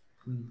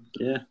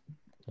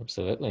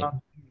Absolutely.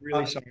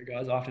 Really sorry,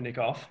 guys. I have to nick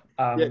off.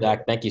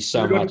 Zach, thank you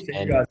so good much, to see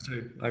man. you guys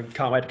too. I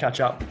can't wait to catch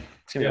up.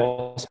 It's gonna be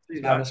awesome.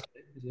 Yeah. It's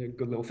a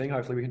good little thing.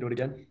 Hopefully, we can do it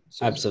again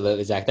soon.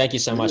 Absolutely, Zach. Thank you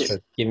so much for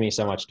giving me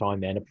so much time,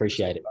 man.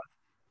 Appreciate it.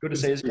 Good to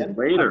see you again.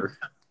 Later.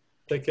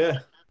 Take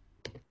care.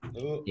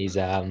 He's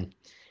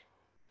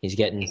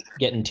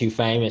getting too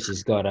famous.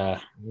 He's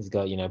got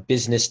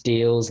business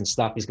deals and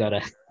stuff. He's got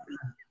a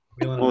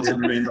 $14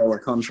 million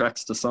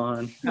contracts to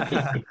sign.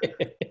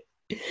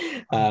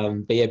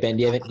 but yeah, Ben,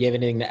 do you have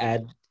anything to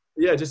add?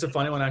 Yeah, just a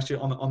funny one actually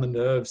on the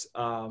nerves.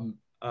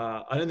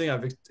 I don't think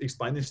I've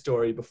explained this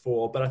story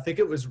before, but I think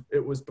it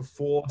was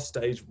before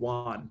stage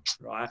 1,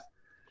 right?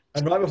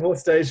 And right before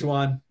stage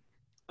 1,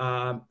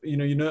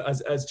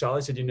 as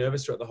Charlie said, you're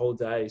nervous throughout the whole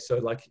day. So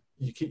like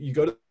you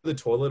go to the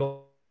toilet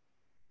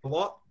a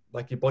lot.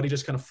 Like your body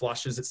just kind of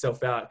flushes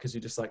itself out because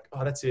you're just like,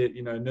 oh, that's it.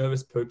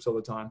 Nervous poops all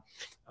the time.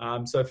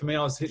 So for me,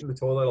 I was hitting the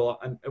toilet a lot,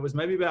 and it was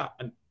maybe about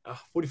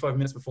 45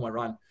 minutes before my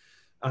run.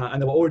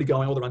 And they were already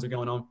going, all the runs were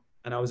going on.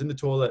 And I was in the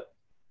toilet.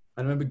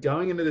 I remember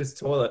going into this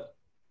toilet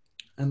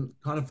and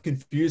kind of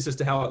confused as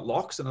to how it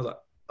locks. And I was like,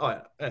 oh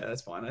yeah,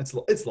 that's fine. It's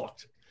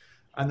locked.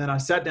 And then I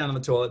sat down on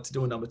the toilet to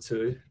do a number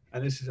 2.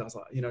 And I was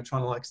like,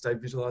 trying to like stay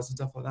visualized and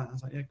stuff like that. And I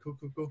was like, yeah,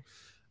 cool.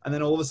 And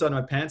then all of a sudden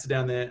my pants are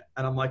down there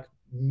and I'm like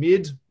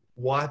mid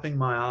wiping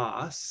my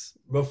ass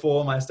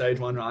before my stage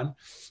 1 run.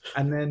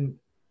 And then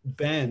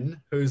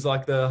Ben, who's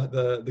like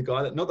the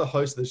guy that, not the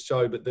host of the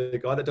show, but the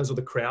guy that does all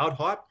the crowd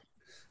hype.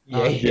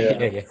 Yeah.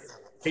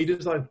 He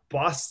just like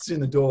busts in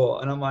the door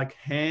and I'm like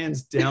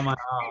hands down my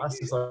ass,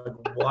 just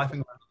like wiping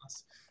my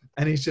ass.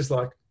 And he's just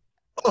like,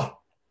 oh,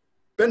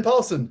 Ben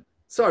Paulson.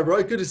 Sorry,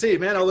 bro. Good to see you,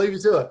 man. I'll leave you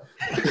to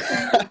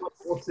it.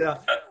 Walks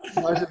out.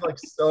 And I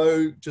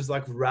was just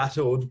like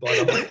rattled by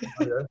the whole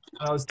video. And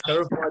I was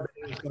terrified that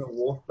he was going to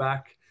walk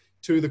back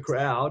to the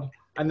crowd.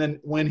 And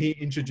then when he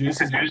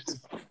introduces me,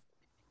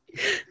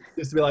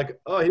 just to be like,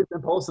 oh, here's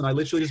Ben Paulson. I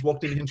literally just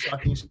walked into him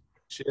sucking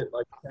shit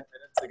like 10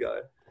 minutes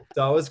ago.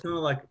 So I was kind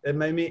of like, it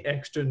made me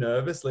extra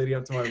nervous leading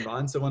up to my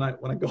run. So when I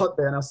got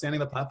there and I was standing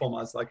on the platform, I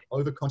was like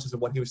overconscious of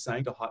what he was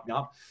saying to hype me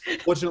up.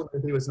 Fortunately,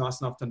 he was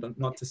nice enough to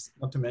not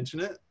to mention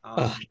it.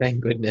 Oh,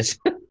 thank goodness.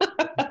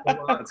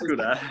 That's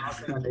good. I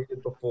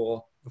needed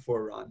before a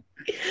run.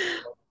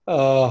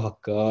 Oh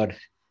God.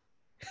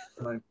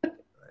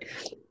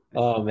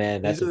 Oh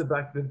man, these are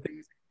the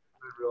things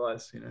I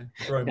realize,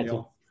 throw me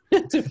off.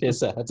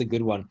 That's a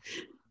good one.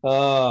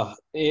 I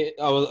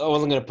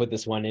wasn't going to put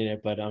this one in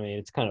it, but I mean,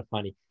 it's kind of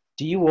funny.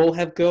 Do you all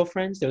have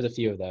girlfriends? There was a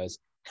few of those.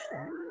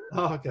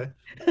 Oh, okay.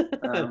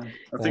 I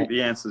think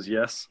the answer is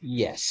yes.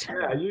 Yes.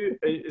 Yeah.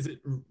 Is it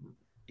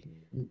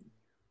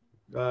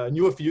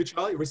newer for you,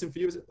 Charlie? Recent for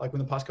you? Is it like in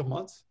the past couple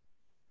months?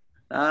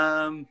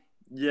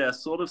 Yeah,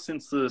 sort of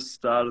since the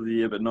start of the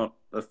year, but not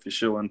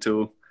official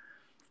until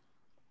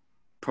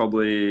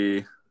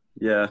probably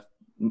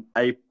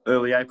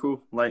early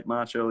April, late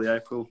March, early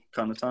April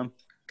kind of time.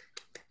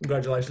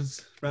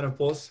 Congratulations. Round of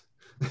applause.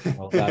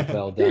 Well done.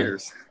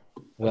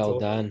 Well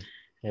done.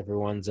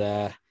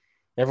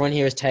 Everyone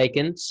here is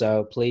taken,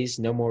 so please,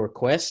 no more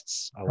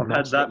requests. I've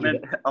had that many.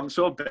 I'm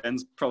sure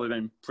Ben's probably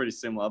been pretty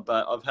similar,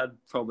 but I've had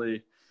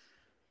probably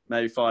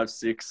maybe 5,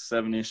 6,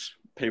 7-ish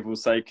people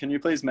say, "Can you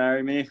please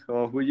marry me?"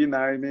 or "Will you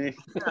marry me?"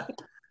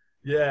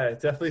 Yeah,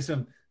 definitely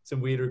some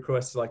weird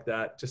requests like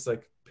that. Just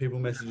like people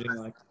messaging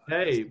like,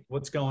 "Hey,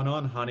 what's going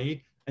on,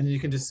 honey?" And you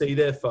can just see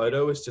their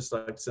photo. It's just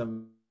like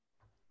some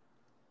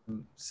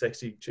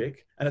sexy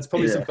chick, and it's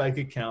probably some fake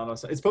account or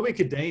something. It's probably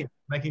Kadeem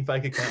making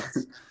fake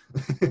accounts.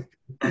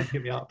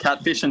 Hit me up.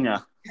 Catfishing ya.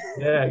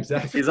 Yeah,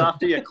 exactly. He's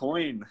after your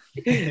coin.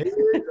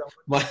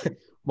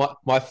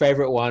 My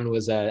favorite one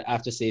was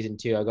after season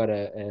 2. I got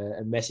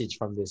a message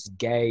from this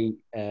gay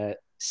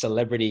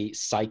celebrity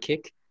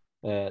psychic.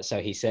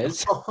 So he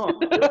says,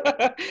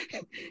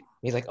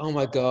 he's like, "Oh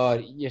my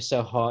God, you're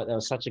so hot. That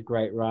was such a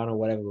great run," or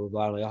whatever. Blah,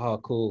 blah. I'm like, "Oh,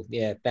 cool.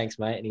 Yeah, thanks,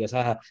 mate." And he goes,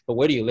 "Haha, but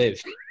where do you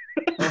live?"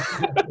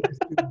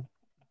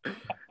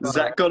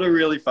 Zach got a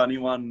really funny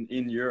one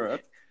in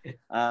Europe.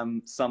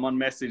 Someone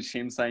messaged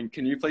him saying,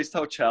 "Can you please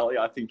tell Charlie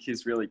I think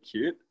he's really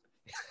cute?"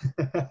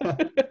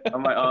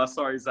 I'm like, "Oh,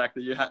 sorry, Zach,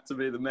 that you had to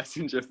be the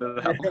messenger for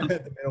that one."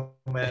 The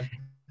middleman.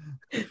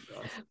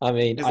 I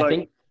mean,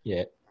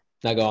 He's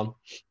No, go on.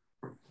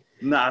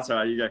 Nah, that's all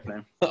right. You go,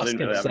 Cam. I was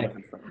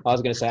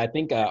going to say, I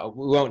think I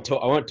won't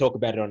talk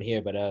about it on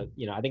here, but I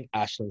think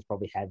Ashland's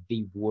probably had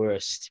the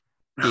worst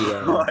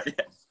DM. Oh,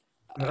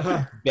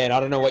 yeah. Ben, I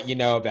don't know what you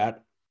know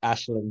about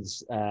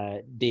Ashland's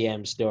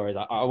DM stories.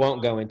 I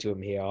won't go into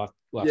them here.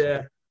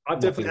 I've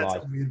definitely had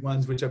some weird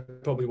ones, which I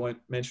probably won't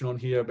mention on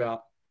here,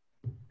 about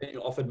being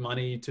offered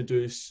money to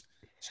do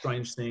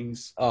strange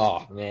things.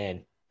 Oh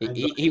man,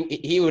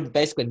 he would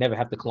basically never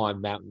have to climb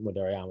Mount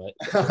Madariama.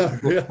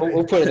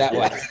 We'll put it that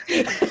way.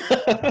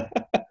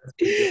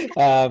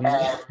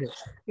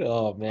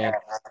 Oh man.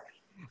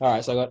 All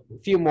right, so I got a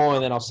few more,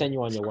 and then I'll send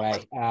you on your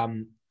way.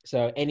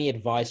 So any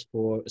advice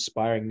for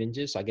aspiring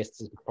ninjas? I guess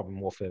this is probably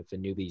more for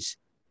newbies.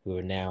 who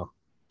are now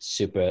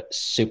super,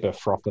 super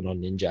frothing on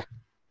Ninja.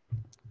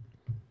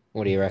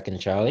 What do you reckon,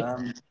 Charlie?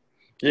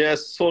 Yeah,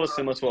 sort of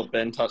similar to what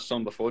Ben touched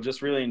on before.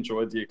 Just really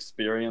enjoyed the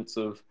experience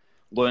of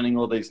learning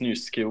all these new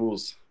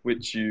skills,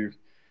 which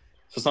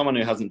for someone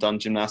who hasn't done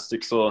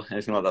gymnastics or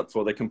anything like that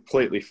before, they're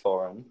completely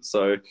foreign.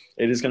 So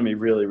it is going to be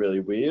really, really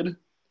weird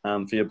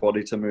for your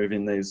body to move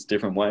in these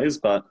different ways,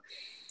 but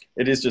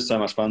it is just so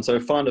much fun. So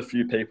find a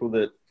few people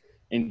that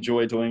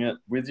enjoy doing it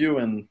with you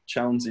and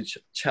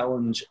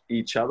challenge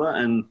each other,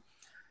 and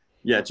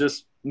yeah,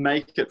 just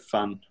make it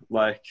fun.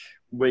 Like,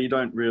 we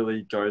don't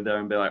really go there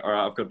and be like, all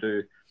right, I've got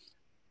to do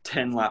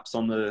 10 laps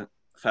on the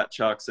fat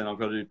chucks and I've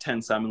got to do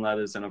 10 salmon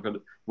ladders and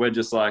we're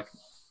just like,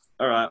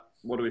 all right,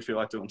 what do we feel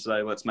like doing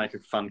today? Let's make a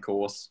fun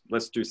course.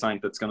 Let's do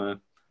something that's going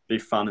to be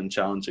fun and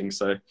challenging.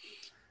 So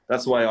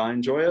that's the way I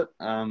enjoy it.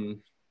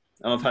 And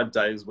I've had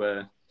days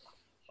where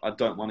I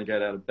don't want to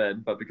get out of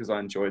bed, but because I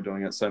enjoy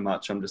doing it so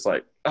much, I'm just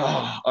like,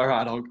 oh, all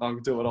right, I'll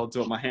do it. I'll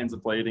do it. My hands are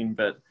bleeding,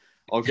 but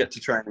I'll get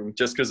to training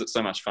just because it's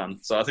so much fun.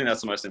 So I think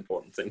that's the most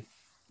important thing.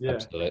 Yeah,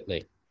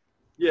 Absolutely.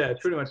 Yeah,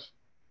 pretty much.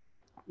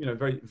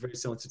 Very, very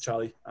similar to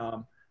Charlie.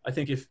 I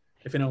think if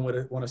anyone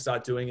would want to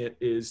start doing it,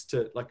 is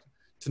to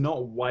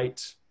not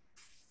wait,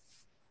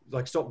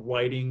 stop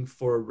waiting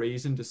for a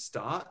reason to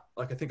start.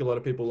 Like, I think a lot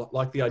of people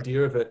like the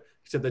idea of it,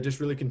 except they're just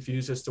really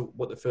confused as to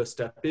what the first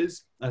step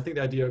is. And I think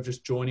the idea of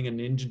just joining a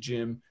ninja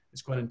gym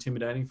is quite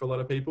intimidating for a lot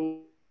of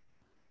people.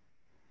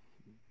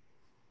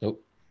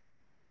 Nope.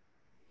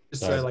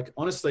 Just say, like,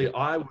 honestly,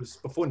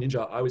 before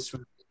Ninja, I was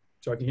swimming.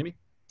 Sorry, can you hear me?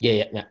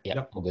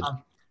 Yeah. All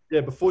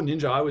good. Before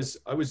Ninja, I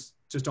was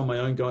just on my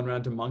own, going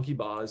around to monkey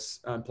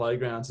bars and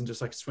playgrounds and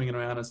just like swinging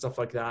around and stuff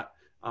like that,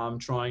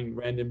 trying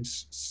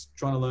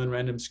to learn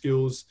random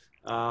skills.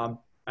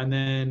 And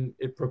then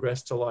it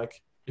progressed to,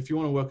 like, if you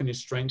want to work on your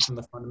strengths and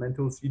the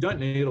fundamentals, you don't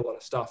need a lot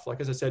of stuff.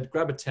 Like, as I said,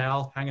 grab a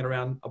towel, hang it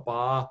around a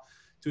bar,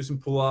 do some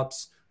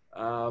pull-ups,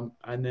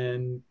 and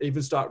then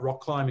even start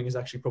rock climbing is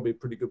actually probably a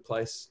pretty good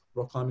place.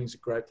 Rock climbing is a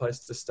great place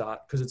to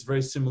start because it's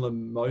very similar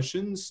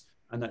motions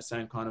and that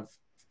same kind of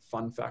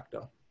fun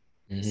factor.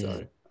 Mm-hmm.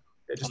 So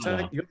yeah, just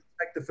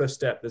take the first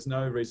step. There's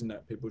no reason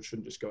that people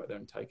shouldn't just go out there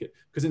and take it.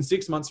 Because in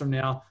 6 months from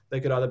now, they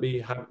could either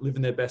be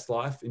living their best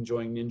life,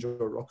 enjoying ninja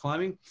or rock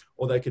climbing,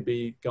 or they could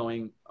be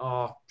going,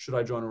 oh, should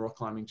I join a rock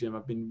climbing gym?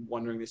 I've been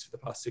wondering this for the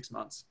past 6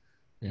 months.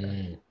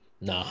 No,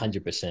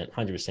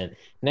 100%.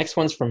 Next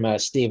one's from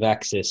Steve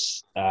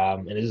Axis,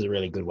 and this is a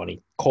really good one.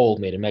 He called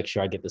me to make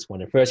sure I get this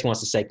one. And first, he wants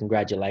to say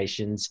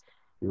congratulations.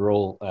 You're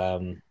all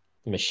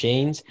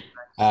machines.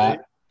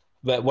 But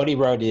what he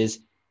wrote is,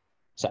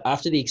 so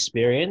after the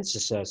experience,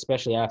 so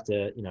especially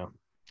after,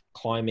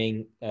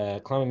 climbing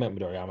Mount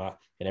Midoriyama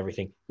and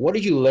everything, what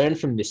did you learn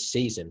from this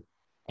season?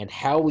 And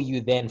how will you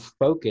then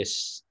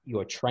focus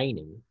your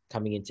training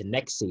coming into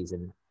next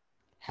season,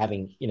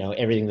 having,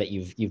 everything that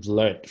you've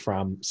learned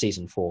from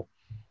season 4?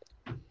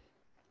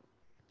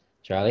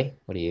 Charlie,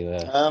 what do you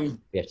have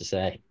to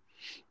say?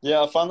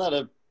 Yeah, I find that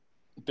a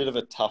bit of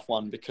a tough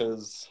one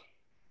because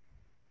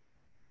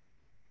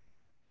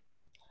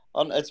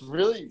it's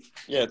really,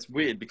 it's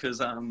weird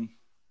because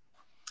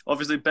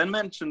obviously Ben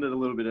mentioned it a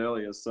little bit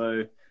earlier.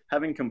 So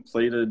having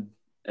completed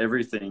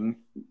everything,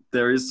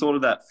 there is sort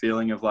of that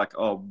feeling of like,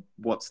 oh,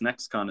 what's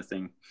next kind of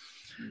thing.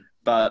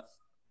 But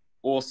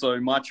also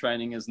my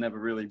training has never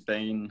really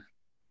been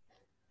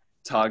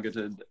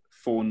targeted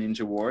for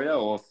Ninja Warrior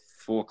or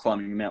for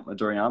climbing Mount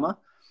Midoriyama.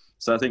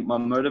 So I think my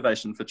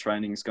motivation for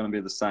training is going to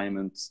be the same,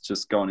 and it's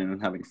just going in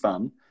and having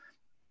fun.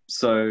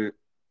 So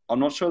I'm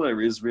not sure there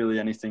is really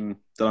anything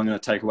that I'm going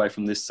to take away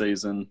from this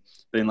season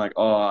being like,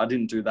 oh, I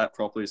didn't do that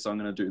properly, so I'm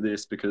going to do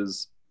this,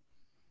 because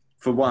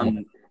for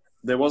one,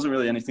 there wasn't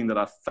really anything that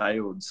I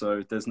failed.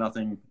 So there's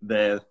nothing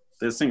there.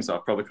 There's things I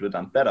probably could have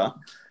done better.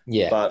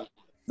 Yeah. But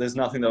there's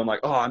nothing that I'm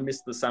like, oh, I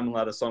missed the salmon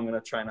ladder, so I'm going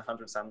to train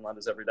 100 salmon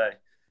ladders every day.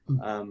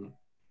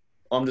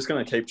 I'm just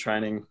going to keep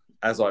training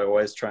as I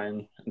always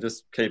train and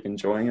just keep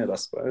enjoying it, I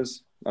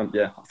suppose.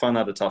 I find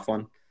that a tough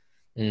one.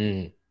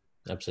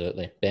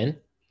 Absolutely. Ben?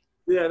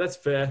 Yeah, that's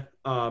fair.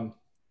 I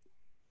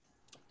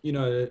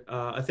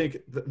think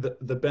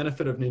the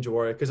benefit of Ninja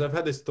Warrior, because I've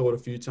had this thought a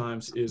few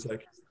times, is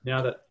like,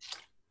 now that,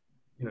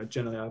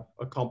 generally I've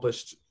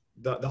accomplished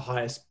the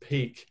highest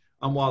peak,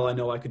 and while I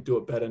know I could do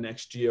it better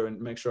next year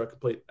and make sure I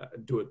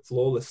do it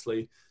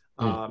flawlessly,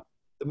 the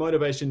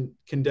motivation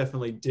can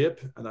definitely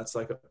dip. And that's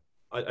like,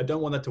 I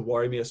don't want that to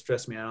worry me or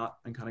stress me out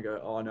and kind of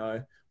go, oh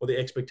no, or the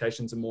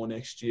expectations are more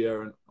next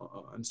year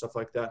and stuff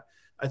like that.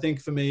 I think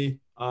for me,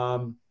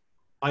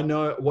 I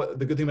know what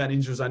the good thing about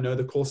Ninja is, I know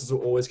the courses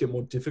will always get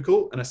more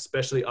difficult. And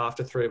especially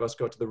after 3 of us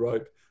got to the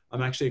rope,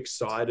 I'm actually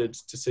excited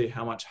to see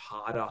how much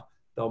harder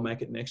they'll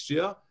make it next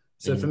year.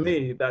 So for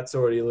me, that's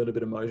already a little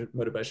bit of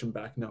motivation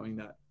back, knowing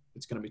that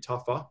it's going to be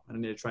tougher and I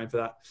need to train for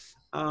that.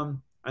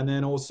 And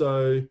then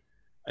also,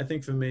 I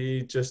think for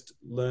me, just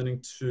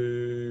learning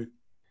to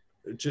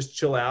just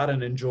chill out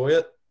and enjoy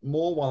it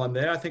more while I'm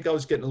there. I think I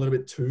was getting a little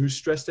bit too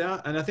stressed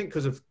out. And I think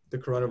because of the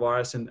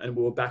coronavirus and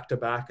we were back to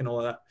back and all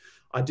of that,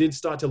 I did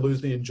start to lose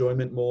the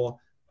enjoyment more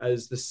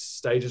as the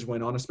stages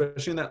went on,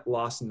 especially in that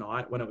last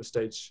night when it was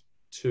stage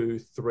 2,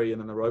 3,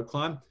 and then the rope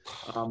climb.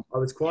 I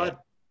was quite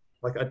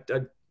like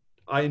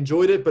I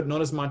enjoyed it, but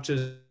not as much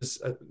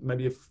as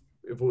maybe if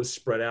it was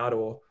spread out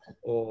or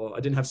I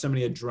didn't have so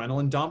many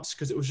adrenaline dumps,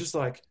 because it was just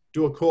like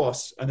do a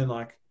course and then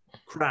like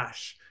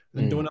crash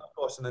and then do another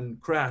course and then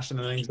crash and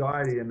then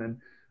anxiety and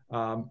then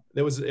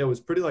it was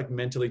pretty like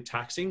mentally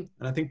taxing.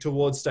 And I think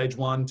towards stage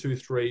 1, 2,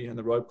 3 and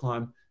the rope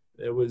climb,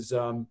 it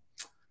wasn't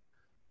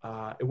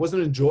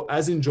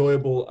as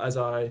enjoyable as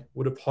I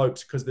would have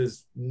hoped, because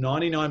there's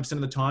 99%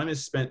 of the time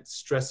is spent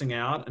stressing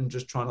out and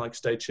just trying to like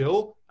stay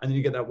chill. And then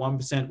you get that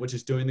 1%, which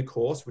is doing the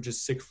course, which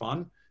is sick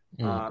fun.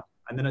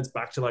 And then it's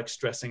back to like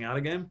stressing out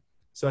again.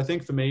 So I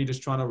think for me,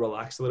 just trying to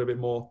relax a little bit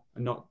more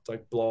and not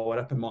like blow it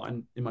up in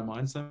my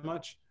mind so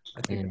much.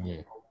 I think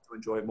to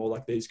enjoy it more,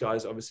 like these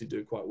guys obviously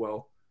do quite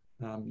well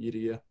year to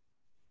year.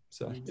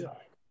 So yeah.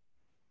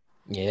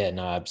 Yeah,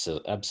 no,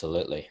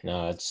 absolutely.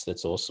 No,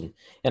 that's awesome.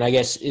 And I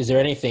guess, is there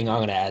anything I'm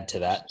going to add to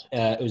that?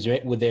 Is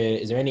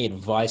there any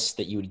advice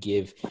that you would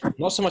give,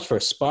 not so much for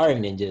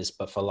aspiring ninjas,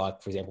 but for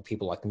like, for example,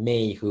 people like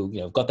me who,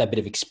 you know, got that bit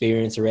of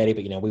experience already,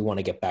 but, you know, we want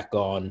to get back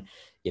on,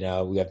 you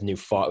know, we have new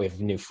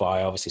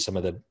fire, obviously some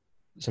of the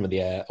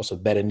also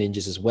better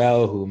ninjas as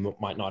well, who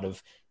might not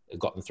have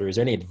gotten through. Is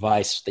there any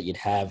advice that you'd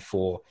have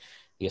for,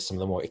 I guess, some of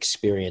the more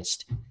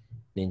experienced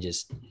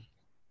ninjas?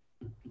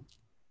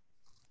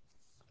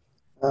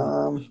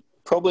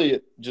 Probably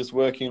just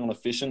working on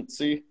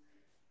efficiency.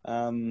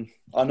 I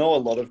know a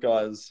lot of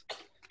guys.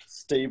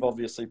 Steve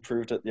obviously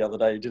proved it the other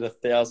day. He did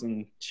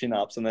 1,000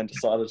 chin-ups and then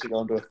decided to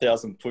go into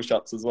 1,000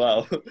 push-ups as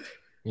well.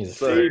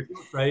 So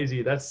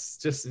crazy. That's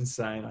just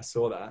insane. I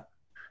saw that.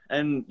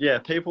 And yeah,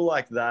 people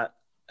like that.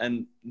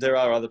 And there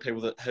are other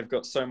people that have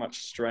got so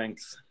much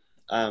strength,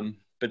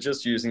 but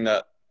just using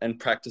that and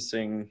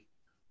practicing,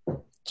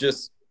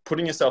 just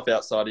putting yourself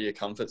outside of your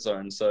comfort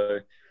zone. So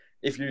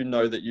if you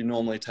know that you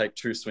normally take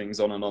 2 swings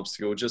on an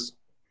obstacle, just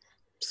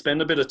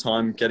spend a bit of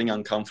time getting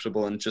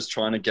uncomfortable and just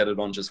trying to get it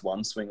on just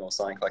 1 swing or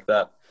something like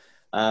that.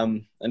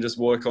 And just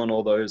work on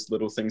all those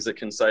little things that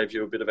can save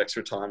you a bit of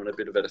extra time and a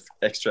bit of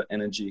extra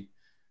energy,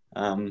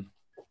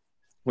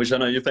 which I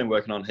know you've been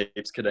working on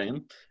heaps,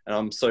 Kadeem. And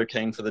I'm so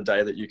keen for the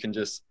day that you can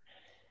just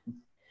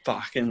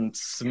fucking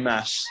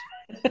smash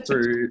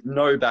through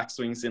no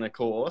backswings in a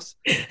course,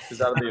 because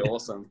that'll be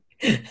awesome.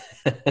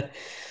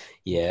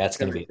 Yeah, that's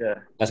gonna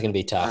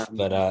be tough.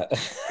 But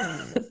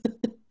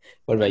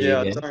what about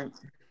you,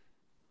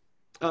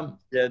 man?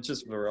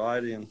 Just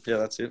variety, and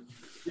that's it.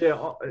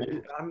 Yeah,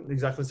 I'm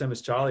exactly the same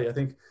as Charlie. I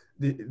think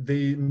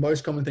the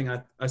most common thing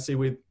I see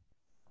with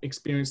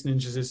experienced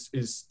ninjas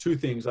is 2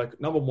 things. Like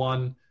number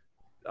 1,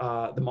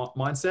 the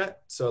mindset.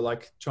 So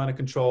like trying to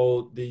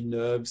control the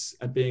nerves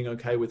and being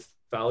okay with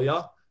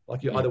failure.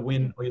 Like you either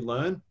win or you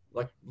learn.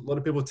 Like a lot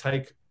of people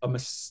take a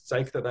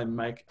mistake that they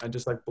make and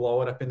just like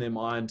blow it up in their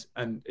mind,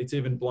 and it's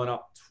even blown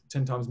up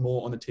 10 times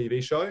more on the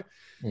TV show.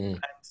 And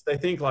they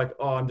think like,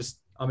 oh,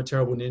 I'm a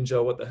terrible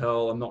ninja. What the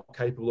hell? I'm not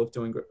capable of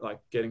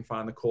getting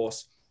far in the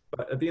course.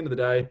 But at the end of the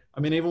day,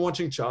 I mean, even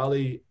watching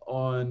Charlie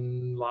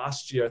on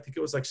last year, I think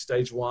it was like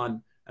stage 1,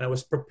 and it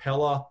was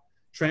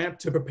tramp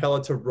to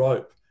propeller to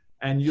rope,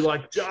 and you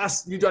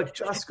just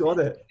got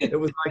it. It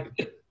was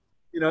like,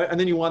 you know, and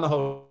then you won the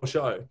whole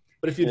show.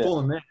 But if you'd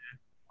fallen there,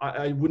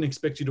 I wouldn't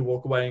expect you to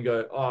walk away and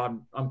go, oh,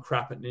 I'm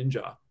crap at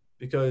ninja,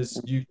 because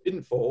you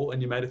didn't fall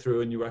and you made it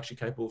through and you were actually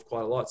capable of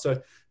quite a lot.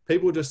 So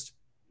people just,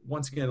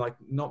 once again, like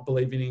not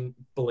believing,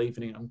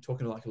 I'm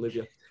talking to like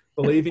Olivia,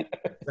 believing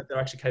that they're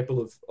actually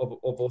capable of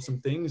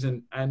awesome things.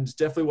 And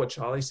definitely what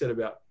Charlie said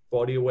about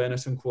body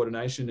awareness and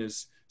coordination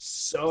is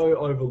so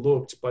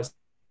overlooked by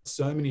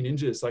so many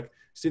ninjas. Like,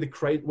 see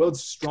the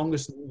world's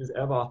strongest ninjas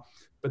ever,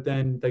 but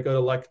then they go to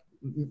like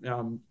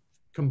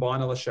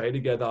combine a lache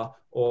together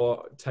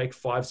or take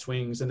 5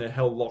 swings and they're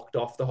held locked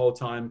off the whole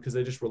time because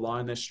they just rely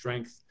on their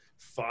strength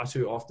far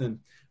too often.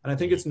 And I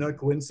think it's no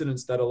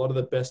coincidence that a lot of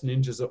the best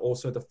ninjas are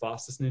also the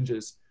fastest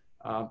ninjas.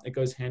 It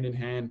goes hand in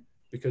hand,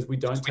 because we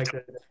don't take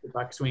the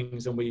back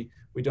swings and we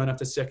don't have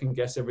to second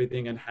guess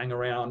everything and hang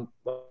around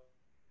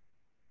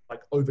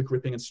like over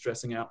gripping and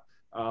stressing out.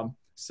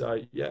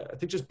 So yeah, I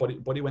think just body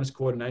awareness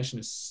coordination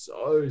is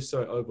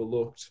so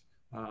overlooked.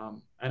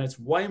 And it's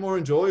way more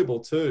enjoyable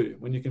too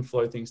when you can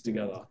flow things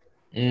together.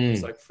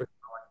 It's like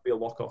be a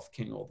lock-off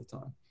king all the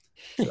time.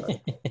 So.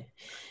 Hey,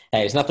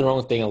 there's nothing wrong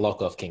with being a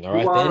lock-off king, all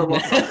right,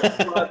 Ben?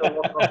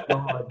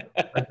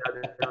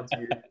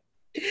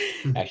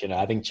 Actually, no,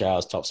 I think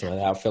Charles tops me on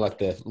that. I feel like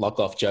the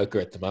lock-off joker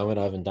at the moment.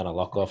 I haven't done a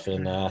lock-off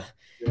in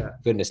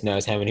goodness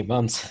knows how many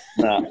months.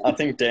 No, I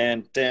think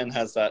Dan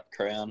has that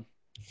crown.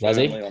 Does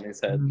he? On his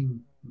head.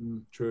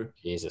 True.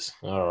 Jesus.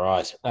 All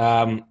right.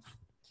 I'm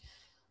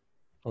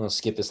going to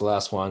skip this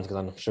last one because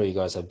I'm sure you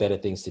guys have better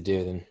things to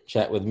do than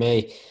chat with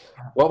me.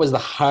 What was the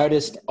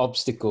hardest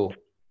obstacle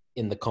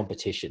in the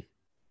competition,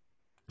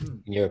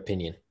 in your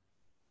opinion?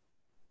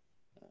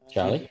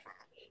 Charlie?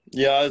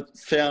 Yeah, I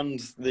found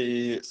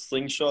the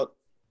slingshot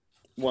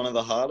one of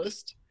the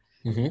hardest,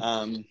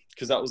 because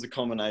because that was a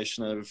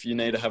combination of you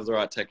need to have the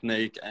right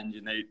technique and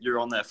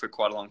you're on there for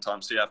quite a long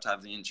time, so you have to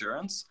have the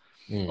endurance.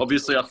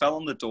 Obviously, I fell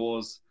on the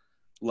doors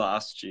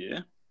last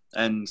year,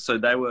 and so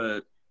that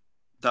was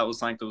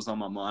something that was on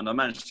my mind. I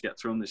managed to get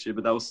through them this year,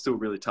 but that was still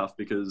really tough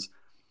because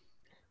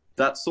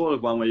that's sort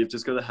of one where you've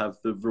just got to have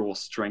the raw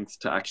strength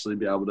to actually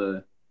be able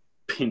to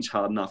pinch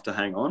hard enough to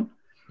hang on.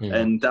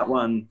 And that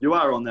one, you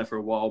are on there for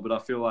a while, but I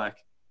feel like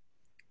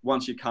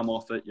once you come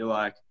off it, you're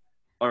like,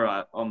 all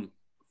right, I'm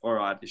all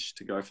right-ish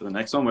to go for the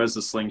next one. Whereas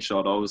the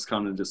slingshot, I was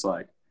kind of just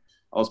like,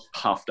 I was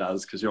puffed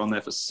because you're on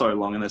there for so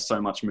long and there's so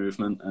much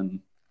movement and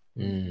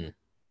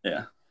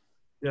yeah.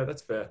 Yeah,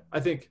 that's fair. I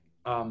think,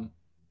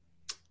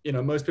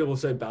 most people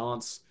say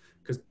balance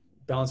because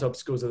balance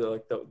obstacles are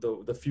like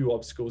the few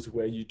obstacles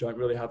where you don't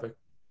really have a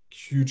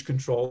huge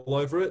control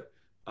over it.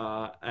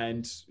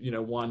 And,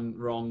 one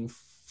wrong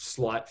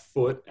slight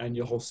foot and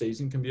your whole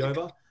season can be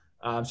over.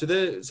 So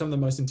they're some of the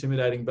most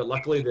intimidating, but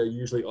luckily they're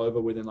usually over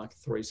within like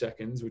 3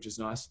 seconds, which is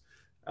nice.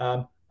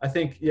 I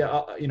think,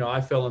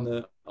 I fell on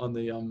the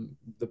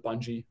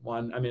bungee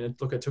one. I mean,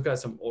 look, I took out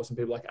some awesome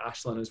people like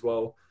Ashlyn as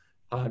well.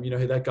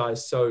 That guy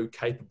is so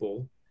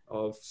capable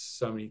of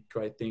so many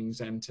great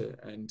things, and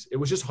it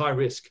was just high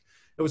risk.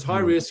 It was high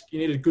risk. You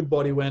needed good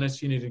body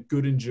awareness. You needed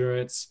good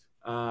endurance.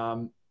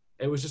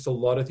 It was just a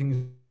lot of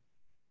things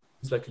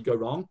that could go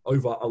wrong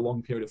over a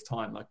long period of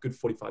time, like good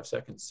 45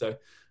 seconds. So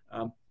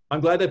I'm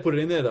glad they put it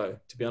in there, though,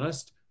 to be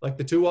honest. Like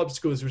the 2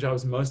 obstacles which I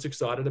was most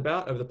excited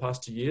about over the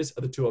past 2 years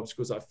are the 2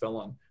 obstacles I fell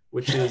on,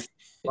 which is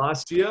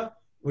last year,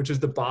 which is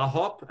the bar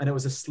hop, and it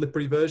was a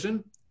slippery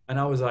version. And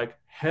I was like,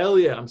 hell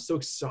yeah, I'm so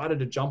excited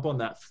to jump on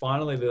that.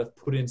 Finally, they've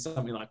put in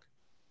something like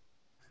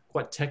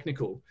quite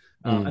technical.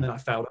 And then I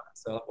failed at it,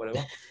 so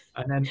whatever.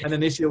 And then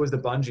this year was the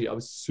bungee. I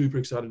was super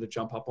excited to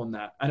jump up on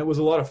that. And it was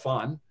a lot of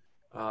fun,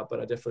 but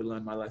I definitely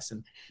learned my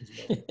lesson as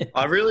well.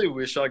 I really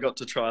wish I got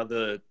to try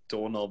the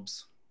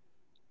doorknobs.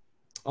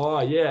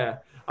 Oh, yeah.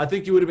 I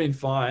think you would have been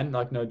fine,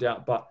 like no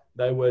doubt. But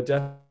they were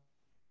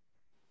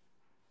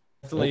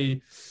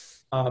definitely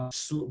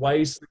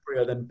way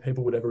slipperier than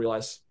people would ever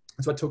realize.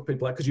 So I took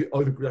people out because you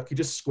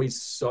just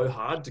squeeze so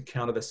hard to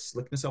counter the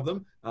slickness of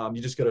them.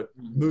 You just got to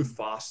move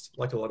fast,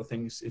 like a lot of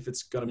things. If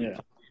it's going to be, you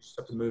just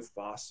have to move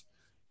fast,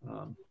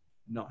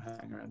 not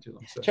hang around too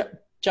long. So.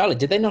 Charlie,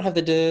 did they not have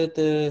Did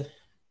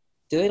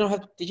you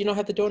not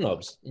have the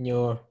doorknobs in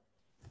your?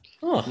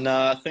 Oh.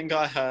 No, I think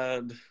I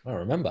had. I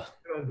remember.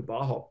 The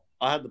bar hop.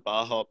 I had the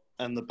bar hop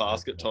and the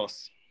basket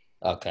toss.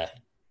 Okay.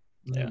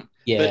 Yeah.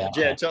 Yeah. But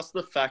yeah, just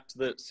the fact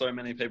that so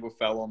many people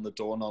fell on the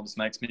doorknobs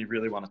makes me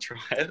really want to try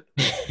it.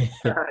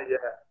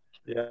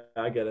 Yeah,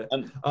 I get it.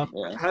 And,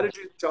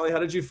 Charlie, how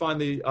did you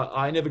find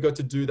I never got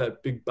to do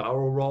that big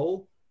barrel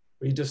roll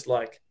where you just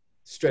like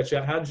stretch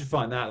out. How did you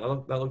find that?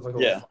 That looked like a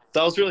lot of fun.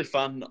 That was really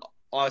fun.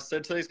 I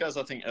said to these guys,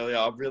 I think earlier,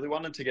 I really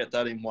wanted to get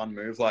that in one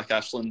move like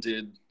Ashlyn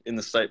did in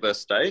the state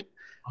versus state.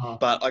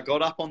 But I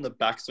got up on the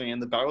backswing and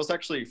the barrels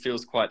actually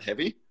feels quite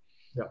heavy.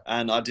 Yeah.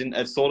 And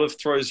it sort of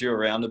throws you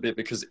around a bit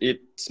because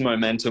its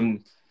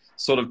momentum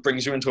sort of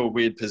brings you into a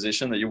weird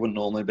position that you wouldn't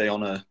normally be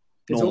on a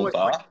normal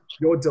bar. Like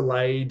you're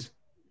delayed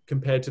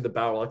compared to the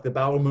barrel. Like the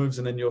barrel moves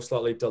and then you're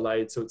slightly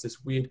delayed. So it's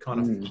this weird kind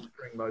of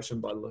flickering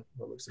motion by the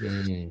looks of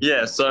it.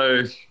 Yeah,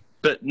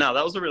 but no,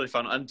 that was a really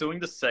fun. And doing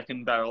the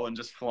second barrel and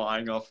just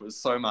flying off was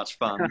so much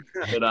fun.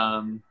 But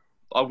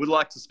I would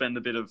like to spend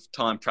a bit of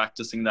time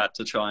practicing that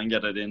to try and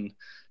get it in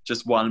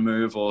just one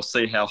move or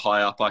see how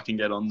high up I can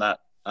get on that.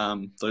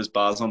 Those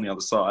bars on the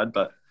other side,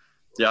 but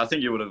yeah, I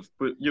think you would have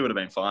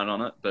been fine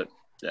on it. But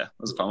yeah, it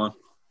was a fun one.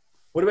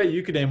 What about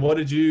you, Kadeem? What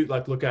did you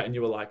look at and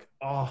you were like,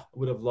 oh, I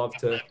would have loved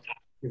to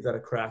give that a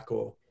crack?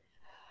 Or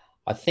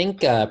I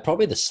think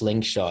probably the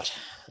slingshot.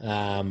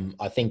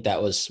 I think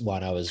that was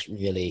one I was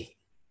really,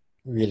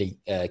 really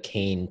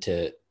keen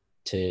to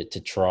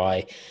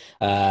try.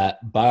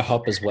 Bar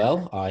hop as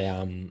well.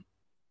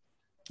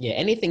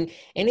 Anything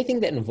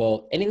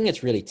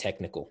that's really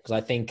technical, because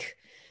I think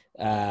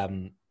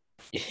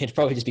it'd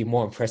probably just be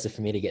more impressive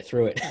for me to get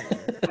through it.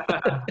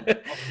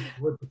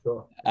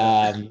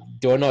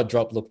 Doorknob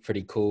drop looked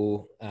pretty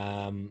cool.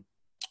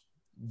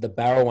 The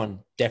barrel one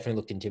definitely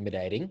looked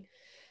intimidating.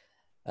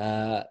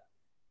 I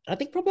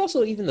think probably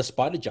also even the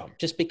spider jump,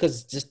 just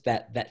because just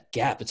that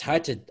gap. It's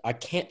hard I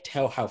can't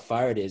tell how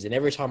far it is, and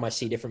every time I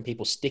see different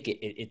people stick it,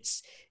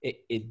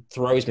 it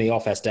throws me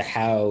off as to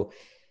how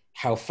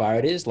far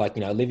it is. Like,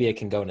 Olivia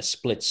can go in a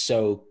split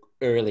so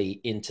early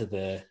into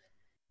it.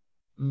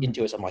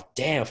 So I'm like,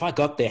 damn, if I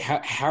got there,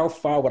 how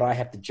far would I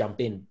have to jump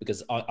in?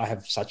 Because I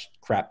have such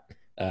crap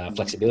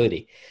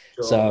flexibility.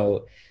 Sure.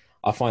 So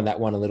I find that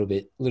one a little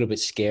bit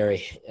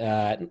scary.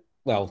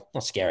 Well,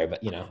 not scary,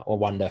 but I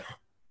wonder.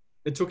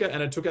 It took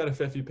out a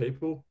fair few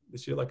people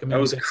this year. It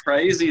was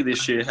crazy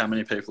this year how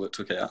many people it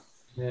took out.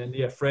 And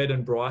yeah, Fred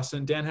and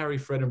Bryson, Dan, Harry,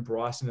 Fred and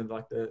Bryson, and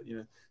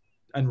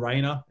and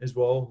Rainer as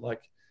well.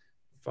 Like,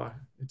 fuck,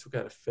 it took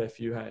out a fair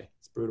few. Hey,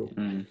 it's brutal.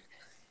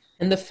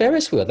 And the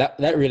Ferris wheel, that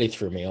really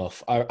threw me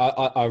off.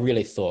 I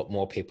really thought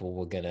more people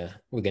were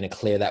gonna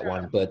clear that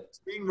one, but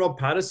seeing Rob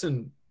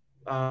Patterson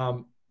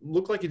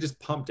looked like he just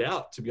pumped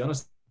out. To be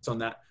honest, on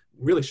that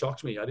really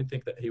shocked me. I didn't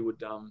think that he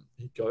would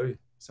he'd go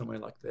somewhere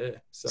like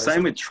there. So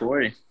Same with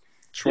Troy.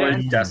 Troy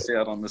Yeah. gassed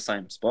out on the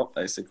same spot,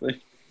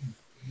 basically.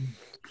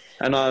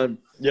 And I'm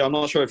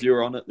not sure if you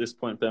were on at this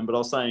point, Ben, but I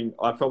was saying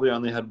I probably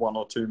only had one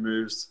or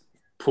two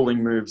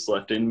pulling moves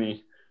left in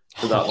me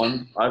for that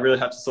one. I really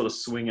had to sort of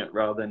swing it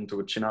rather than do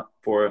a chin up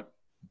for it.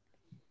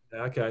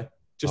 Yeah, okay.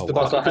 Oh, The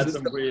wow. Also, I had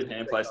because some weird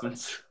hand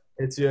placements.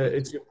 it's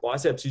your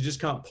biceps. You just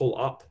can't pull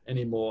up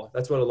anymore.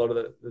 That's what a lot of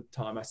the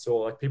time I saw.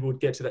 Like people would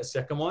get to that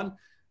second one,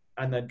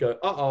 and they'd go,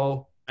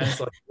 "Uh-oh," and it's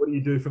like, what do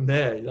you do from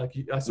there? Like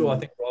I saw, I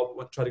think Rob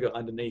went try to go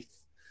underneath,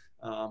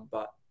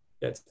 but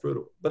yeah, it's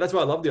brutal. But that's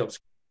why I love the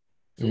obstacle.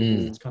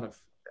 It's kind of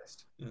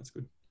best. Yeah, it's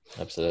good.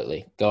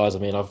 Absolutely, guys. I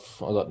mean, I've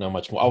got no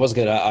much more.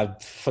 I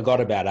forgot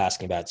about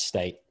asking about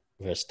state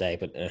versus state,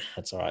 but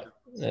that's all right.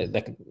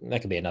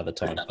 That could be another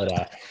time.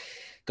 But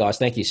guys,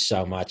 thank you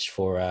so much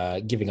for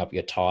giving up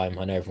your time.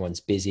 I know everyone's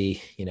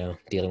busy,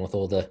 dealing with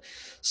all the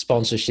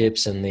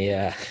sponsorships and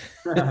the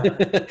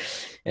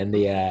and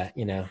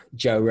the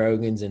Joe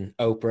Rogans and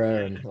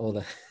Oprah and all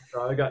the.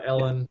 So I got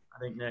Ellen, I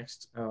think,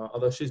 next.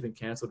 Although she's been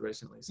cancelled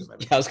recently, so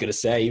maybe. I was going to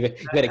say you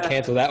better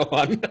cancel that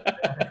one.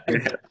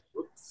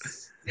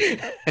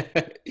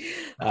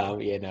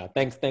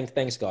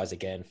 Thanks guys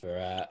again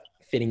for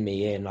fitting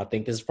me in. I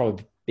think this has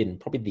probably been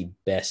the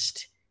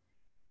best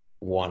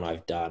one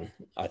I've done.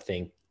 I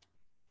think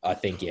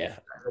yeah.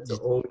 That's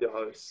all your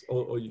hosts,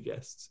 all your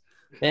guests.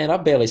 Man, I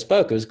barely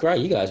spoke. It was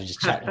great. You guys were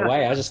just chatting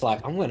away. I was just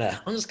like, I'm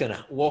just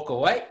gonna walk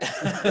away.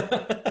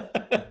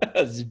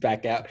 Just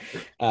back out.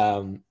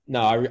 No,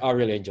 I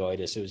really enjoyed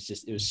this.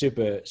 It was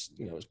super.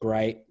 It was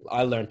great.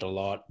 I learned a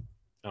lot.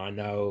 I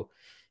know,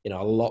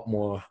 a lot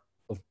more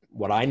of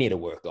what I need to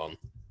work on.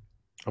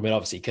 I mean,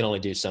 obviously, you can only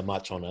do so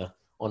much on a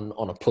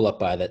pull-up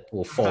bar that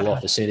will fall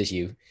off as soon as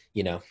you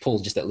pull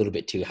just that little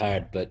bit too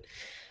hard. But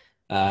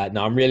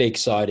no, I'm really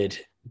excited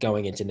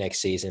going into next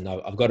season.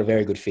 I've got a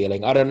very good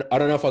feeling. I don't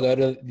know if I'll go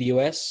to the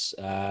US.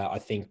 I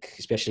think,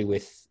 especially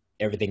with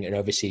everything in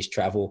overseas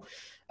travel,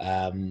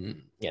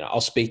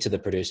 I'll speak to the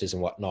producers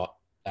and whatnot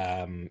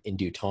in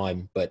due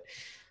time. But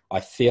I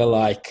feel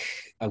like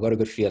I've got a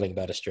good feeling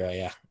about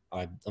Australia.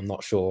 I'm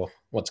not sure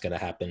what's going to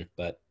happen,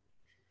 but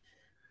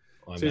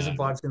Season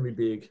 5 is going to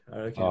be big, I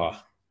reckon. Oh,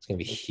 it's going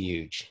to be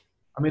huge.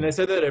 I mean, they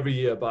say that every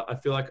year, but I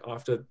feel like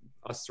after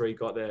us three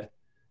got there,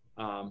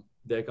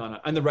 they're gonna,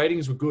 and the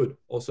ratings were good.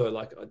 Also,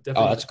 like definitely.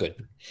 Oh, that's good.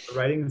 The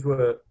ratings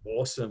were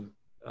awesome.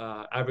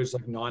 Averaged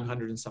like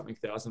 900 and something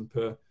thousand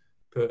per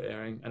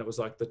airing, and it was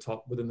like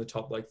within the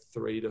top like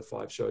 3 to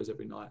 5 shows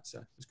every night.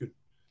 So it's good.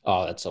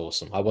 Oh, that's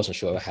awesome. I wasn't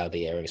sure how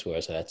the airings were,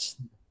 so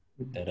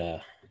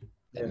that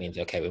means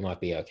okay, we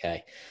might be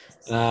okay.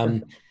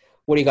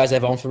 What do you guys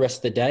have on for the rest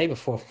of the day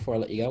before I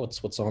let you go?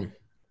 What's on?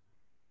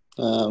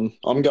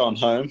 I'm going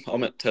home.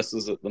 I'm at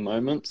Tessa's at the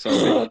moment,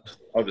 so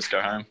I'll just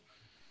go home.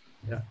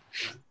 Yeah.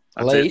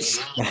 Please.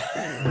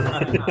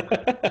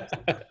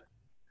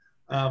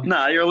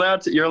 No, you're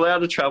allowed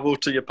to travel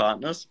to your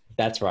partners.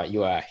 That's right.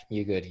 You are.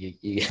 You're good.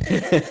 You.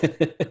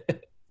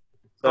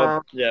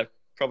 So yeah,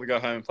 probably go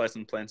home and play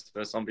some Plants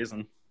vs Zombies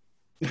and.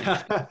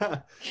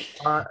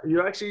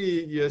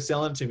 You're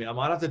selling it to me. I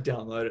might have to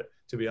download it,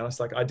 to be honest.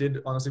 Like I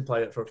did honestly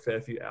play it for a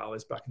fair few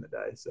hours back in the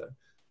day. So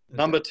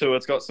number 2,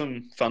 it's got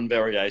some fun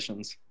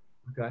variations.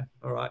 Okay,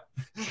 all right.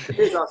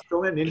 Here's us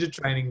still in ninja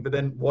training, but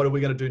then what are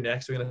we going to do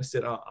next? We're going to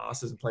sit on our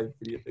asses and play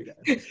video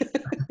games.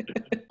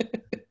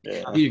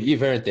 Yeah.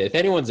 You've earned it. If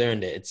anyone's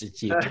earned it,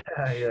 it's you.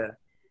 Yeah.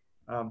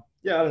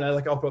 Yeah, I don't know.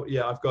 Like I've got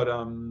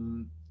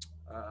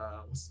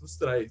what's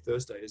today?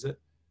 Thursday, is it?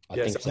 I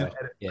think so. I'm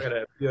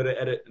gonna be able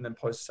to edit and then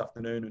post this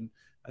afternoon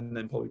and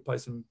then probably play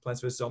some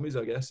Plants vs Zombies,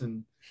 I guess,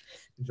 and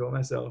enjoy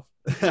myself.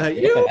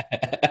 Yeah.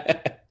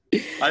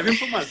 I even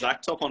put my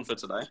Zach top on for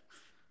today.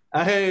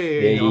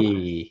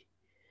 Hey.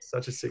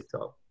 Such a sick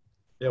top.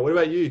 Yeah. What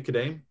about you,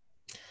 Kadeem?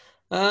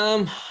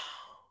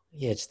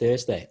 Yeah, it's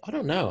Thursday. I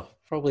don't know.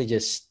 Probably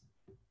just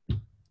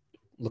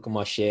look at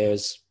my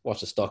shares, watch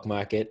the stock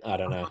market. I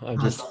don't know. I'm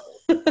just.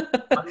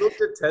 I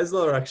looked at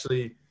Tesla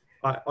actually.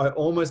 I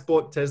almost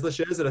bought Tesla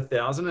shares at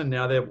 1,000, and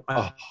now they're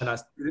and I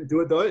didn't do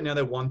it though. Now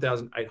they're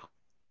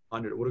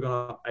 1,800. It would have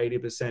gone up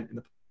 80% in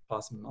the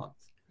past month.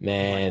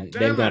 Man,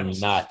 they've gone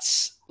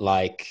nuts.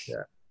 Like,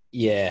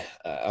 yeah.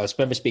 I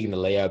remember speaking to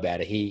Leo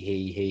about it.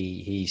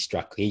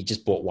 He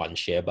just bought one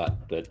share,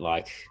 but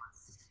like,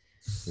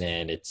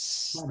 man,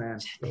 it's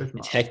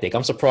hectic.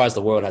 I'm surprised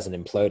the world hasn't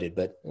imploded,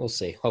 but we'll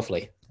see.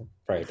 Hopefully,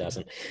 pray it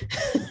doesn't.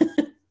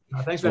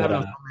 Thanks for having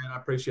us on, man. I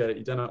appreciate it.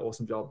 You've done an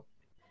awesome job.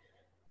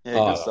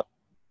 Yeah, it's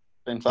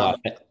been fun.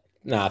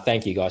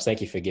 Thank you guys.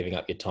 Thank you for giving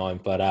up your time.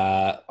 But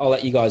I'll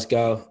let you guys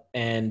go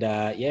and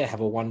have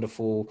a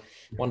wonderful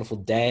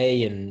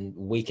day and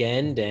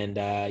weekend. And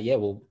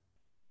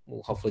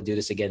we'll hopefully do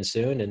this again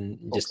soon and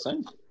just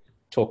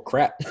talk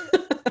crap.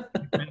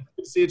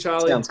 See you,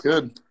 Charlie. Sounds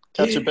good.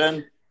 Catch you,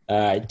 Ben. All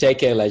right. Take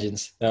care,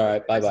 legends. All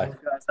right. Bye-bye.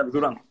 Guys, have a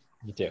good one.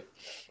 You too.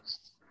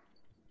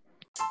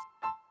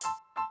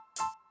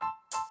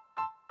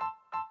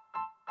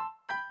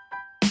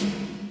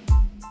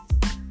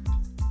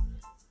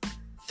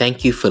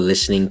 Thank you for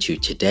listening to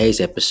today's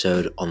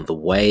episode on the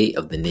Way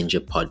of the Ninja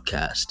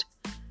podcast.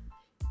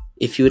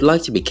 If you would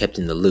like to be kept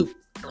in the loop,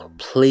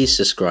 please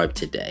subscribe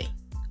today.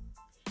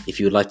 If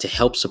you would like to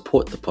help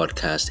support the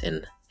podcast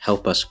and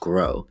help us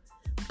grow,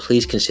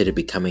 please consider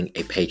becoming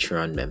a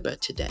Patreon member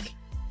today.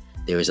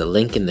 There is a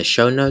link in the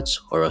show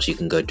notes, or else you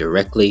can go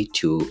directly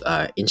to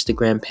our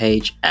Instagram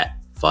page at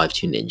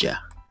 52ninja.